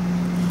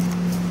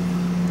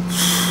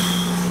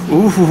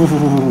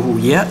 Ooh,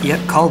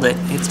 yep, called it.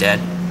 It's dead.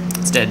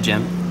 It's dead,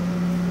 Jim.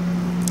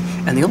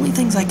 And the only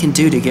things I can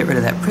do to get rid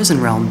of that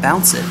Prison Realm,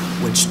 bounce it,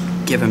 which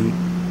give him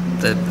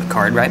the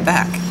card right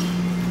back.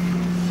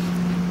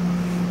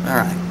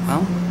 Alright,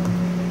 well,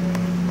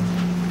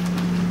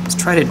 let's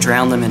try to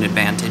drown them in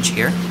advantage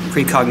here.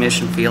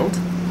 Precognition Field.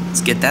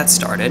 Let's get that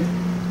started.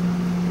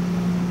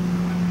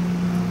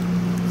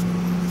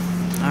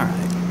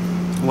 Alright,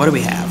 what do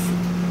we have?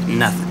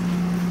 Nothing.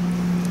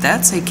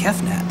 That's a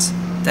Kefnet.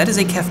 That is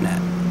a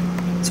Kefnet.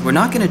 So we're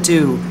not going to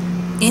do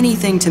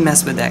anything to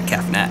mess with that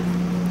Kefnet.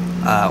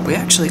 We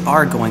actually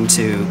are going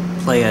to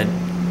play a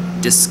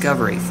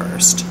Discovery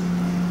first.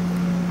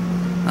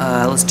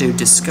 Let's do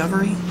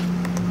Discovery.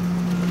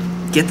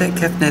 Get that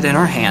Kefnet in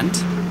our hand.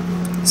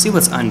 See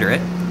what's under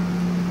it.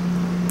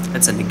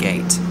 That's a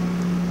Negate.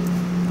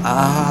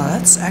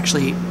 That's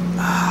actually...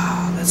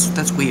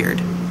 that's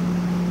weird.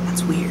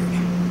 That's weird.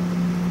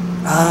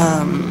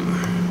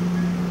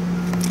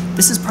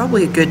 This is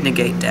probably a good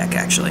Negate deck,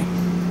 actually.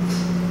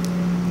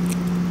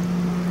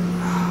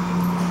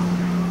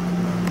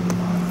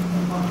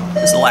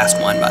 This is the last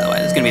one, by the way.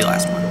 This is going to be the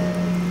last one.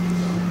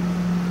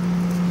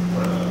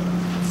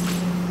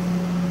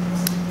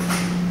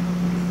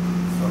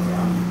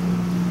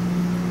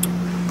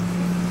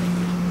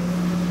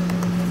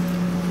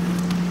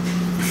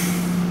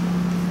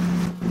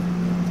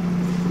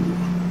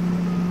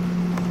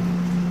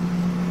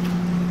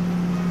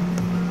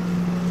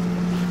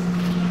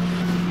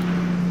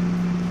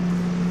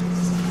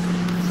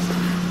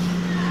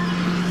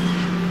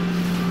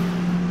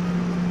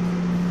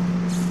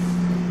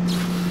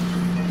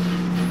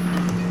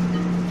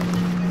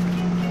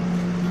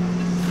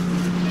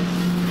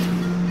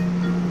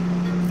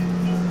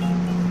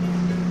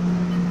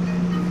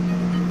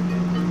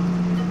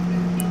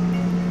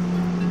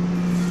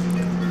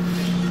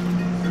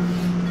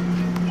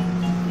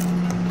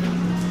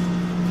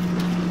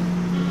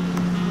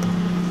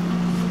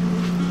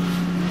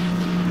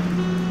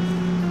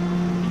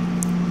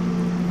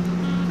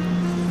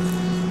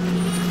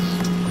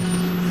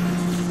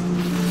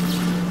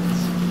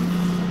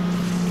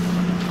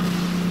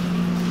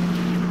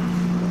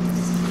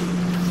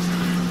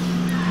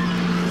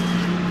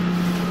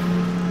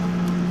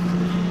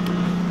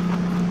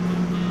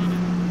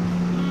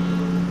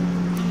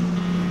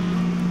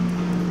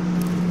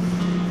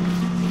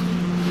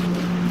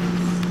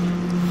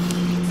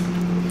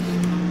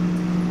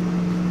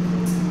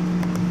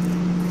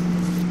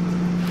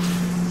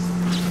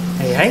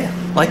 Hey,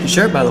 like your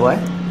shirt, by the way.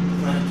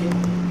 Thank you.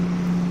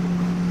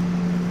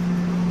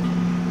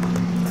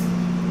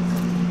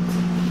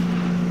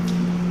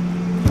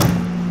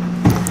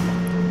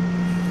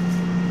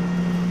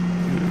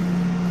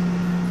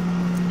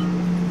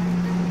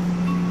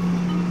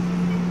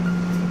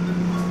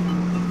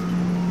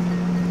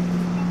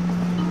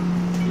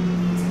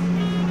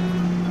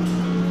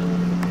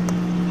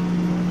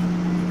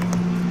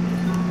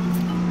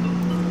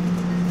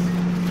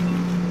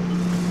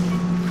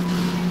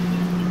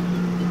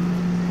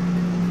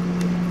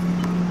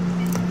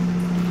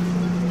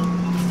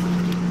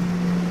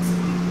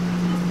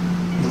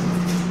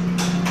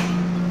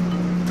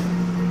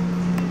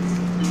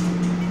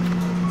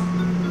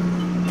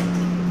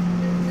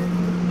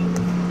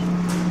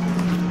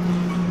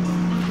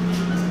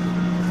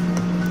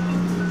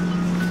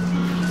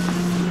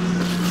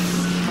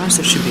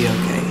 Narset should be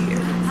okay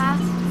here.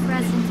 Past,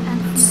 present, and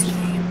future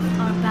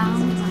are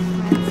bound by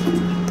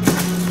present.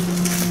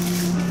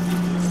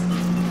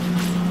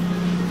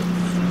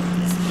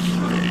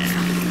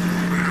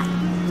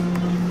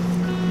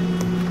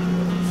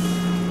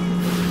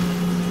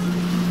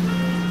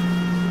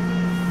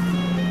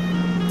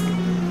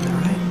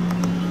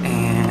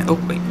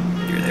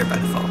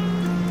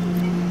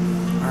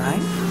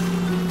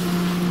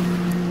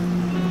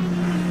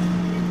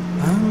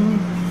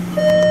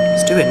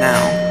 do it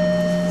now.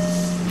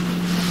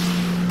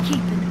 Keep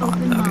an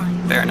open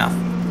mind. Fair enough.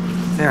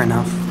 Fair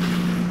enough.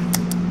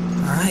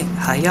 Alright,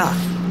 hiya.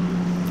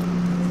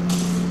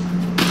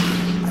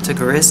 I took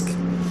a risk,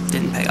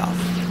 didn't pay off.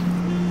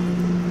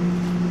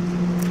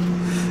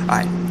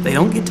 Alright, they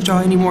don't get to draw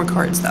any more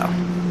cards though.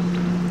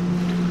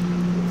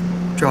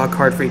 Draw a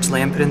card for each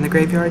land put in the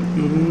graveyard?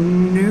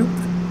 Nope.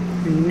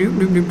 Nope,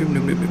 nope, nope, nope,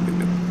 nope, nope, nope,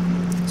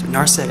 nope. So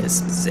Narset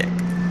is sick.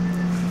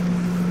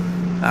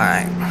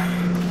 Alright.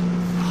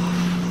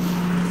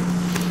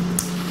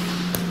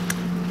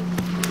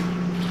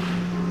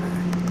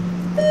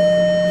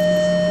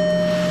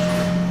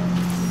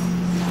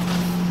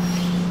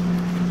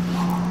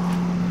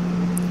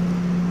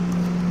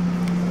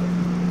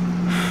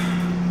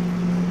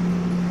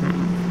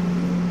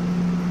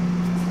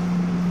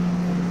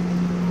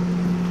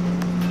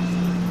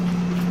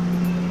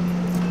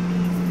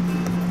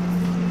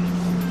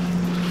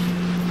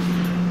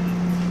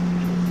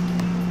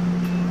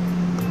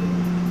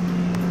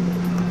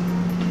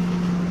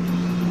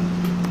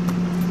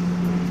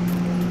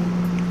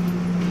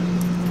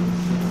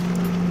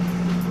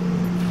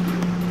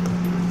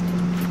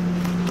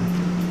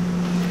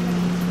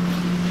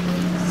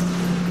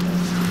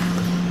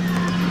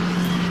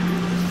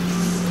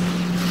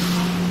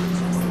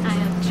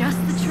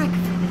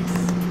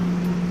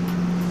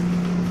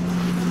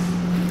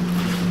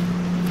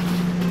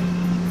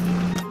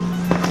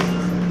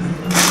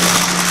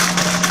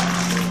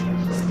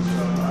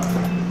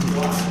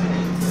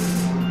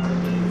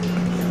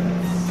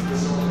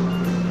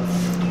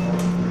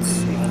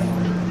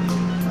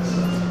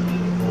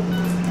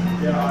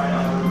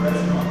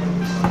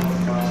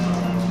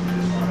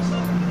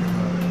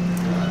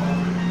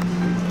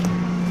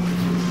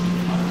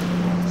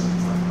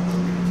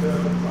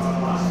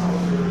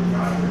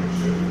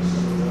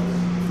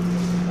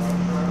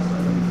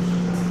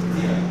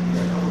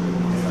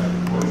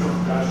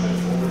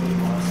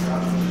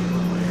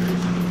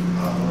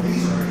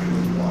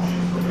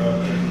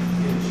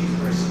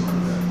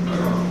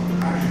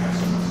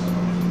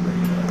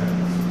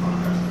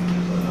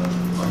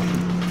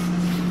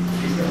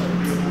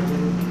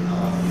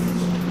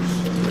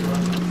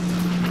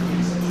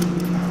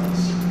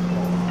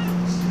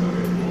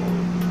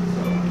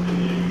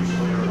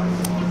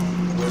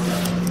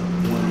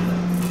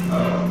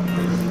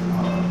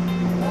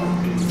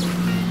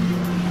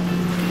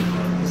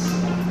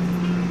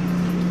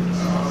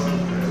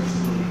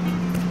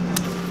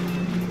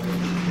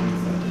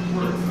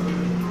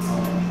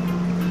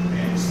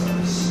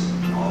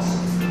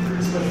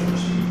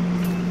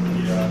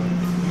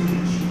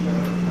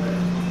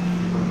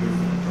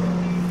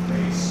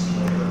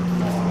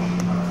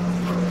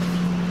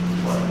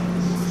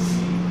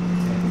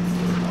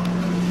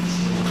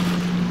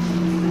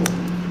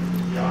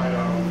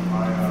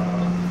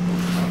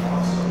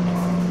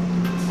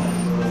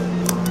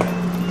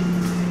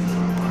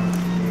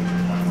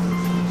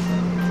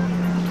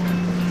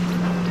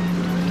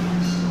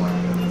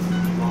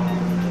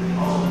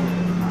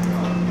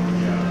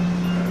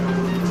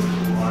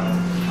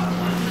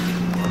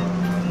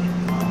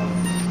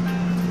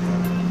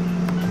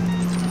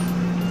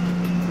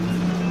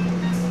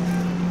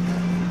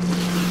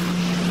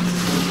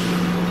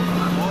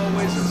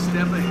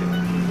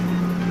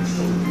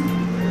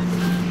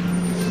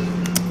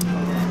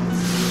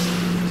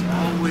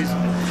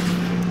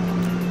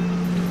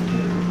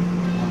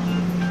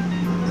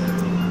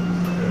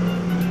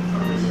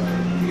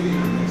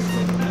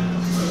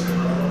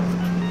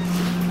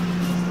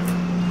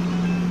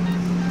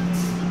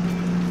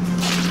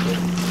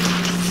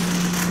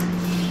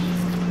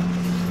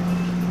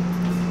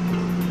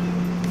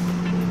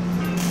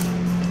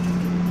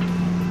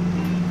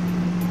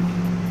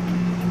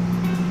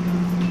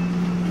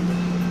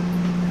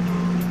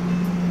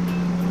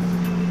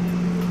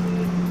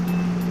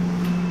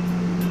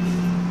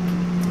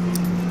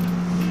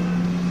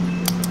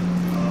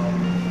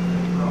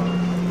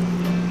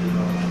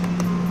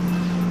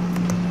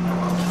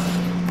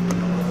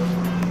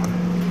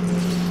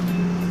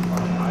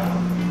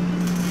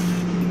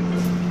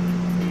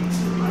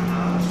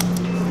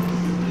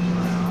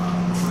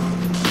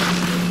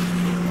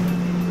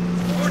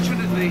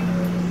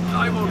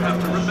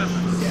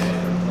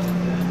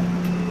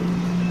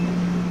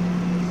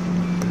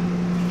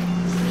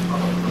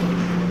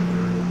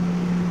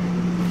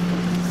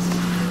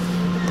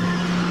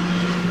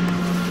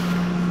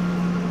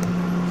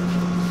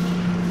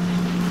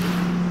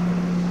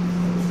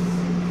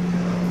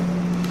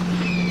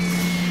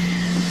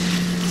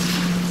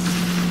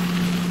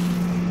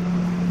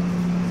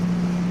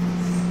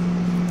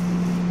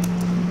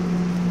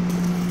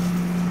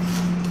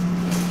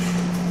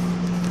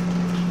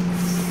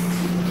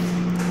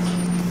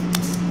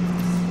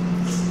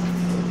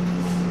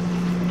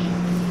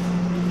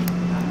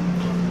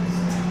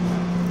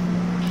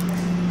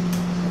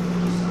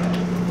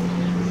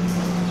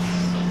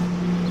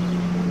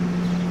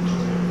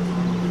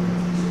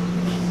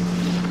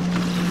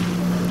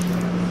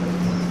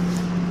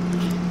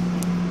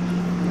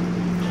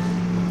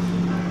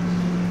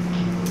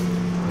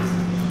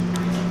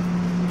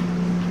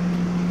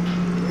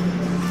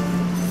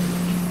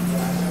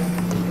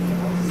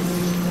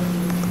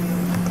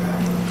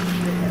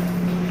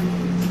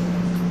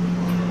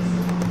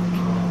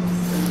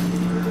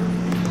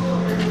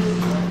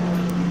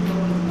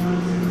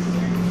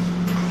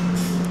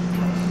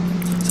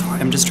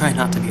 I'm just trying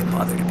not to be a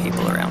bother to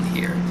people around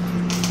here.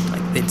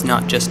 Like, it's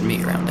not just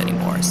me around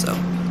anymore, so,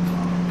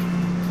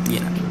 you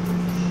know.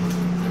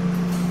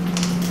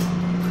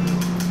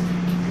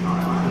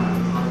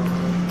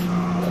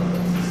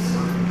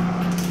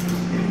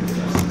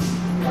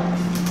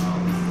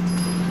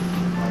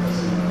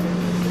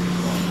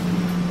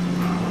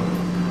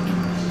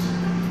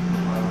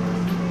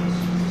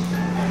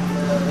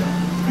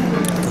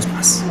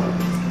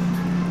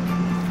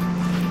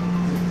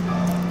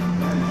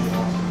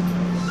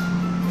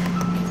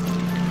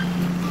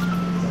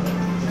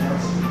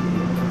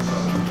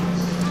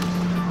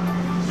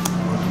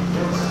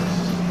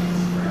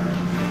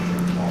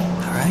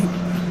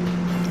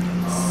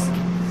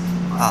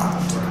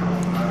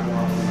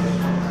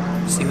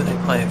 See what they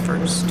play at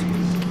first. Okay.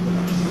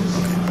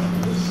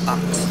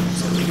 Opt.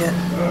 So we get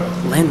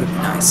land would be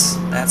nice.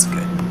 That's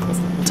good.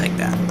 We'll take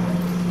that.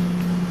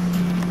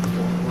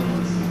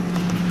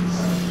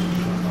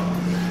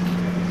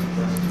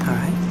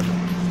 Alright.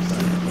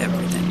 Get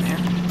everything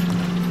there.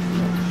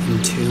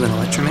 Into an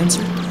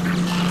Electromancer.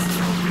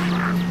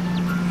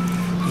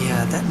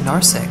 Yeah, that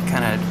Narset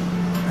kinda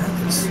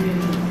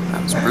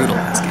that was brutal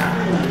last game.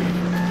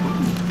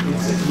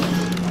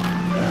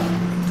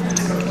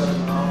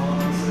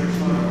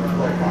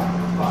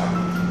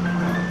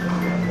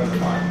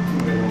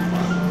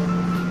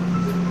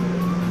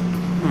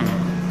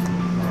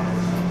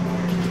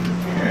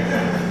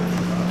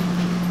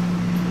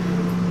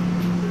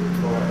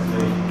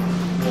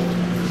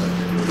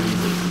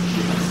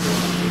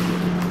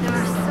 There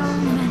are so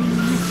many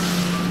myths.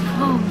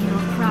 Home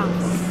your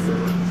prowess.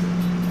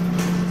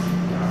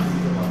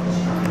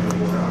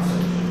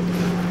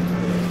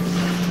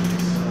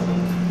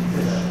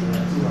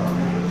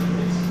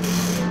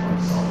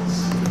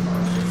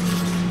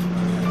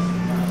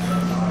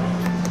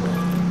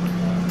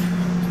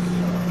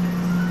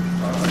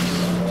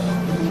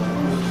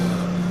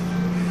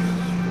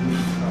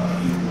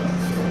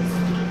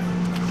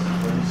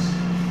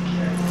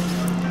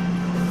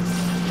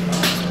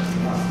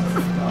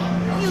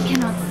 You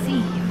cannot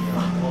see your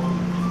father.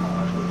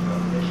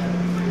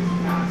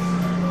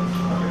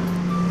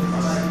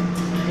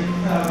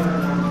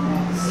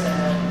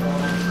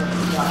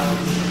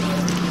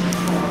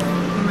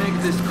 Make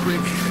this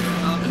quick.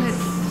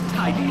 Let's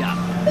tidy up.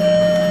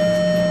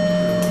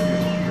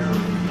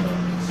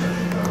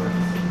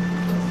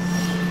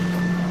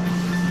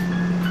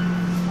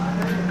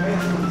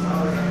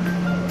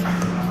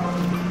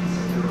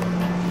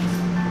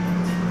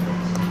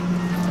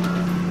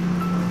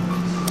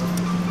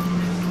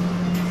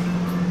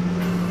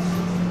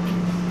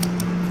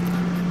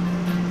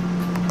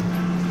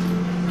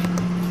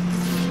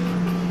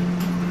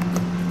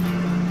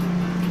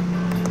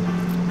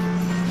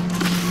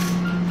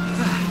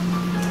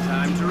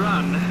 Time to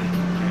run.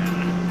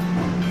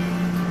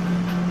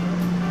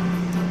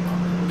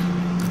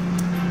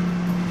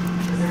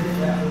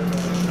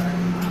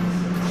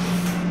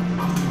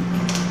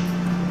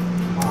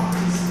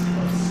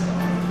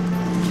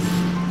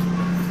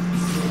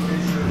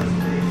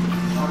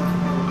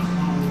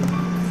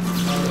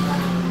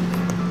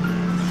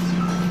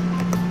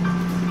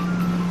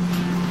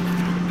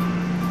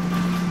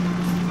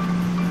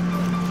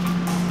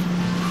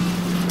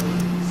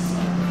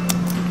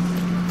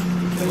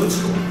 It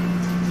looks cool.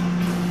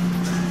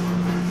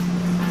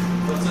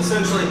 It's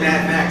essentially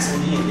Mad Max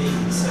and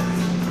D&D, so.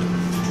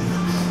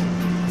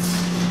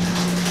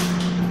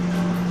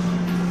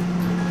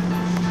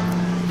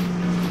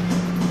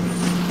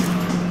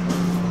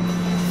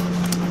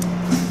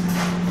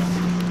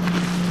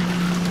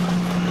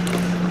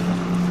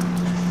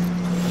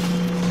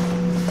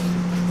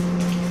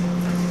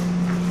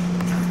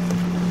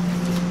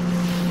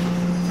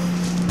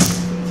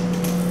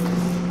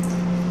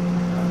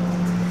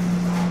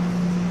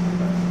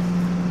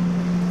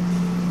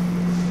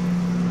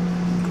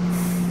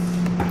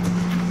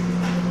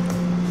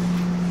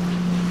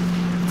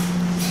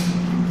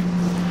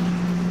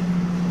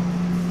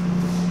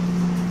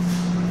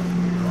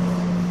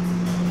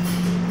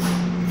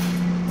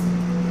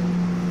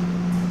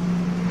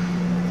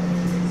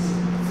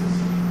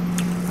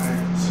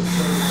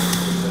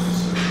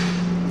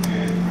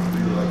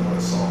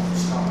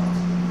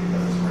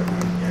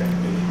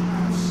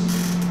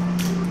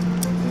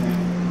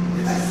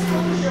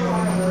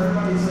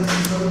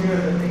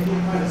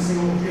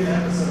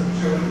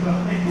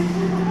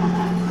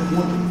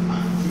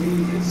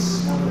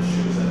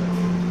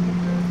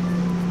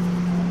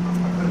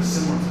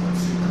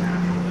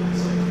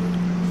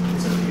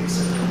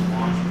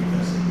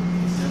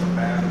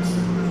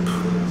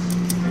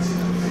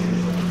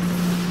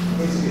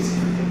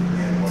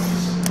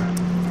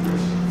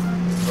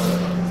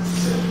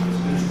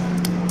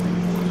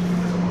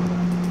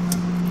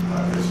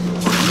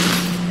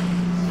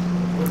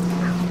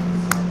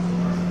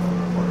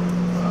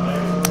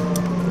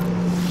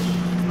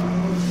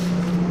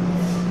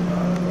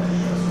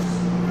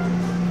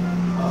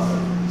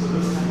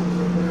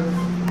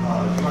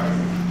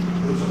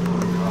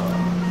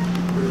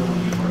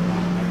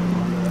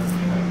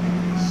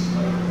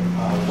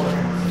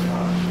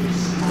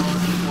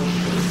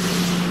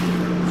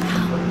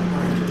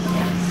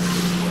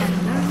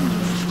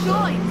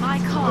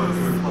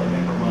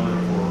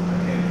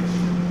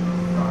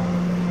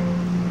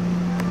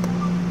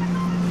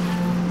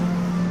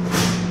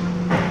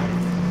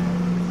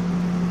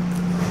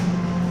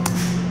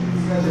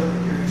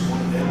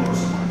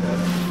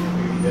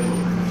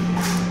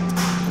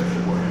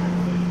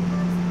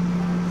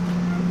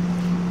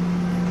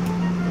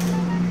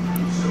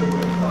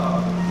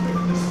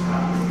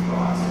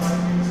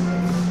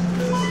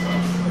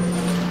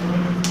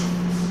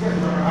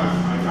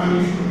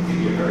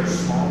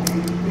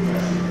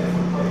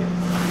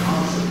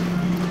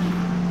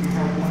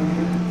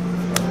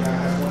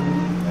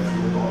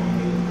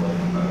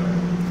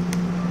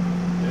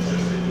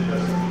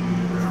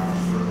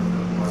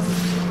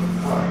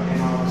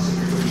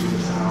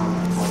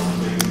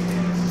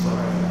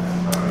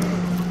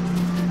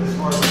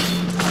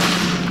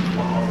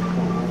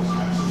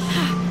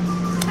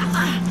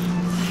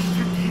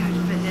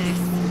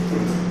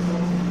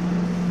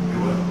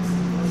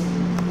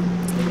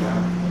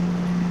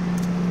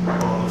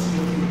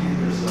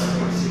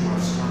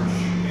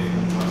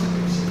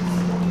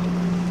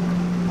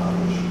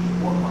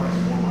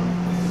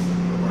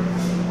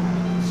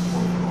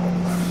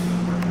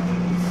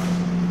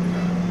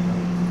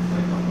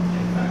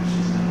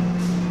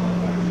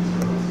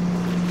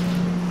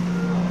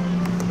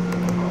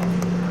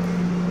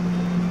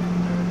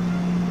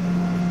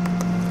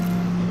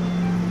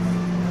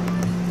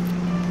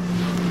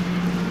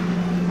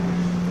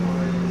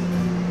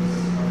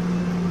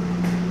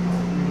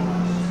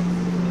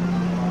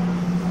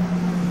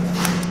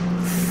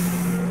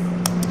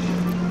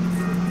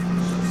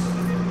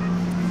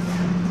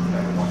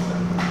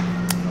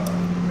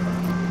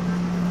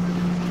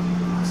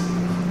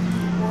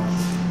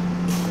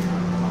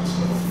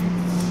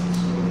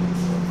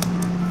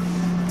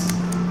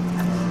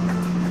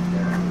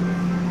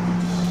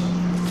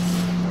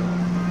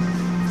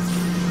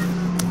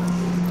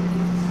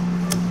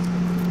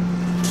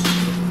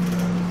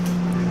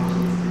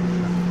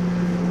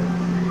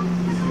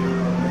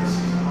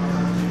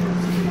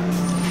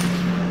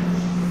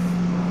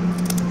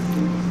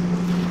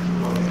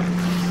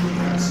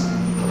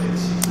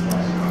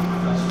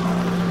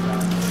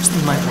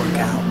 Might work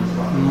out.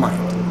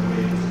 Might.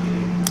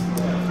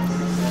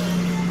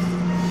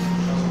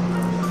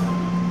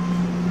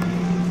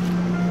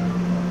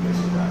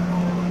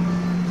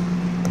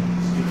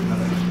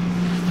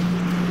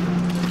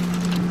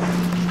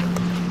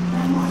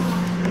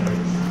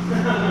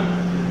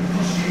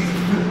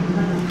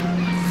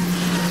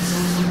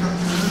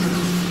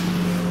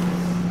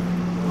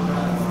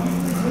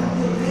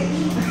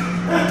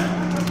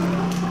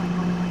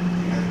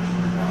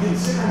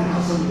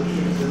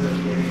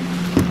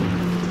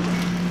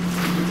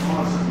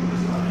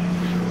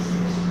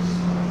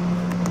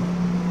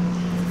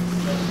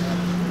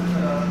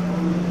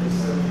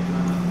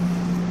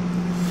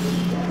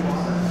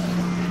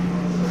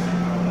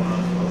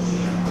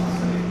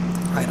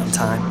 Right on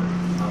time,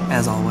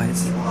 as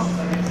always.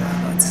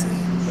 Let's see.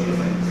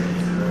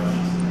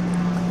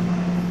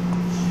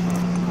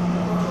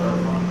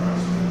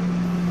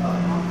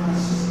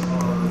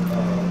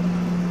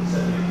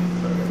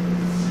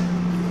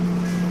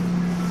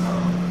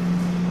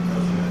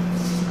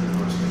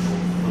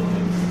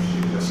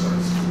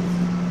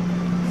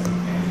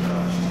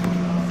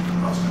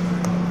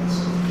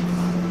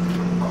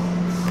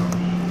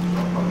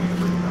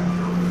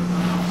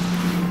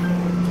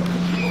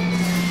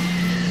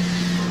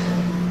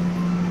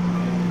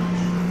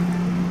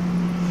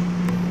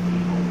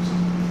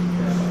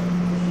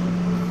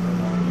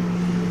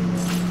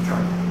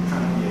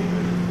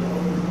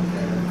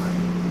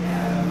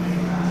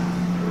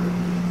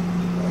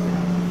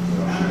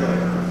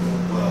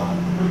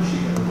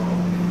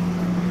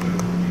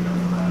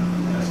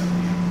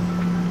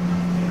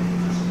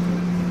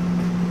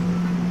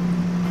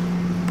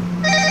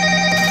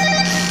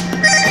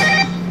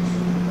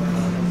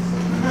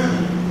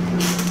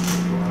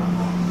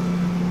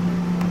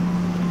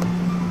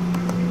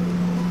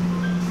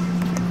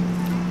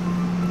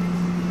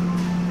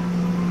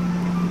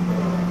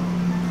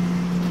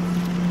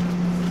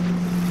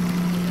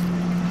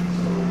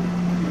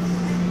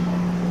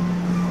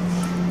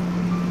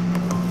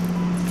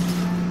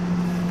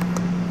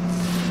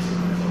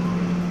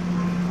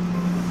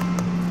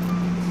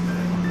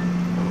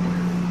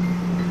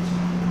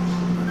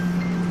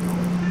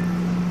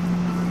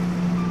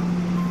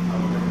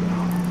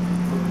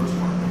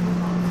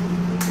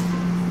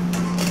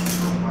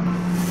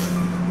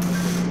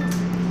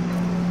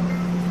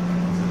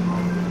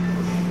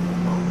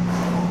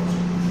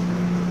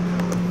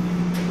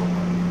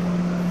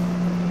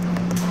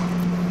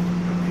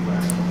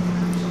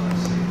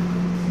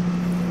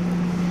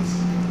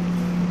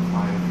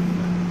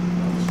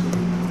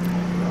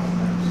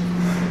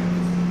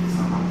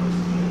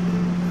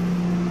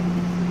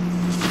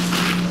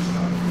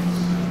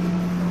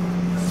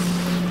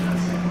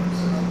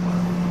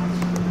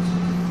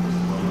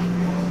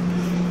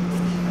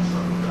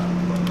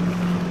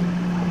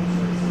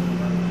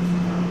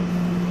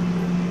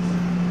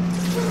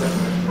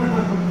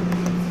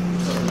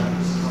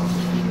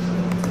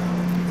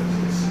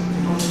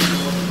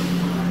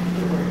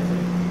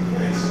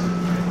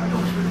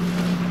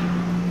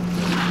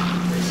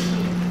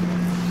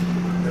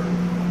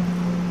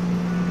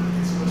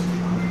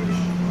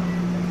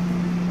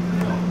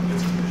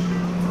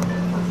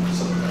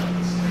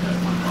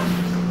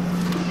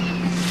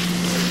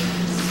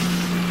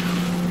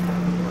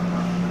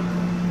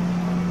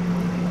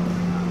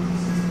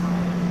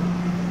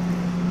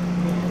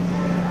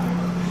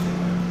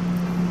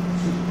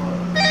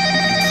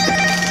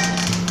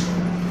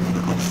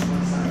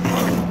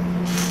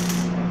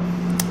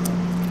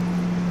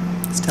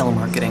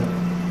 Telemarketing.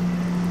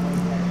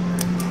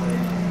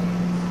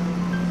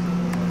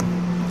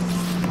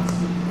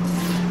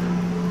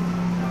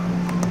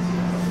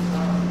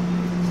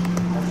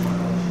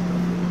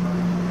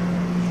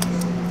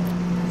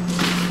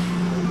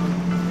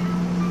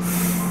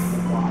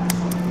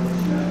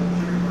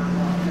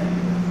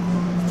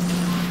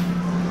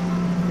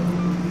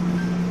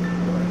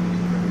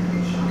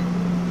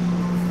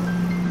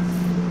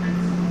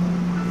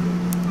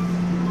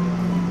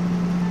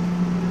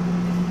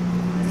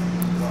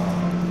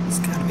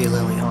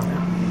 Liliana.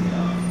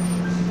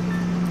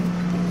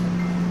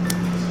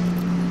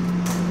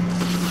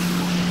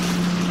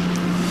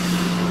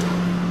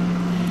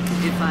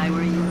 If I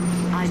were you,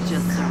 I'd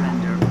just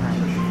surrender,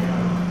 right?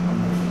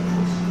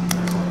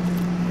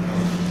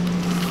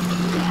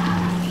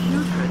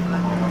 Neutral,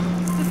 but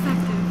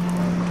effective.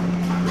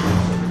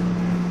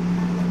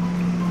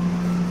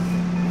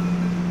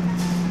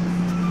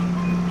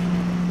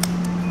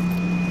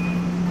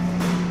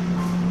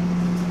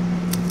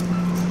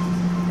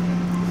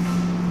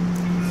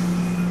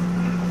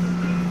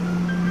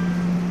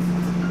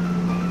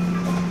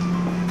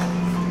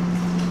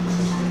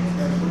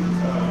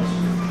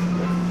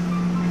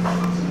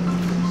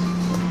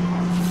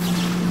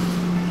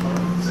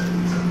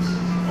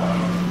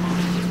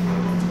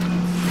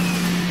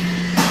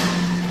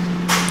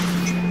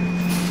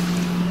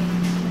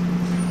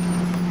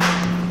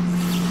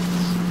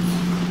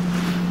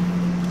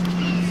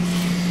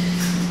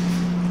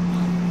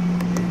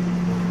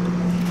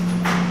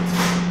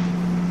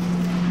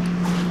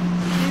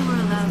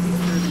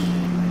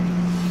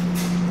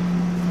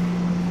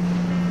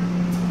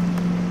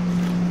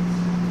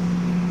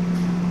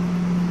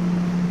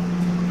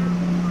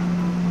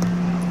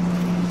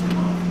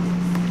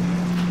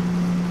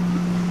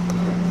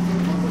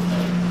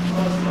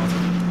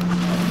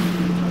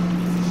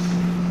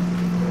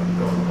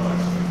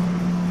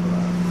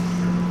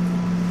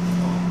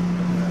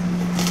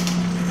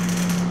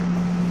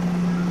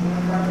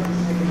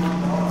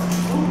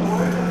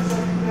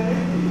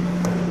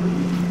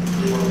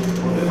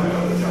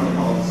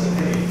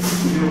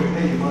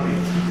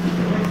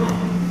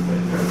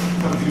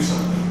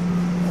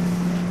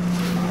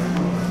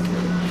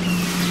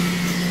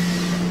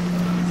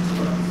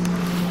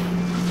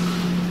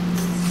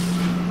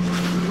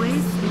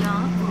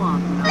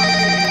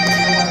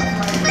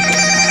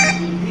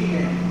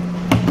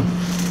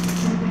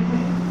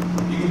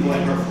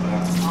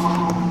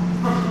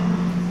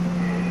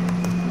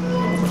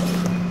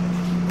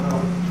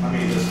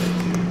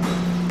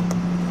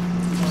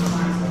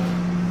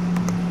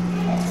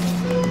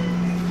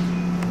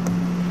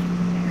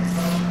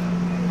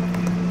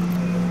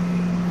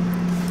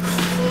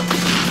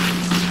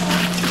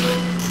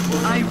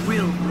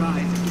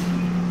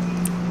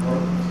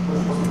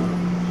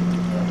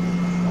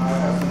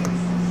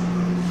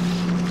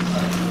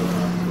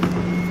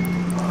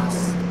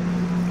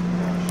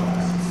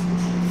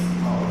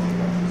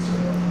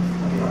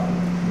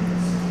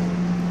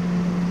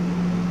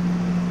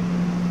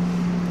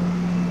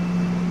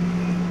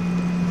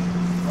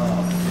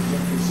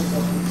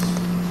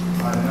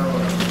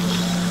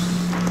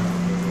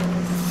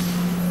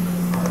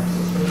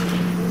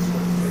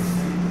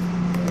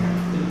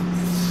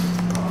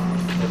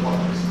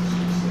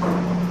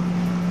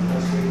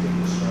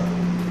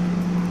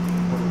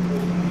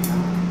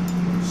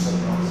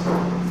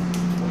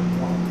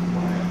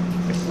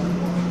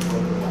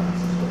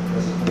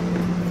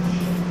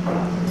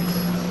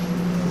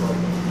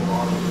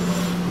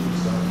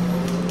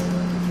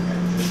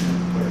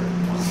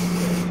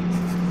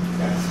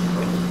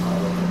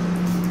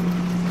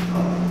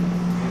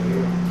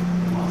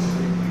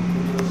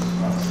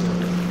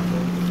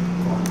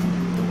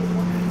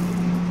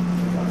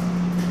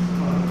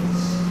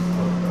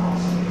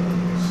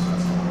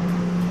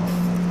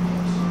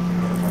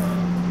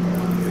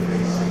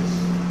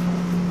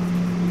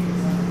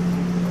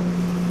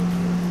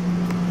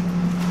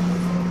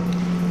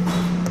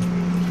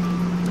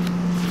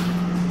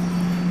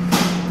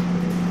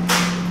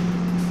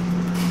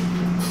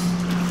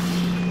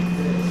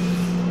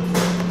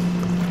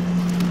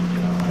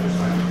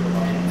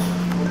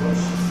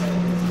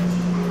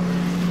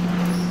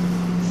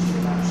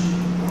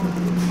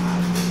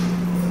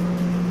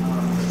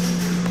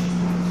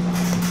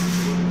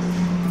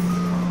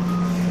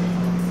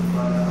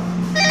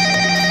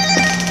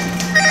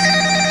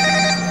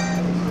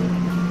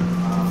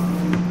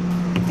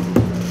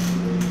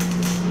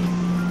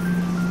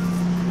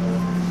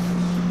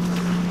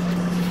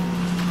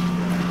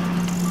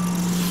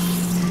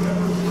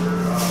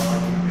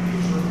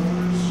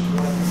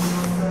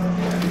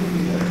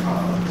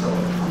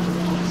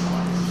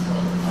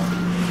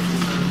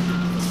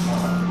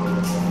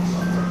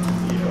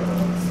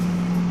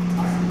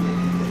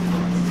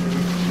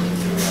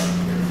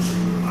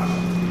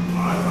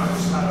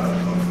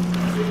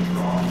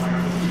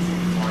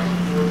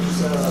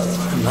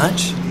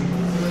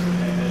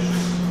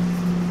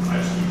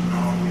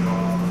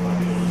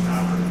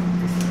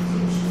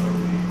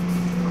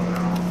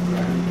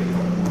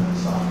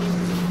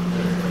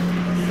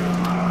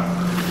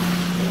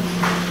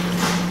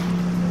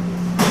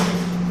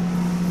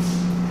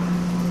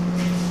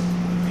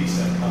 piece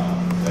that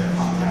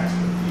contacts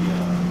with the,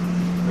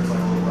 there's like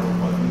a little rubber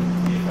button,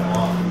 you fell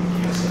off and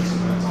you have set some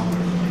minutes on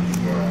there, and you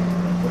go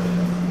and put it,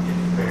 get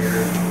fair,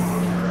 and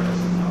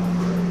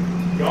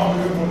y'all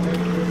do one thing,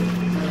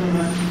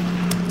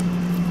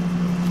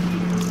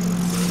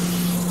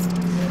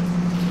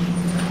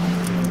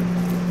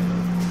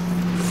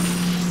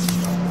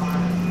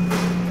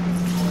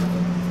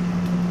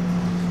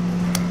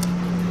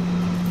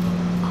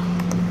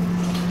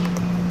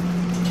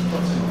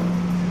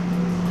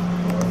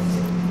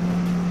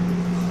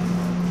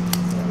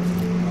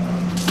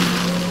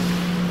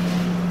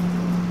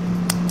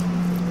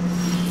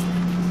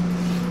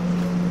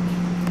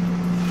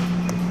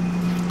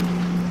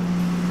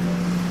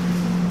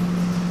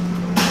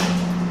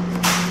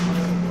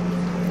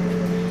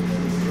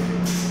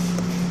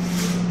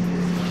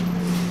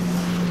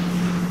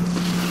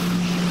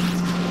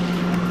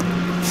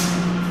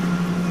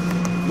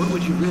 What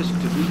would you risk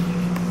to beat me?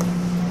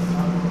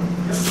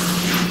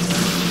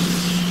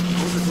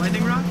 Hold this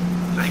lightning rod?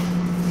 Thanks.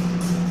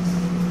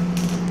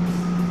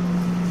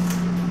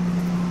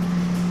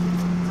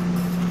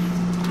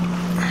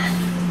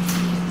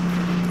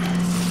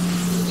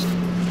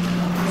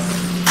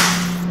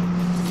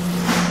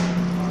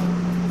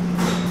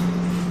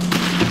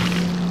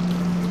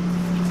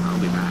 I'll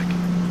be back.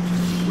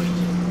 Just wait.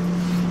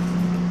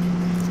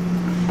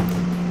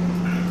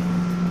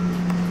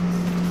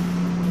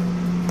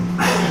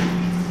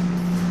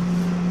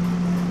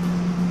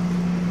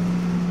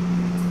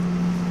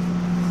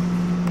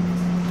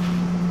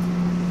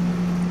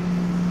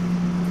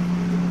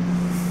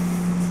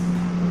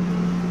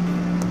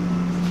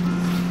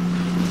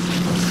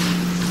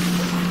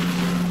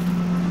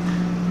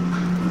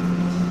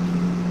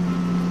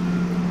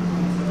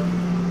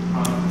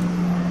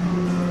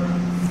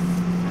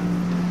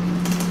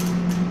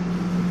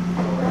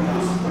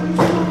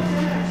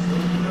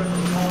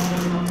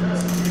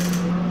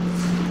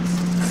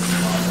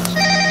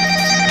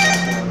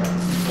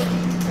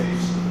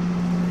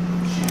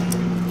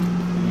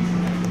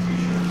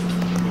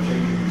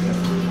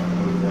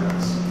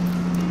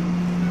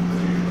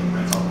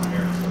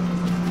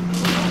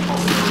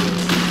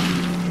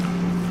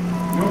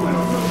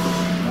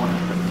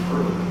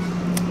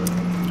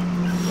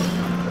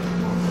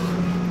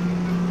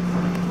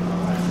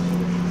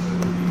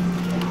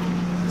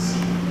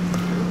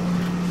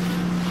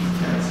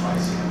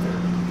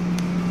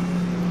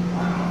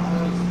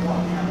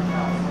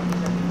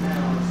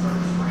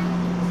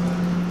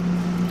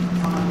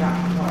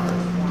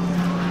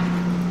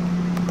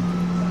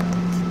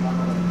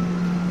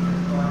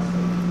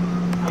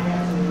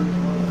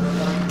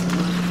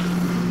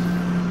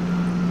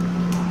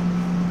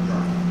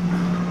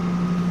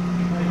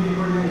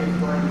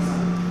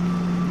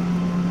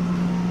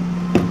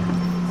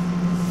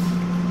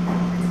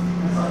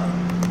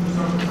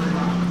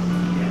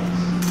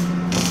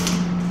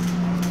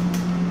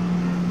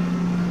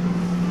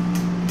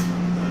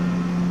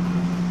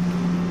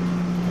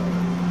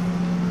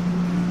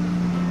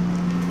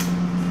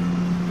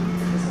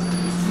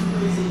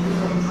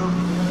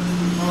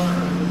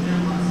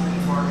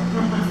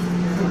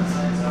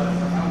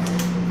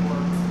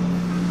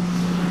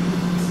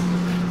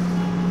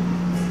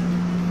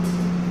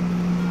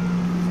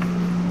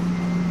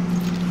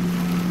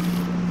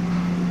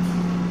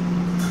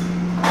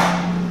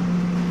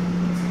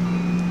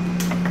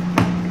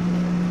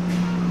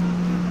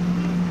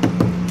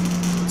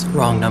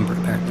 Wrong number,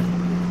 apparently.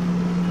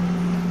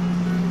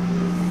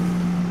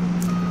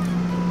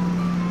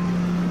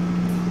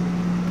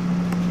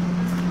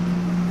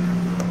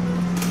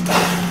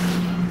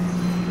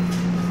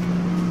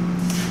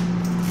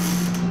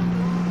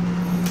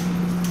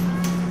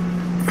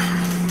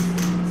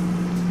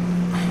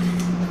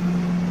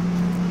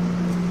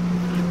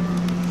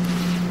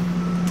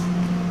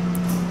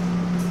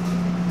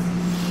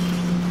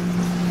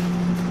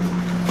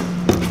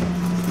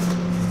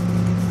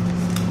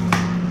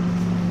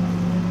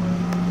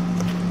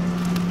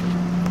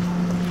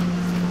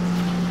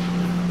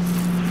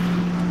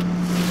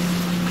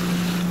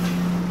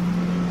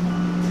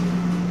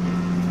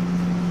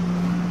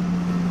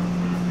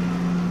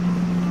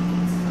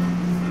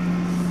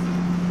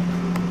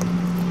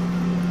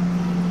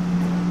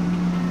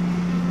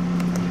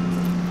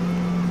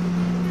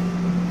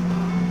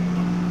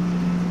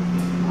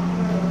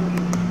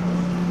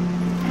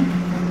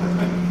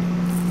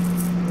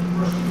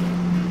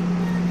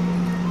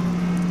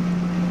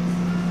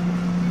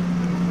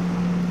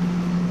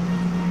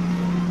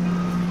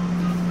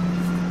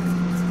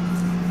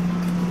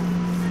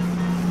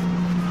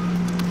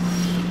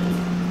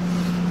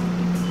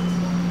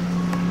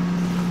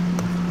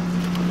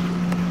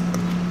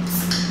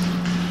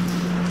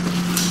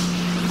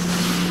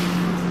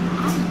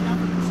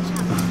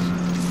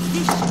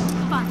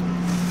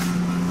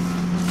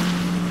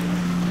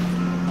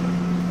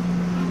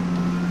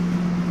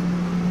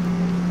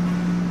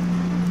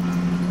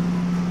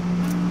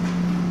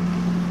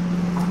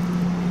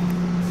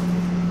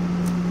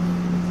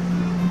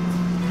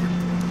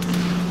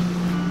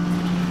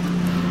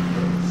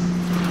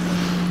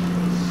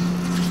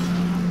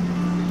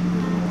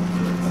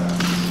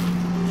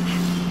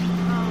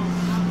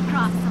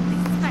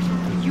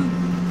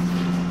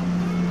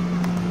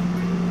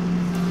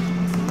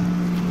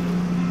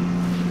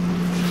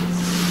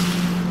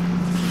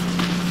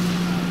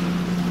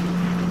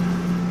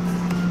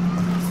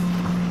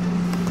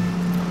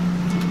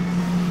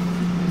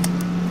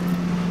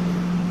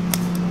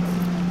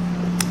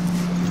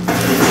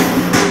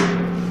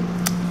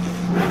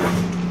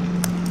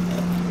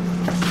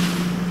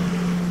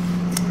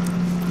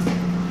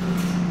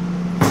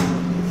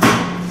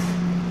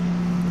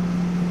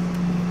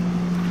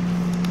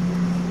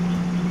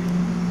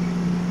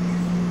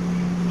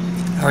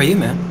 How are you,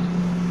 man?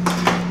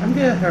 I'm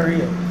good. How are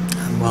you?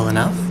 I'm well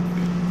enough.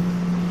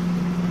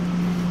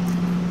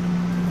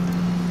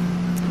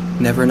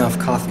 Never enough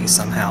coffee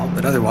somehow,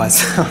 but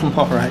otherwise I'm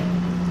alright.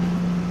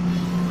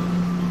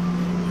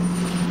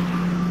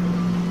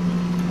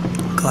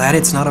 Glad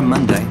it's not a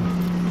Monday.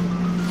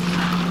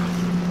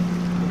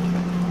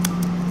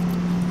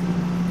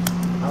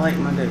 I like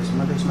Mondays.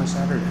 Monday's my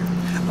Saturday.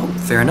 Oh,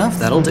 fair enough.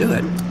 That'll do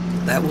it.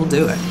 That will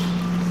do it.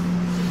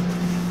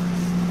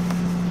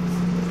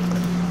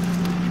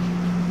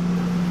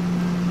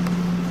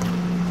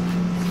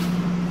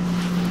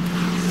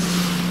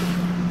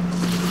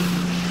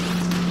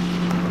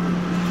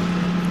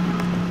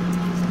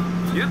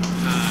 Yep,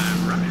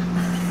 right.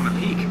 On a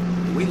peak.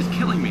 The wind is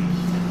killing me.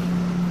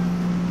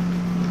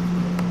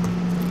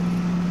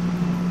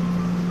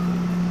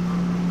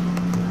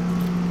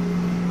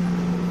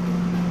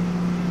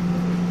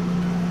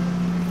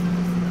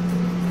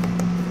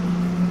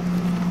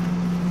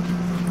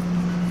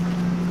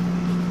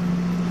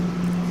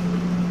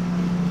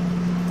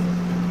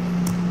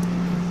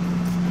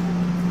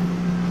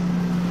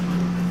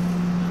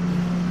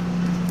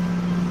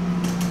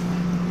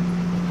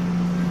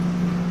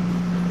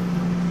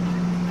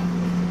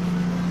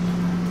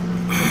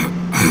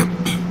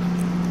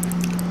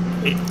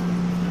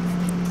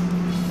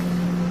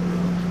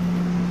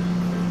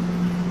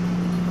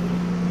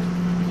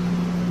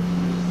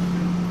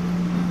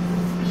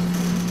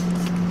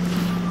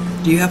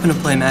 Do you happen to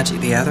play Magic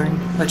the Gathering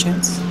by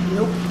chance?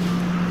 Nope.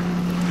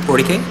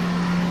 40k?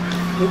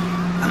 Nope.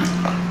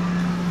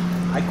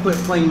 I quit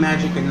playing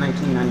Magic in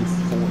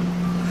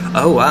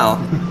 1994. Oh, wow.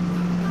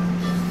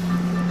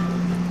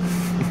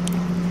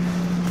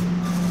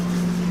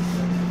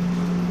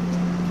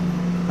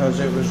 Because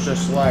it was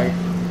just like,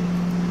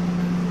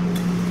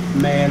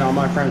 man, all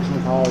my friends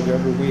from college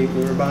every week,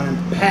 we were buying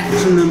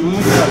packs and then I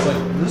was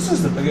like, this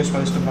is the biggest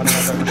waste of money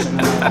I've ever seen in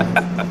my life.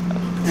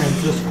 And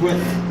just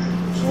quit.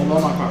 Sold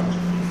all my cards.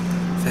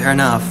 Fair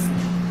enough.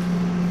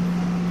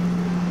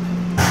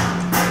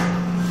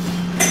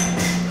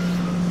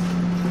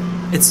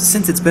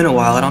 Since it's been a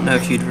while, I don't know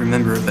if you'd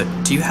remember, but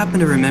do you happen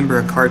to remember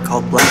a card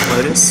called Black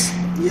Lotus?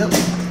 Yep.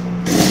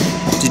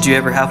 Did you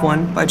ever have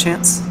one by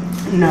chance?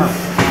 No.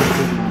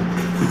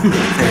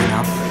 Fair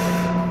enough.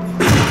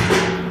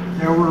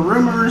 There were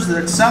rumors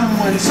that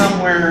someone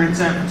somewhere in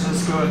San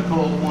Francisco had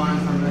pulled one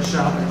from the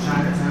shop in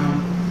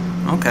Chinatown.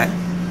 Okay.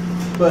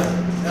 But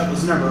that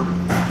was never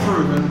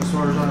proven as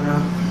far as I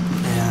know.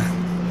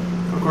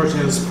 Yeah. Of course,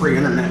 it was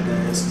pre-internet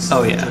days. So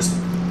Oh, yeah. just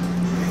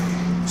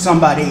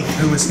somebody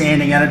who was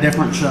standing at a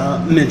different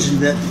shop mentioned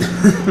that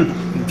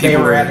they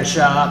People were were- at a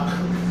shop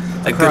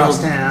Like across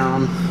good old-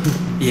 town.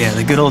 Yeah,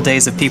 the good old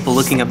days of people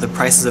looking up the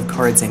prices of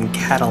cards in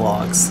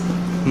catalogs.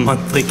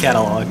 Monthly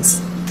catalogs.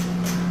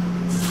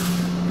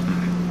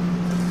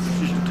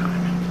 Fusion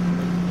time.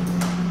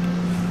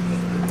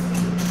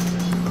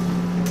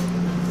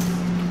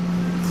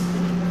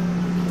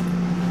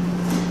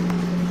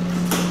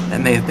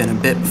 That may have been a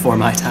bit before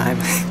my time.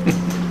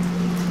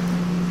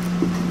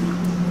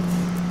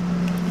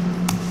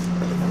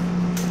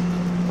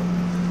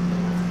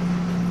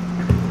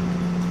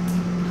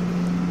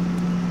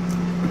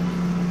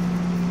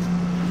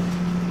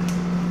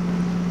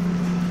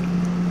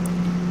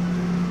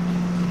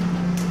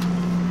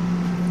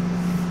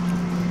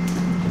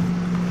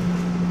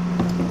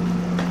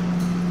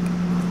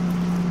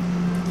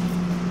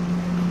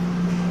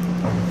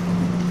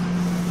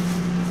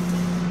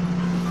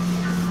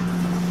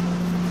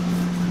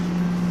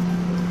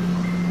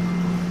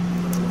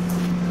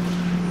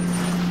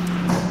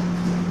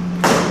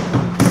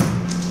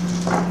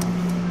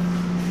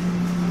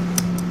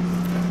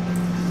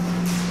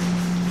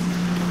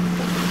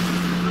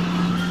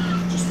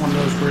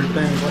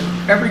 Things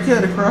like every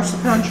kid across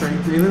the country,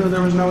 even though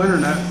there was no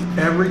internet,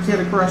 every kid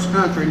across the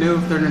country knew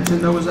if their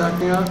Nintendo was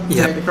acting up,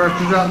 Yep. take the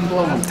cartridge out and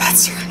blow them.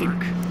 That's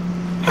right.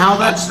 How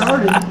that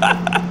started,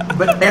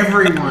 but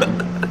everyone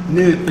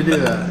knew to do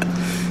that.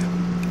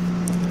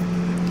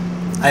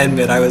 I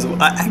admit, I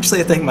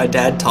think my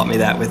dad taught me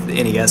that with the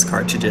NES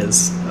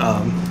cartridges,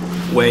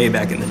 way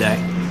back in the day.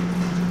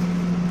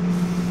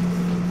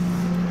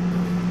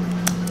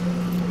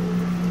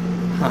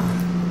 Huh.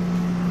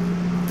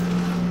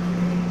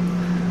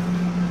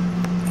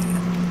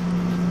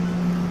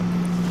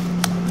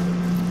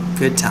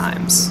 Good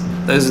times.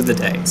 Those are the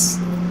days.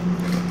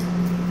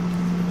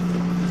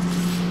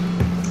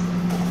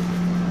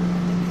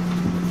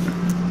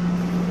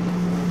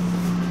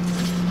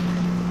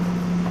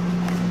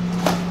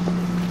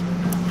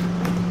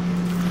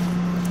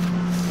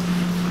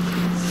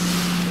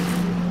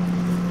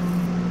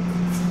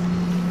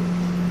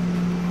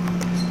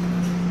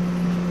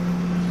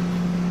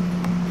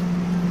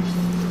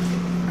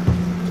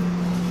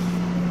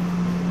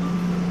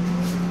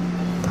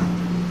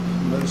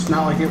 It's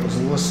not like it was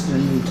listed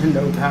in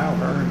Nintendo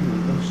Power.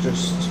 It was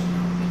just...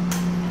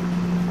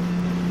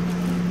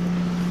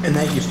 And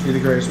that used to be the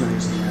greatest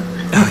magazine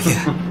ever. Oh,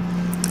 yeah.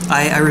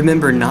 I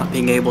remember not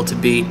being able to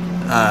beat...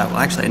 well,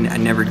 actually, I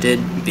never did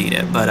beat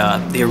it,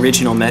 but the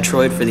original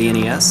Metroid for the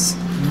NES,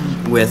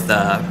 with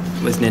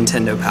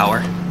Nintendo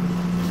Power.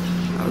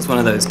 I was one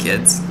of those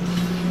kids.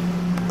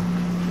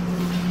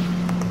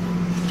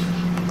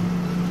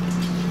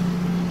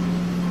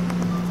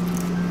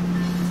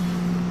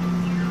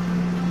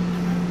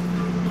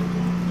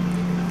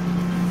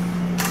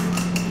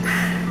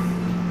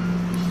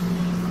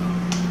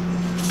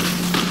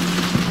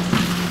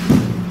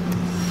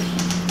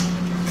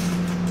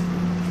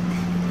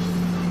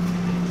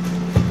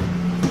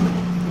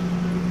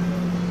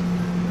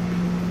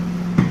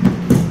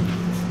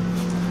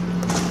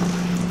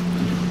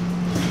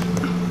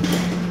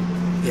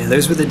 Yeah,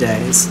 those were the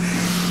days.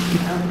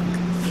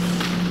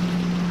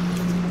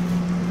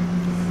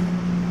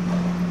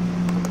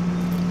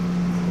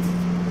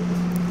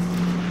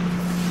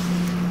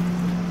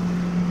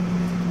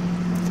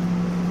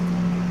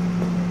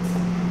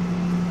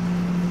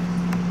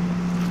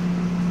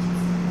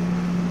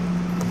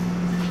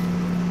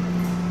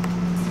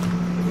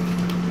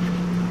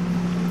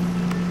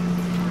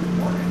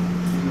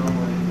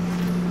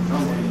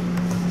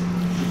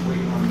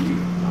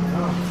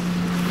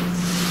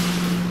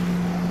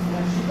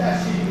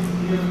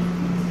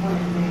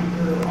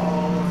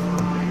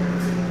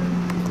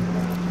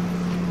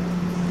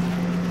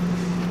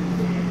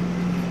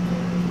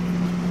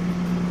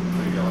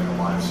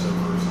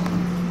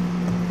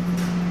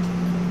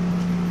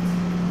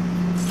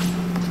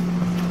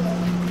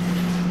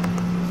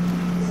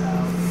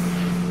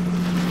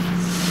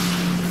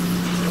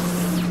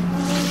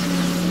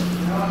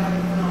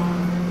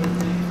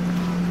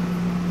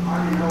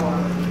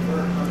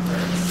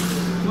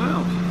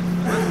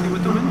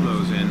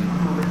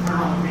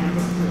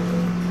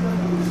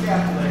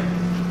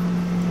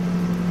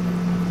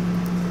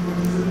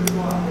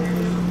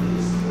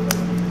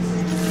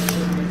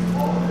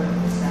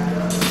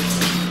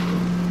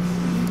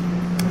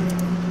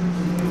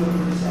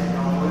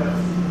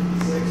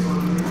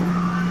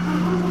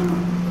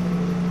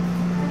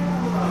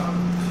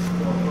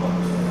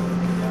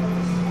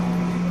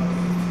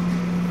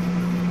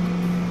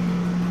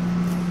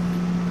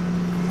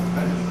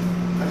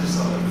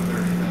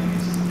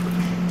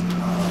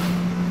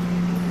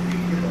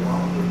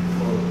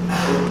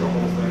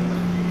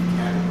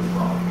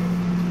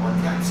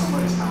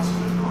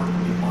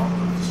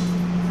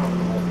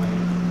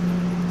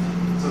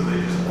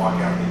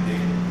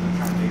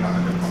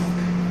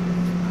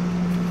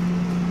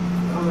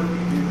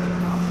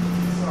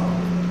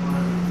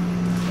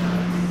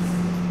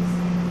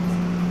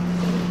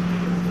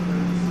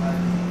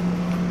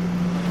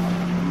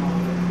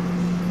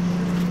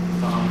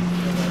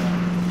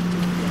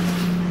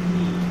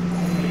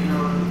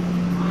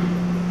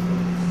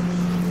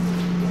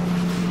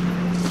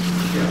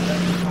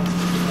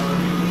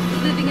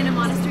 Living in a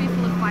monastery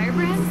full of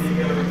firebrands?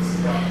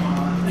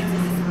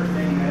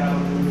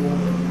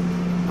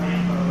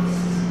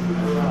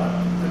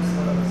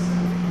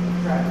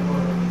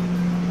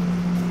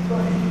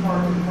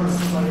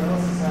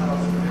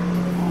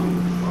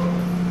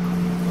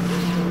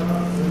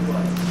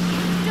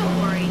 Don't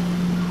worry,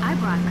 I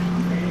brought her home.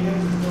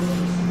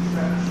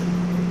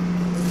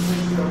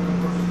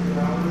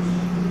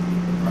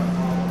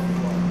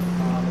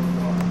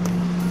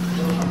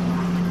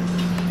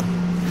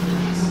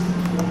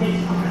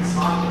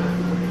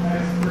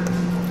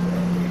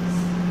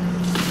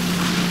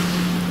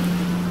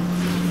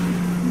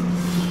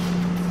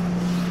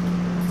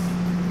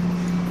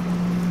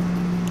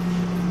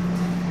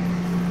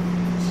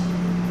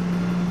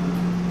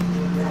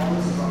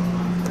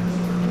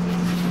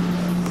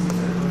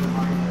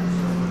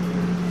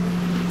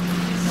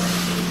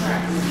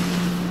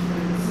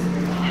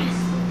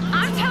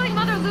 I'm telling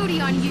Mother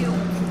Ludi on you.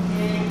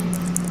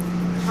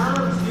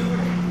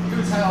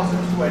 Dude's house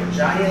into a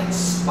giant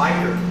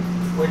spider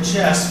with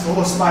chests full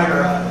of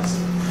spider eyes.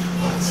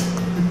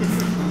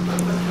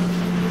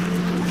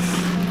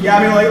 Yeah,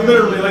 I mean, like,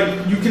 literally,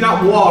 like, you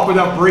cannot walk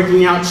without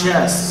breaking out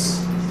chests.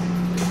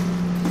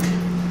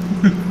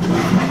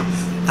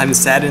 I'm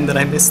saddened that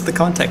I missed the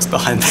context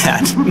behind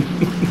that.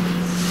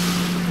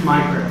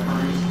 Minecraft.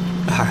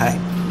 All right.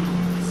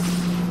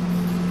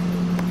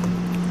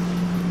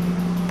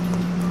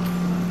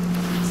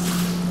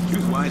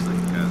 Choose wisely,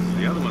 because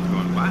the other one's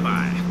going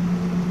bye-bye.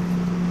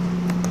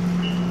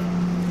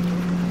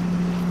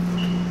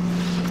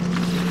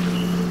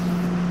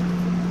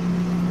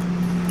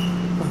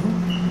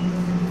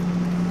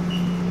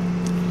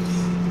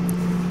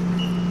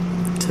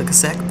 Took a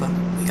sec, but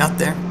we got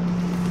there.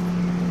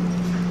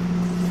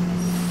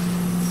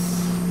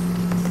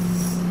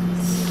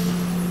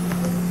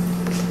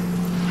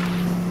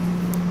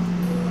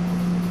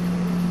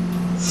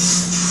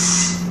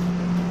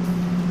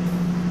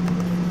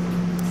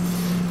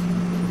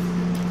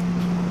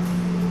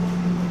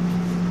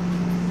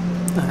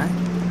 Alright.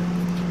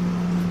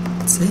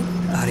 That's it.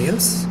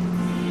 Adios.